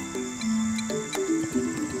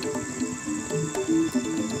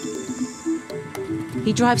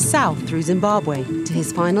 He drives south through Zimbabwe to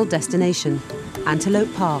his final destination,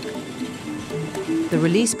 Antelope Park, the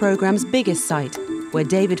release program's biggest site, where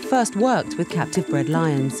David first worked with captive-bred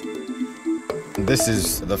lions. This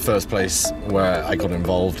is the first place where I got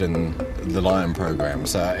involved in the lion program,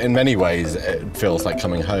 so in many ways it feels like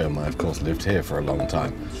coming home. I of course lived here for a long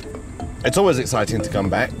time. It's always exciting to come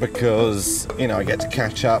back because, you know, I get to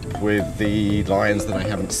catch up with the lions that I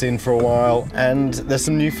haven't seen for a while, and there's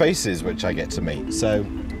some new faces which I get to meet. So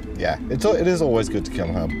yeah, it is always good to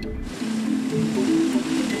come home.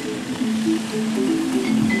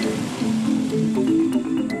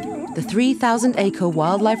 The 3,000-acre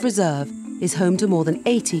wildlife reserve is home to more than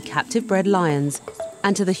 80 captive-bred lions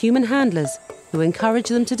and to the human handlers who encourage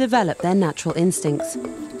them to develop their natural instincts.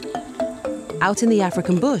 Out in the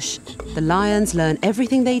African bush, the lions learn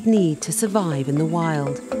everything they'd need to survive in the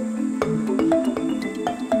wild.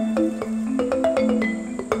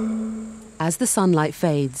 As the sunlight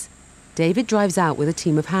fades, David drives out with a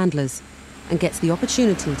team of handlers and gets the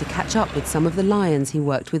opportunity to catch up with some of the lions he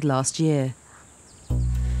worked with last year.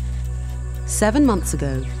 7 months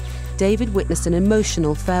ago, David witnessed an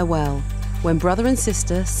emotional farewell when brother and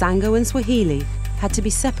sister Sango and Swahili had to be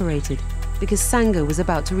separated because Sango was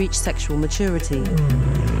about to reach sexual maturity.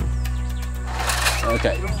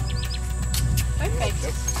 Okay.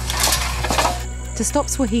 To stop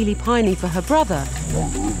Swahili pining for her brother,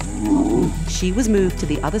 she was moved to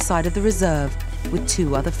the other side of the reserve with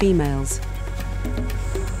 2 other females.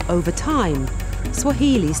 Over time,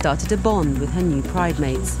 Swahili started to bond with her new pride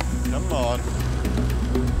mates. Come on.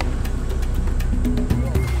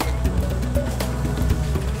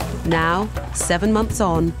 Now, 7 months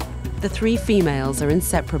on, the 3 females are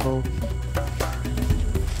inseparable.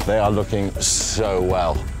 They are looking so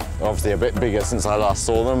well. Obviously a bit bigger since I last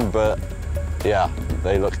saw them, but yeah,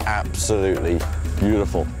 they look absolutely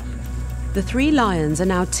beautiful. The 3 lions are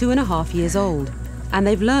now 2.5 years old, and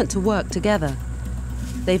they've learnt to work together.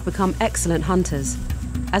 They've become excellent hunters.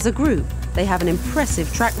 As a group, they have an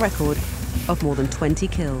impressive track record of more than 20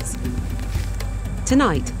 kills.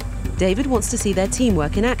 Tonight, David wants to see their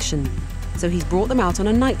teamwork in action, so he's brought them out on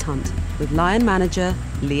a night hunt with lion manager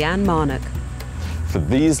Leanne Marnock. For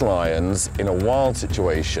these lions, in a wild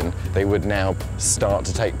situation, they would now start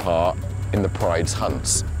to take part in the pride's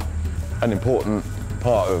hunts. An important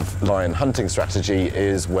part of lion hunting strategy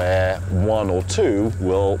is where 1 or 2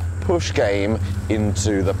 will push game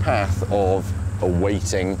into the path of a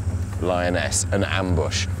waiting lioness, an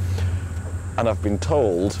ambush. And I've been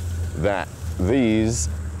told that these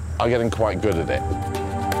are getting quite good at it.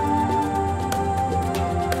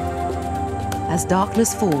 As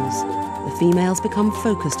darkness falls, the females become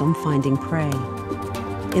focused on finding prey.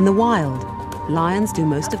 In the wild, lions do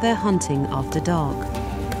most of their hunting after dark.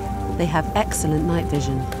 They have excellent night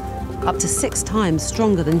vision, up to 6 times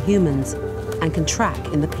stronger than humans, and can track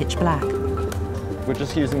in the pitch black. We're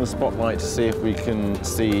just using the spotlight to see if we can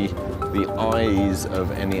see the eyes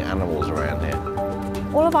of any animals around here.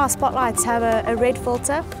 All of our spotlights have a red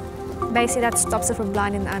filter. Basically that stops it from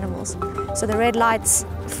blinding the animals. So the red lights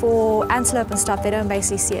for antelope and stuff, they don't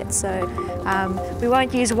basically see it. So we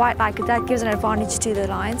won't use white light because that gives an advantage to the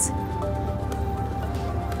lions.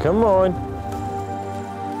 Come on.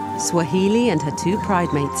 Swahili and her 2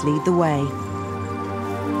 pride mates lead the way.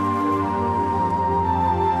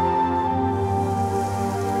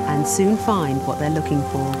 And soon find what they're looking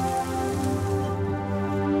for.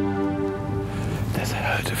 There's a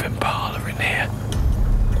herd of them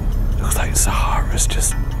lion's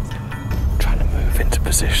just trying to move into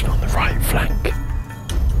position on the right flank.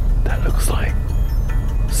 That looks like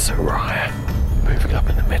Soraya moving up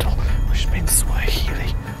in the middle, which means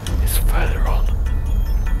Swahili is further on.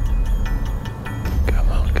 Come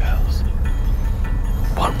on, girls.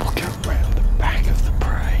 One will go round the back of the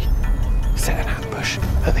prey, set an ambush,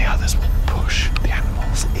 and the others will push the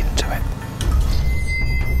animals into it.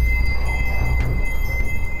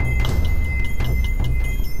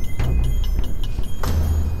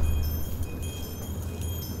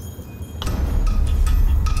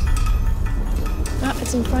 Ah,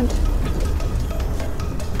 it's in front.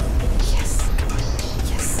 Yes. Come on.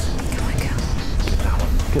 Yes. Come on, girl. Get that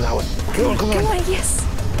one. Get that one. Come on, come on. Come on, yes.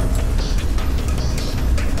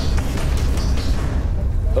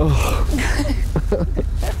 Oh.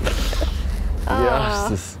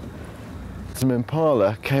 Yes. Some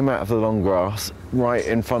impala came out of the long grass right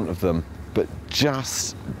in front of them, but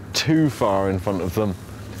just too far in front of them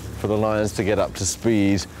for the lions to get up to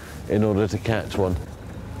speed in order to catch one.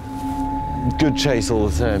 Good chase all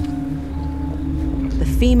the time. The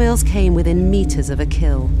females came within meters of a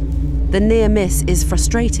kill. The near miss is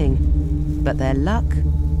frustrating, but their luck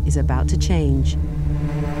is about to change.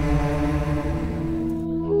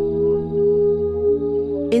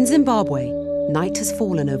 In Zimbabwe, night has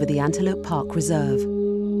fallen over the Antelope Park Reserve.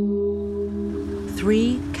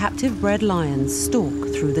 3 captive-bred lions stalk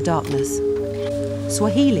through the darkness.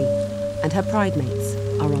 Swahili and her pride mates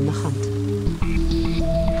are on the hunt.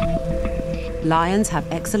 Lions have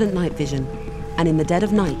excellent night vision, and in the dead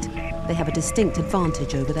of night, they have a distinct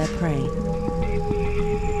advantage over their prey.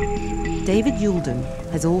 David Youlden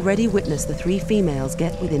has already witnessed the 3 females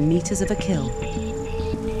get within meters of a kill.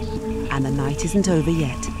 And the night isn't over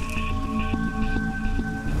yet.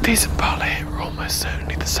 These impala here are almost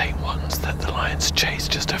certainly the same ones that the lions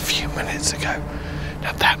chased just a few minutes ago.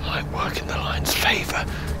 Now that might work in the lion's favour,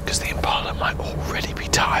 because the impala might already be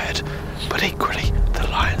tired, but equally, the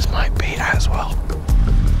lions might be as well.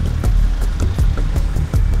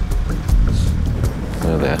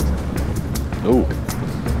 Oh, there. Ooh.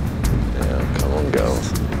 Yeah, come on,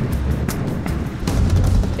 girls.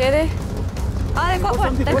 There. Oh, they've got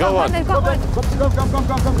one. They've got one. They've got one.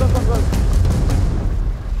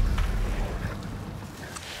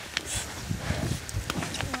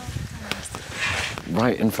 Go.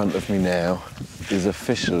 Right in front of me now is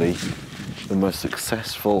officially the most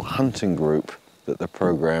successful hunting group that the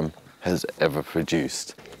programme has ever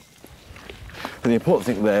produced. But the important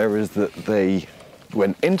thing there is that they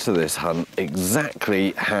went into this hunt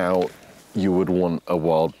exactly how you would want a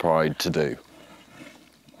wild pride to do.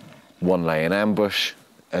 1, lay an ambush,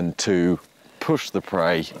 and 2, push the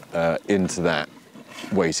prey into that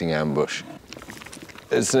waiting ambush.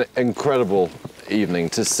 It's an incredible evening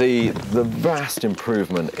to see the vast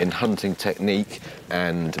improvement in hunting technique,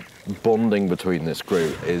 and bonding between this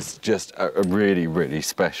group is just a really, really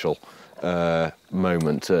special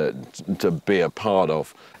moment to be a part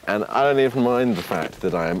of. And I don't even mind the fact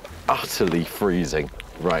that I am utterly freezing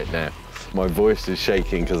right now. My voice is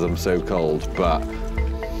shaking because I'm so cold, but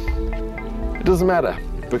it doesn't matter,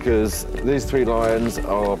 because these 3 lions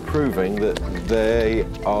are proving that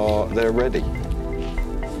they're ready.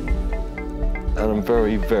 And I'm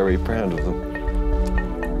very, very proud of them.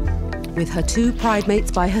 With her 2 pride mates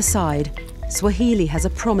by her side, Swahili has a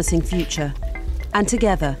promising future. And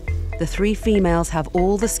together, the 3 females have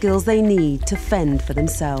all the skills they need to fend for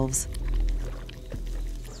themselves.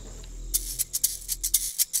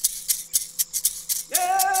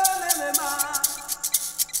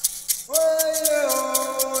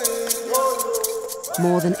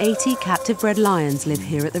 More than 80 captive-bred lions live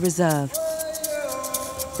here at the reserve.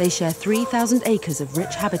 They share 3,000 acres of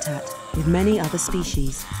rich habitat with many other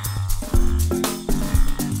species.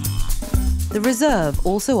 The reserve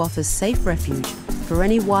also offers safe refuge for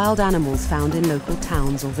any wild animals found in local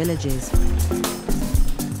towns or villages.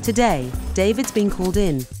 Today, David's been called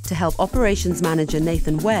in to help Operations Manager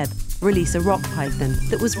Nathan Webb release a rock python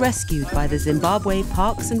that was rescued by the Zimbabwe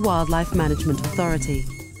Parks and Wildlife Management Authority.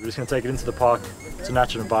 We're just going to take it into the park. It's a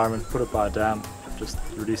natural environment, put it by a dam, just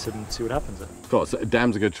release it and see what happens. Cool, so a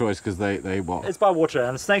dam's a good choice because they what? It's by water,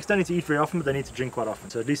 and the snakes don't need to eat very often, but they need to drink quite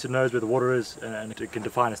often. So at least it knows where the water is, and it can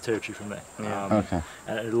define its territory from there. Okay.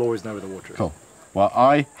 And it'll always know where the water is. Cool. Well,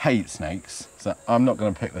 I hate snakes, so I'm not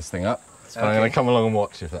going to pick this thing up. So I'm going to come along and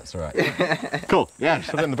watch if that's all right. Cool, yeah,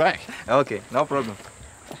 just put it in the back. Okay, no problem.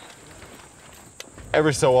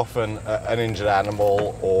 Every so often, an injured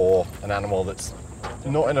animal or an animal that's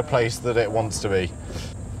not in a place that it wants to be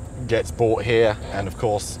gets bought here, and of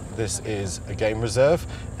course this is a game reserve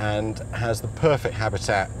and has the perfect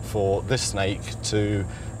habitat for this snake to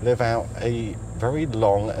live out a very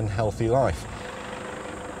long and healthy life.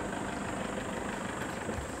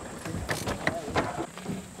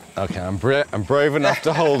 Okay, I'm brave enough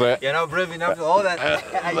to hold it. You're not brave enough to hold that.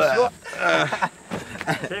 Are you sure?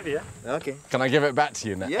 It's heavy, yeah? Okay. Can I give it back to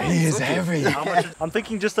you now? Yeah, He is okay. heavy. I'm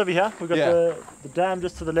thinking just over here. We've got the dam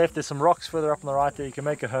just to the left. There's some rocks further up on the right there. You can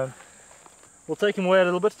make a home. We'll take him away a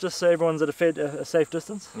little bit, just so everyone's at a safe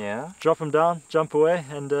distance. Yeah. Drop him down, jump away,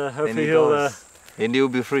 and hopefully and he'll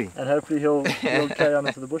be free. And hopefully he'll carry on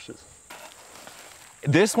into the bushes.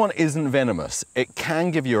 This one isn't venomous. It can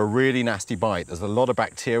give you a really nasty bite. There's a lot of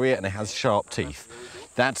bacteria and it has sharp teeth.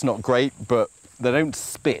 That's not great, but they don't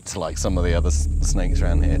spit like some of the other snakes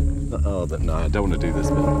around here. Oh, no, I don't want to do this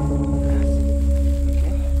bit.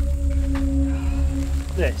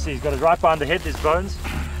 Yeah, see, he's got it right behind the head, there's bones.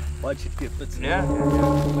 Watch it keep it. Yeah.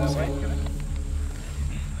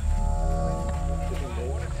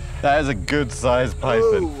 That is a good sized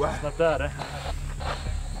python. It's not bad, eh?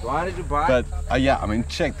 Wanted to buy? But yeah, I mean,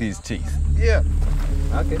 check these teeth. Yeah.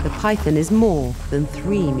 Okay. The python is more than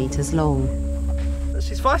 3 meters long.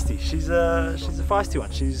 She's feisty. She's a feisty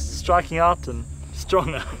one. She's striking out and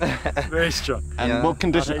strong now. Very strong. And what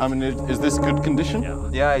condition? I mean, is this good condition? Yeah.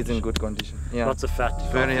 Yeah, it's in good condition. Yeah. Lots of fat.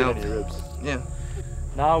 Very healthy. Ribs. Yeah.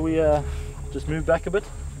 Now we just move back a bit,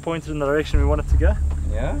 point it in the direction we want it to go.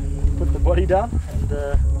 Yeah. Put the body down and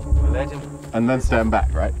we'll let him. And then stand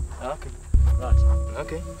back, right? Okay. Right.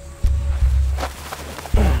 Okay.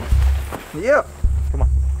 Yeah. Come on.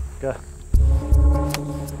 Go.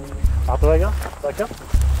 Out the way, go. Back up.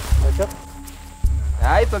 Back up.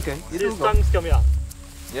 Ah, it's okay. His tongue's coming out.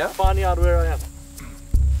 Yeah. Finding out where I am.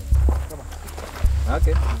 Come on.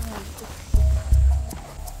 Okay.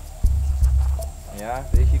 Yeah,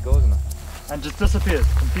 there he goes now. And just disappears.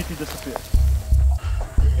 Completely disappears.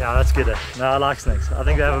 Yeah, that's good. No, I like snakes. I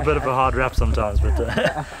think they have a bit of a hard rap sometimes, but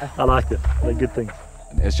I like it. They're good things.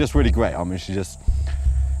 It's just really great. I mean, she just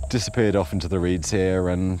disappeared off into the reeds here,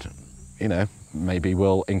 and you know, maybe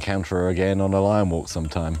we'll encounter her again on a lion walk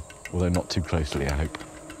sometime, although not too closely, I hope.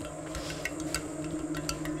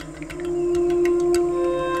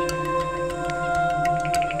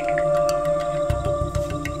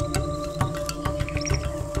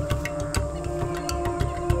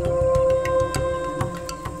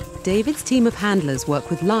 David's team of handlers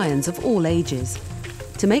work with lions of all ages.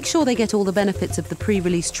 To make sure they get all the benefits of the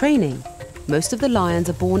pre-release training, most of the lions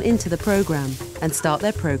are born into the program and start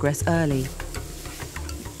their progress early.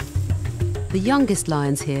 The youngest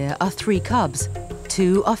lions here are 3 cubs.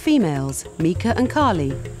 2 are females, Mika and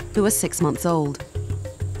Carly, who are 6 months old.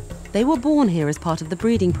 They were born here as part of the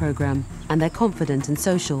breeding program, and they're confident and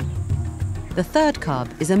social. The 3rd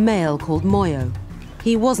cub is a male called Moyo.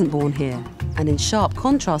 He wasn't born here, and in sharp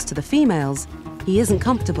contrast to the females, he isn't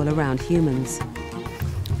comfortable around humans.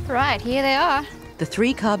 Right, here they are. The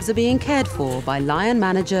 3 cubs are being cared for by lion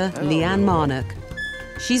manager Leanne Marnock.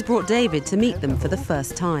 She's brought David to meet them for the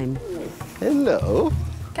first time. Hello.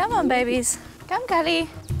 Come on, babies. Come, Kali.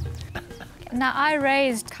 Now, I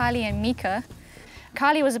raised Kali and Mika.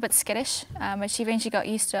 Kali was a bit skittish, but she eventually got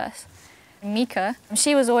used to us. Mika,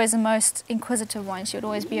 she was always the most inquisitive one. She would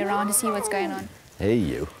always be around to see what's going on. Hey,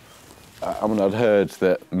 you. I mean, I'd heard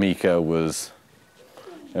that Mika was,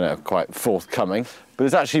 you know, quite forthcoming, but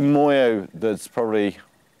it's actually Moyo that's probably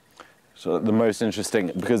sort of the most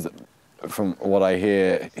interesting, because from what I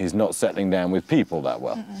hear, he's not settling down with people that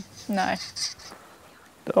well. No.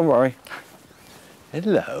 Don't worry.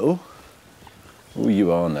 Hello. Oh,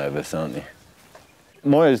 you are nervous, aren't you?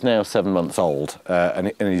 Moyo's now 7 months old,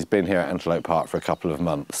 and he's been here at Antelope Park for a couple of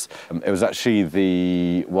months. It was actually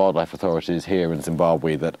the wildlife authorities here in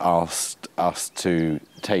Zimbabwe that asked us to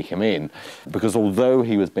take him in, because although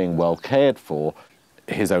he was being well cared for,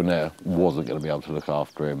 his owner wasn't going to be able to look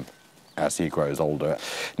after him as he grows older.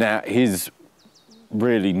 Now, he's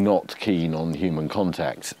really not keen on human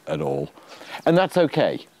contact at all, and that's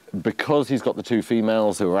okay, because he's got the 2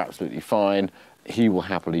 females who are absolutely fine. He will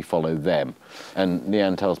happily follow them. And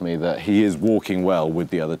Leanne tells me that he is walking well with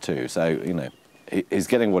the other 2. So, you know, he's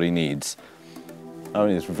getting what he needs. I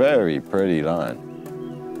mean, it's a very pretty lion.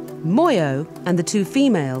 Moyo and the 2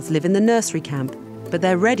 females live in the nursery camp, but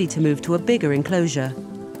they're ready to move to a bigger enclosure.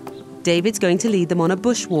 David's going to lead them on a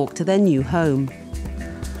bushwalk to their new home.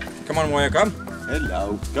 Come on, Moyo, come.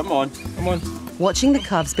 Hello. Come on. Come on. Watching the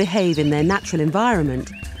cubs behave in their natural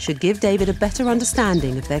environment should give David a better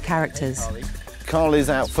understanding of their characters. Carly's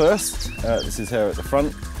out first. This is her at the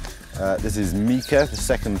front. This is Mika, the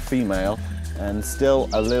 2nd female, and still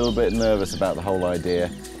a little bit nervous about the whole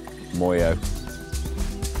idea. Moyo.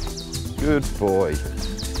 Good boy.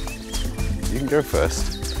 You can go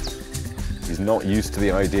first. He's not used to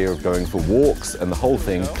the idea of going for walks, and the whole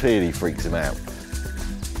thing clearly freaks him out.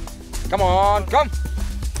 Come on, come!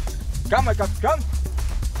 Come, my cub, come!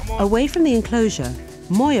 Away from the enclosure,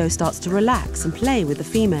 Moyo starts to relax and play with the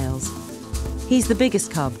females. He's the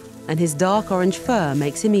biggest cub, and his dark orange fur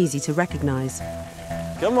makes him easy to recognize.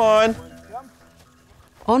 Come on!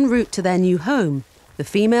 En route to their new home, the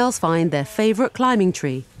females find their favorite climbing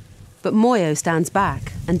tree, but Moyo stands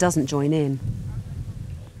back and doesn't join in.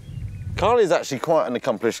 Carly's actually quite an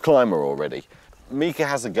accomplished climber already. Mika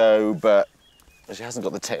has a go, but she hasn't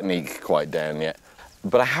got the technique quite down yet.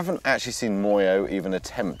 But I haven't actually seen Moyo even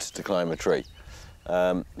attempt to climb a tree.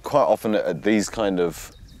 Quite often at these kind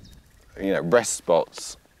of, rest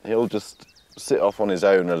spots, he'll just sit off on his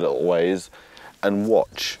own a little ways and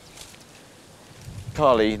watch.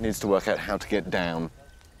 Carly needs to work out how to get down,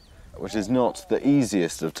 which is not the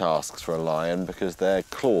easiest of tasks for a lion because their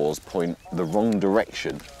claws point the wrong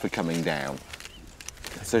direction for coming down.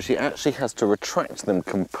 So she actually has to retract them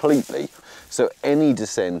completely, so any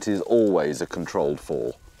descent is always a controlled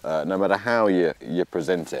fall, no matter how you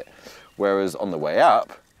present it. Whereas on the way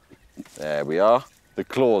up, there we are, the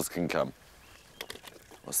claws can come.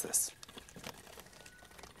 What's this?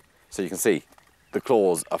 So you can see the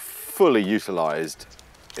claws are fully utilised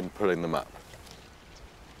in pulling them up.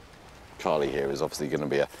 Carly here is obviously going to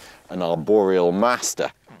be an arboreal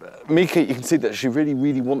master. Mika, you can see that she really,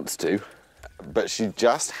 really wants to, but she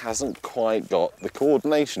just hasn't quite got the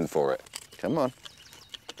coordination for it. Come on.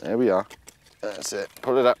 There we are. That's it.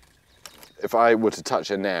 Pull it up. If I were to touch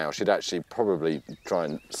her now, she'd actually probably try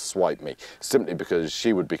and swipe me, simply because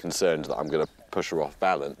she would be concerned that I'm going to push her off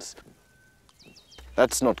balance.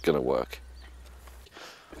 That's not going to work.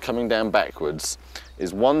 Coming down backwards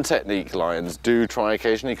is one technique lions do try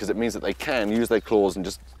occasionally, because it means that they can use their claws and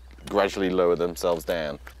just gradually lower themselves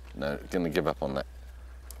down. No, going to give up on that.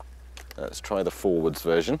 Let's try the forwards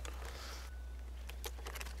version.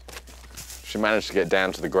 She managed to get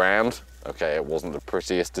down to the ground. Okay, it wasn't the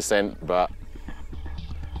prettiest descent, but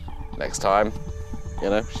next time,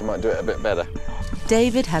 she might do it a bit better.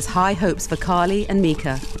 David has high hopes for Carly and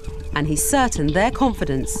Mika, and he's certain their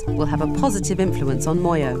confidence will have a positive influence on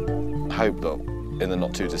Moyo. I hope that in the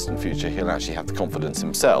not too distant future he'll actually have the confidence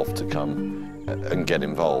himself to come and get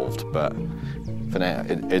involved, but for now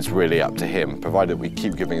it's really up to him. Provided we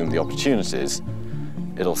keep giving him the opportunities,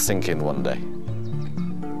 it'll sink in one day.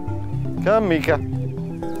 Come, Mika.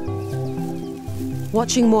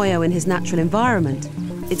 Watching Moyo in his natural environment,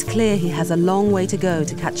 it's clear he has a long way to go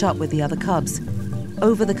to catch up with the other cubs.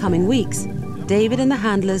 Over the coming weeks, David and the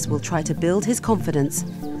handlers will try to build his confidence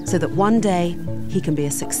so that one day he can be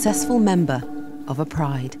a successful member of a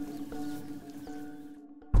pride.